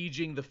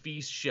besieging the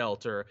feast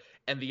shelter,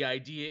 and the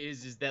idea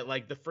is that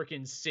like the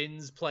frickin'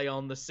 sins play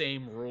on the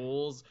same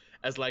rules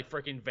as like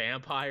frickin'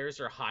 vampires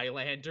or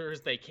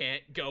Highlanders. They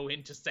can't go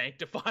into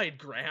sanctified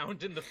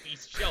ground, and the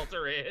feast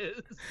shelter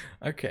is.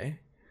 Okay.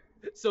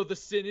 So the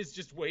Sin is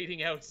just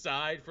waiting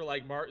outside for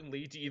like Martin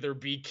Lee to either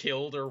be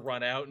killed or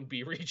run out and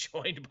be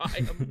rejoined by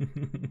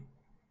him.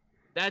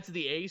 That's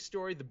the A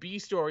story. The B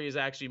story is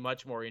actually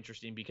much more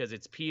interesting because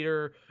it's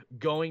Peter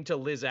going to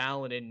Liz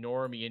Allen and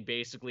Normie and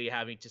basically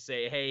having to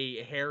say,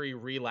 hey, Harry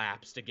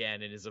relapsed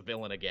again and is a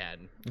villain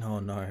again. Oh,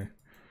 no.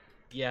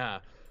 Yeah.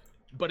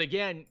 But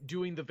again,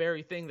 doing the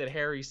very thing that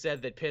Harry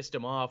said that pissed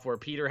him off, where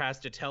Peter has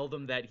to tell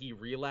them that he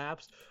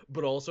relapsed,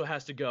 but also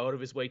has to go out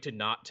of his way to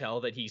not tell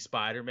that he's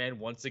Spider-Man,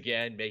 once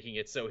again, making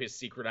it so his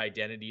secret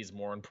identity is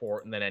more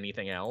important than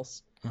anything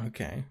else.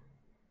 Okay.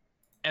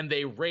 And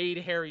they raid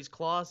Harry's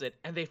closet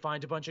and they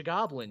find a bunch of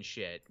goblin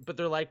shit. But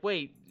they're like,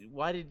 wait,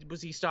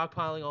 was he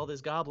stockpiling all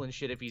this goblin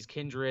shit if he's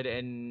Kindred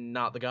and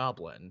not the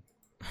Goblin?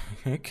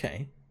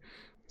 Okay.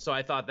 So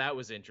I thought that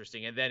was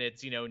interesting. And then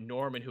it's,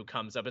 Norman who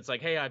comes up. It's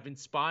like, hey, I've been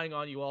spying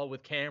on you all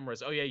with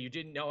cameras. Oh, yeah, you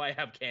didn't know I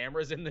have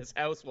cameras in this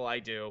house? Well, I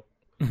do.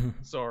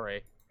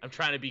 Sorry. I'm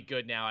trying to be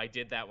good now. I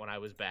did that when I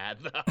was bad,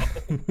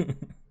 though.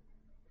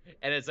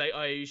 And it's like,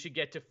 oh, you should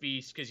get to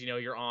feast because,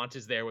 your aunt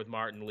is there with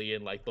Martin Lee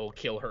and, like, they'll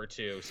kill her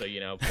too. So,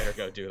 better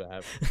go do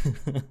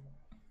that.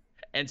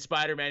 And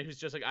Spider-Man, who's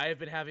just like, I have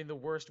been having the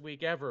worst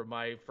week ever.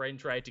 My friend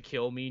tried to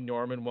kill me.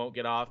 Norman won't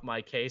get off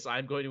my case.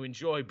 I'm going to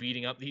enjoy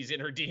beating up these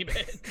inner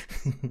demons.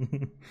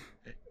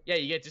 Yeah,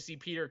 you get to see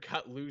Peter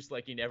cut loose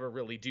like you never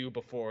really do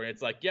before. And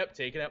it's like, yep,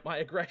 taking out my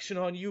aggression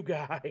on you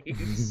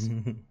guys.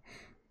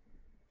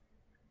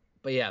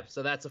 But yeah,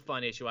 so that's a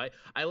fun issue.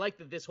 I like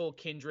that this whole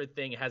Kindred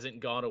thing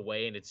hasn't gone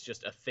away and it's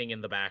just a thing in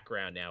the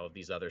background now of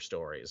these other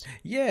stories.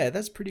 Yeah,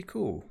 that's pretty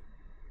cool.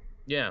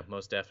 Yeah,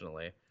 most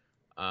definitely.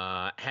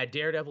 Had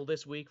Daredevil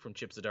this week from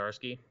Chip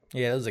Zdarsky.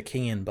 Yeah, that was a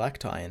King in Black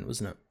tie-in,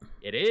 wasn't it?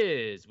 It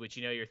is, which,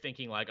 you're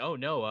thinking like, oh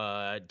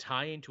no,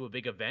 tie into a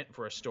big event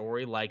for a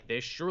story like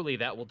this, surely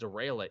that will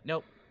derail it.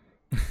 Nope.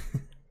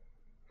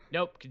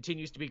 Nope,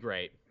 continues to be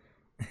great.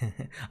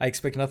 I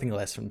expect nothing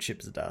less from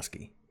Chip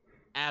Zdarsky.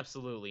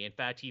 Absolutely. In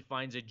fact, he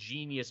finds a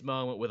genius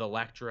moment with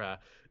Elektra,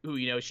 who,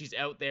 she's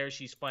out there,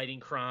 she's fighting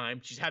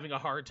crime, she's having a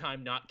hard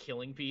time not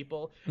killing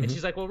people. And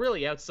she's like, well,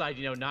 really, outside,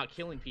 not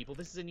killing people,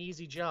 this is an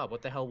easy job.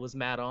 What the hell was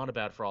Matt on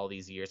about for all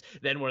these years?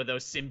 Then one of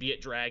those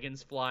symbiote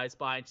dragons flies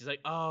by, and she's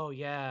like, oh,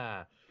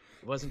 yeah.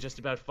 It wasn't just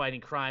about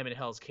fighting crime in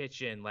Hell's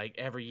Kitchen. Like,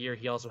 every year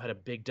he also had a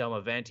big dumb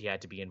event he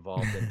had to be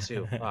involved in,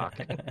 too. Fuck.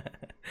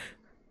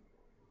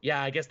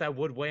 Yeah, I guess that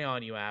would weigh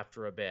on you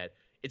after a bit.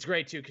 It's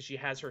great, too, because she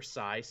has her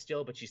size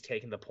still, but she's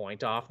taken the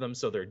point off them,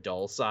 so they're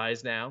dull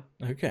size now.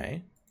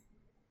 Okay.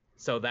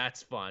 So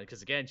that's fun,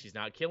 because, again, she's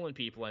not killing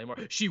people anymore.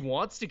 She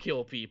wants to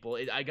kill people.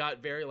 I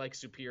got very,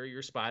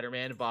 Superior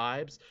Spider-Man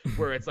vibes,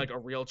 where it's, a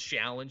real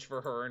challenge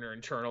for her in her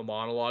internal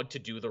monologue to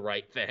do the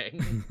right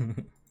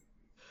thing.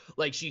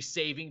 She's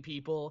saving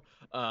people,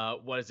 who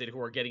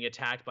are getting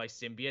attacked by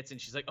symbiotes,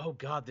 and she's like, oh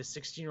god, this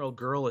 16-year-old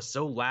girl is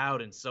so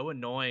loud and so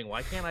annoying.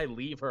 Why can't I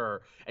leave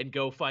her and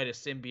go fight a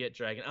symbiote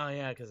dragon? Oh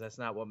yeah, because that's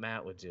not what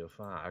Matt would do.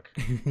 Fuck.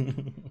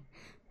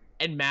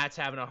 And Matt's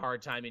having a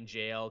hard time in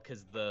jail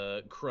because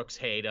the crooks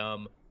hate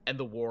him, and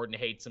the warden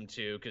hates him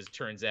too, because it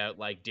turns out,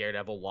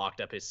 Daredevil locked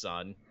up his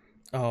son.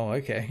 Oh,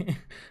 okay.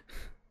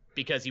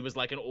 Because he was,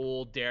 an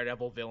old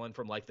Daredevil villain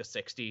from, the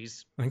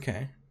 60s.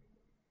 Okay.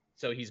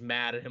 So he's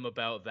mad at him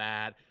about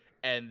that.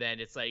 And then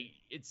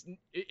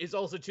it's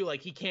also too,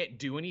 he can't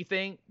do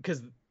anything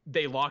because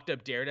they locked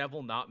up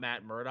Daredevil, not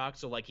Matt Murdock.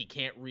 So, he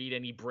can't read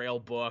any Braille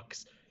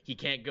books. He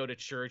can't go to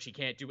church. He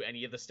can't do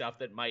any of the stuff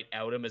that might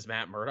out him as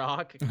Matt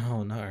Murdock.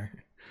 Oh, no.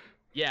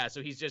 Yeah,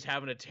 so he's just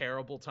having a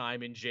terrible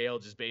time in jail,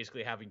 just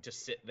basically having to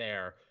sit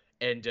there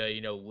and,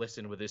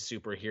 listen with his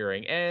super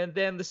hearing. And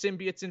then the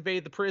symbiotes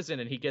invade the prison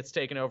and he gets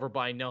taken over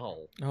by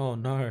Null. Oh,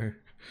 no.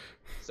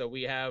 So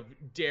we have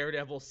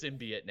Daredevil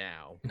symbiote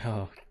now.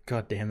 Oh,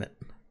 god damn it.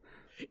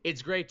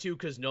 It's great, too,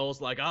 because Null's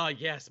like,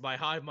 yes, my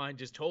hive mind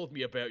just told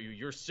me about you.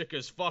 You're sick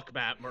as fuck,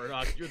 Matt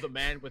Murdock. You're the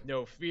man with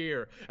no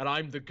fear, and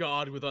I'm the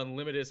god with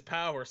unlimited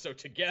power, so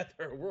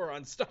together we're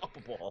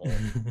unstoppable.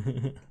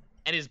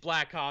 And his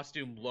black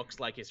costume looks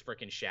like his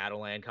freaking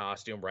Shadowland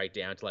costume, right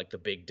down to, the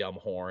big dumb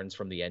horns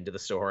from the end of the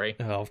story.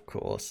 Oh, of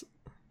course.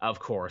 Of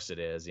course it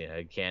is.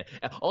 You can't.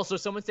 Also,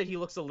 someone said he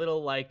looks a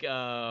little like, the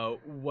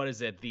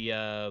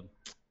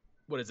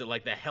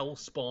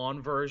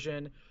Hellspawn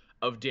version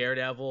of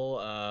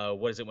Daredevil.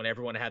 When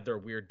everyone had their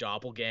weird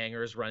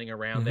doppelgangers running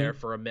around there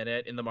for a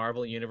minute in the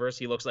Marvel Universe?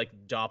 He looks like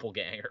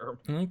Doppelganger.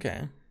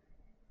 Okay.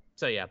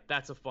 So yeah,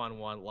 that's a fun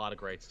one. A lot of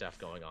great stuff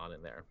going on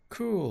in there.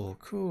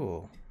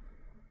 Cool.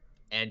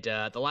 And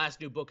the last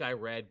new book I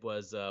read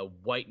was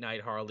White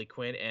Knight Harley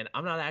Quinn, and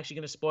I'm not actually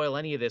going to spoil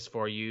any of this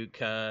for you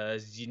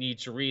because you need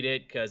to read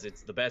it because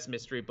it's the best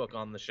mystery book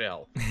on the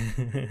shelf.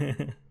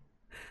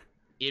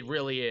 It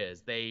really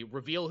is. They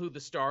reveal who the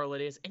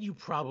Starlet is, and you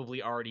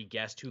probably already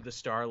guessed who the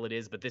Starlet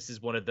is, but this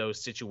is one of those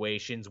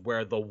situations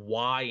where the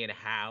why and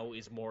how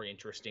is more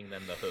interesting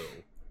than the who.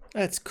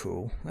 That's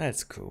cool.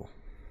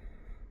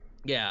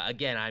 Yeah,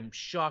 again, I'm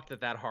shocked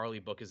that Harley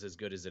book is as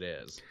good as it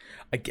is.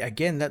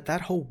 Again, that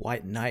whole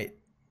White Knight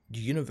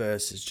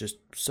universe is just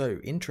so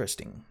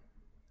interesting.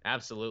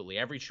 Absolutely.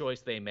 Every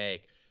choice they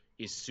make.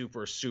 is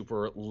super,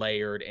 super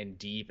layered and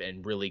deep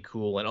and really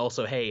cool. And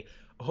also, hey,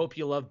 I hope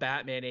you love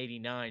Batman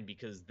 89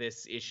 because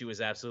this issue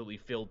is absolutely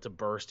filled to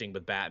bursting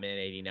with Batman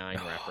 89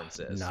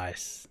 references.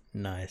 Nice,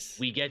 nice.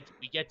 We get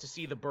to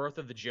see the birth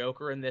of the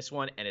Joker in this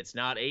one, and it's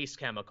not Ace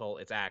Chemical,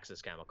 it's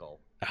Axis Chemical.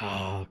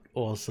 Oh,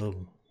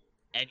 awesome.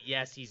 And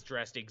yes, he's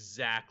dressed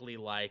exactly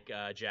like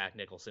Jack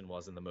Nicholson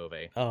was in the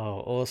movie.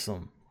 Oh,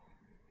 awesome.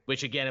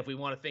 Which, again, if we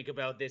want to think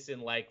about this in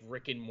like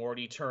Rick and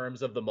Morty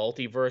terms of the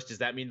multiverse, does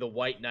that mean the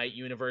White Knight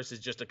universe is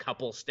just a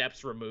couple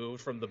steps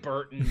removed from the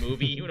Burton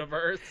movie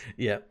universe?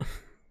 Yep.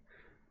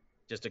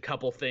 Just a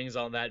couple things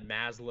on that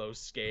Maslow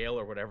scale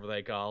or whatever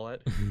they call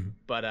it.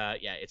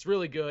 But yeah, it's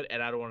really good,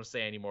 and I don't want to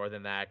say any more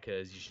than that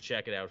because you should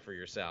check it out for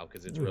yourself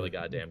because it's really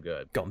goddamn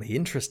good. Got me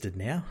interested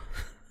now.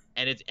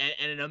 And it's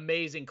and an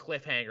amazing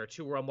cliffhanger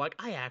too, where I'm like,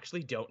 I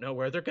actually don't know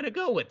where they're gonna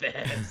go with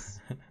this.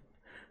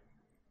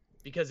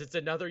 Because it's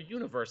another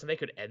universe, and they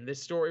could end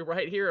this story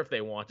right here if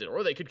they wanted,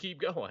 or they could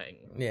keep going.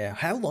 Yeah.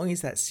 How long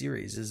is that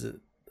series? Is it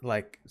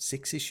like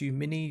 6-issue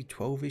mini,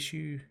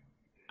 12-issue?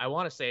 I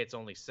want to say it's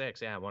only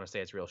 6. Yeah, I want to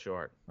say it's real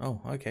short. Oh,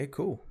 okay,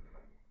 cool.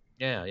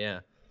 Yeah, yeah.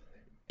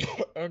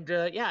 And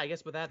yeah, I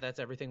guess with that, that's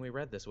everything we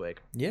read this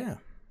week. Yeah.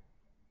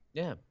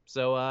 Yeah.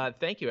 So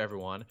thank you,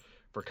 everyone,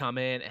 for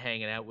coming,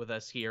 hanging out with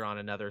us here on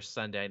another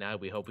Sunday night.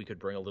 We hope we could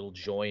bring a little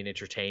joy and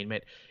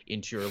entertainment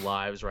into your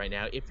lives right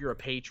now. If you're a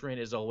patron,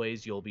 as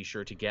always, you'll be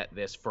sure to get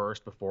this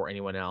first before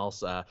anyone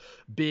else.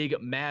 Big,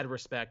 mad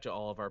respect to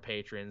all of our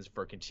patrons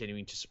for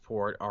continuing to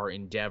support our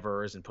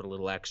endeavors and put a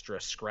little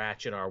extra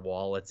scratch in our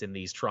wallets in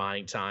these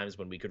trying times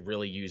when we could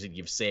really use it.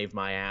 You've saved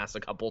my ass a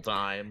couple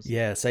times.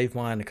 Yeah, saved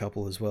mine a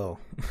couple as well.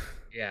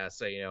 Yeah,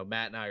 so,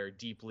 Matt and I are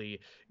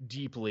deeply,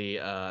 deeply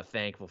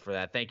thankful for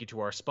that. Thank you to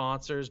our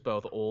sponsors,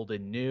 both old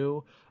and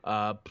new.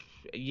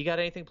 You got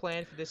anything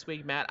planned for this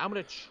week, Matt? I'm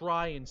going to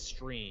try and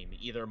stream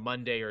either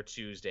Monday or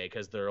Tuesday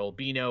because there'll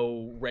be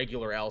no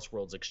regular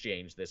Elseworlds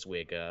exchange this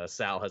week.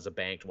 Sal has a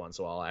banked one,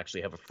 so I'll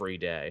actually have a free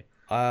day.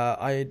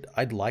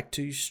 I'd like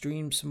to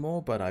stream some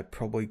more, but I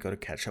probably got to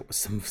catch up with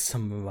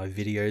some of my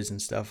videos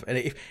and stuff. And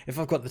if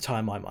I've got the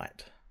time, I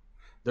might.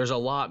 There's a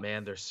lot,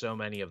 man. There's so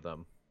many of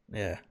them.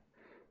 Yeah.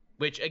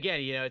 Which, again,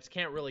 it's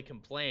can't really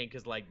complain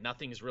because, like,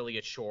 nothing's really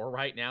a chore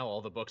right now.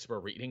 All the books we're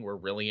reading, we're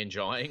really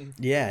enjoying.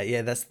 Yeah,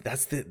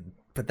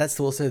 but that's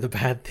also the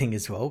bad thing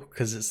as well,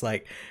 because it's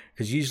like,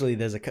 because usually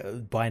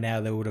by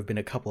now there would have been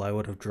a couple I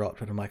would have dropped,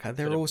 but I'm like,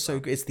 they're also,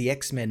 it's the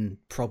X-Men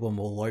problem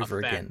all over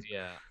again.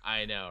 Yeah,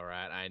 I know,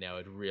 right? I know,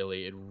 it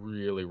really,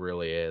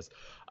 really is.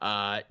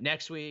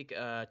 Next week,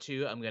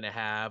 too, I'm going to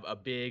have a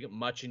big,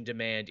 much in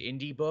demand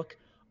indie book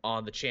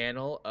on the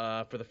channel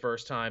for the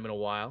first time in a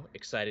while.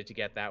 Excited to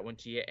get that one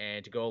to you.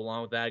 And to go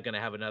along with that, I'm going to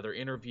have another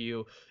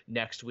interview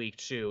next week,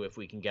 too, if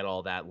we can get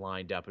all that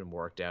lined up and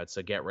worked out.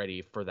 So get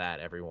ready for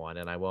that, everyone.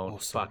 And I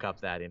won't fuck up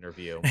that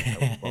interview. I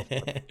won't fuck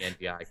up the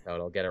NBI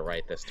code. I'll get it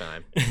right this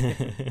time.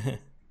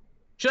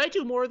 Should I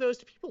do more of those?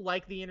 Do people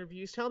like the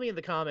interviews? Tell me in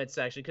the comments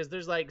section, because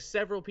there's like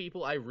several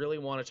people I really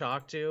want to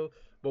talk to,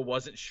 but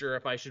wasn't sure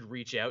if I should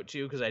reach out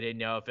to because I didn't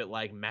know if it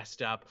like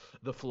messed up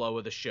the flow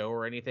of the show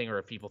or anything, or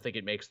if people think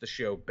it makes the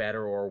show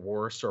better or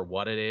worse or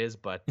what it is.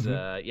 But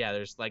yeah,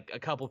 there's like a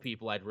couple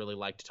people I'd really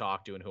like to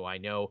talk to and who I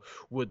know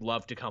would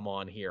love to come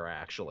on here,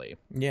 actually.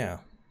 Yeah.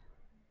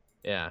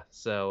 Yeah,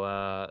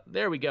 so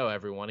there we go,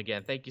 everyone.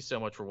 Again, thank you so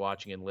much for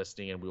watching and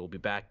listening, and we will be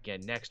back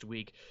again next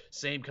week.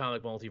 Same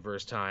Comic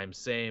Multiverse time,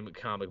 same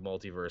Comic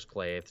Multiverse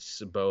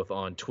plays, both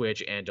on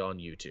Twitch and on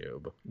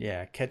YouTube.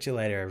 Yeah, catch you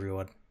later,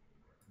 everyone.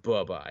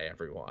 Bye-bye,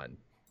 everyone.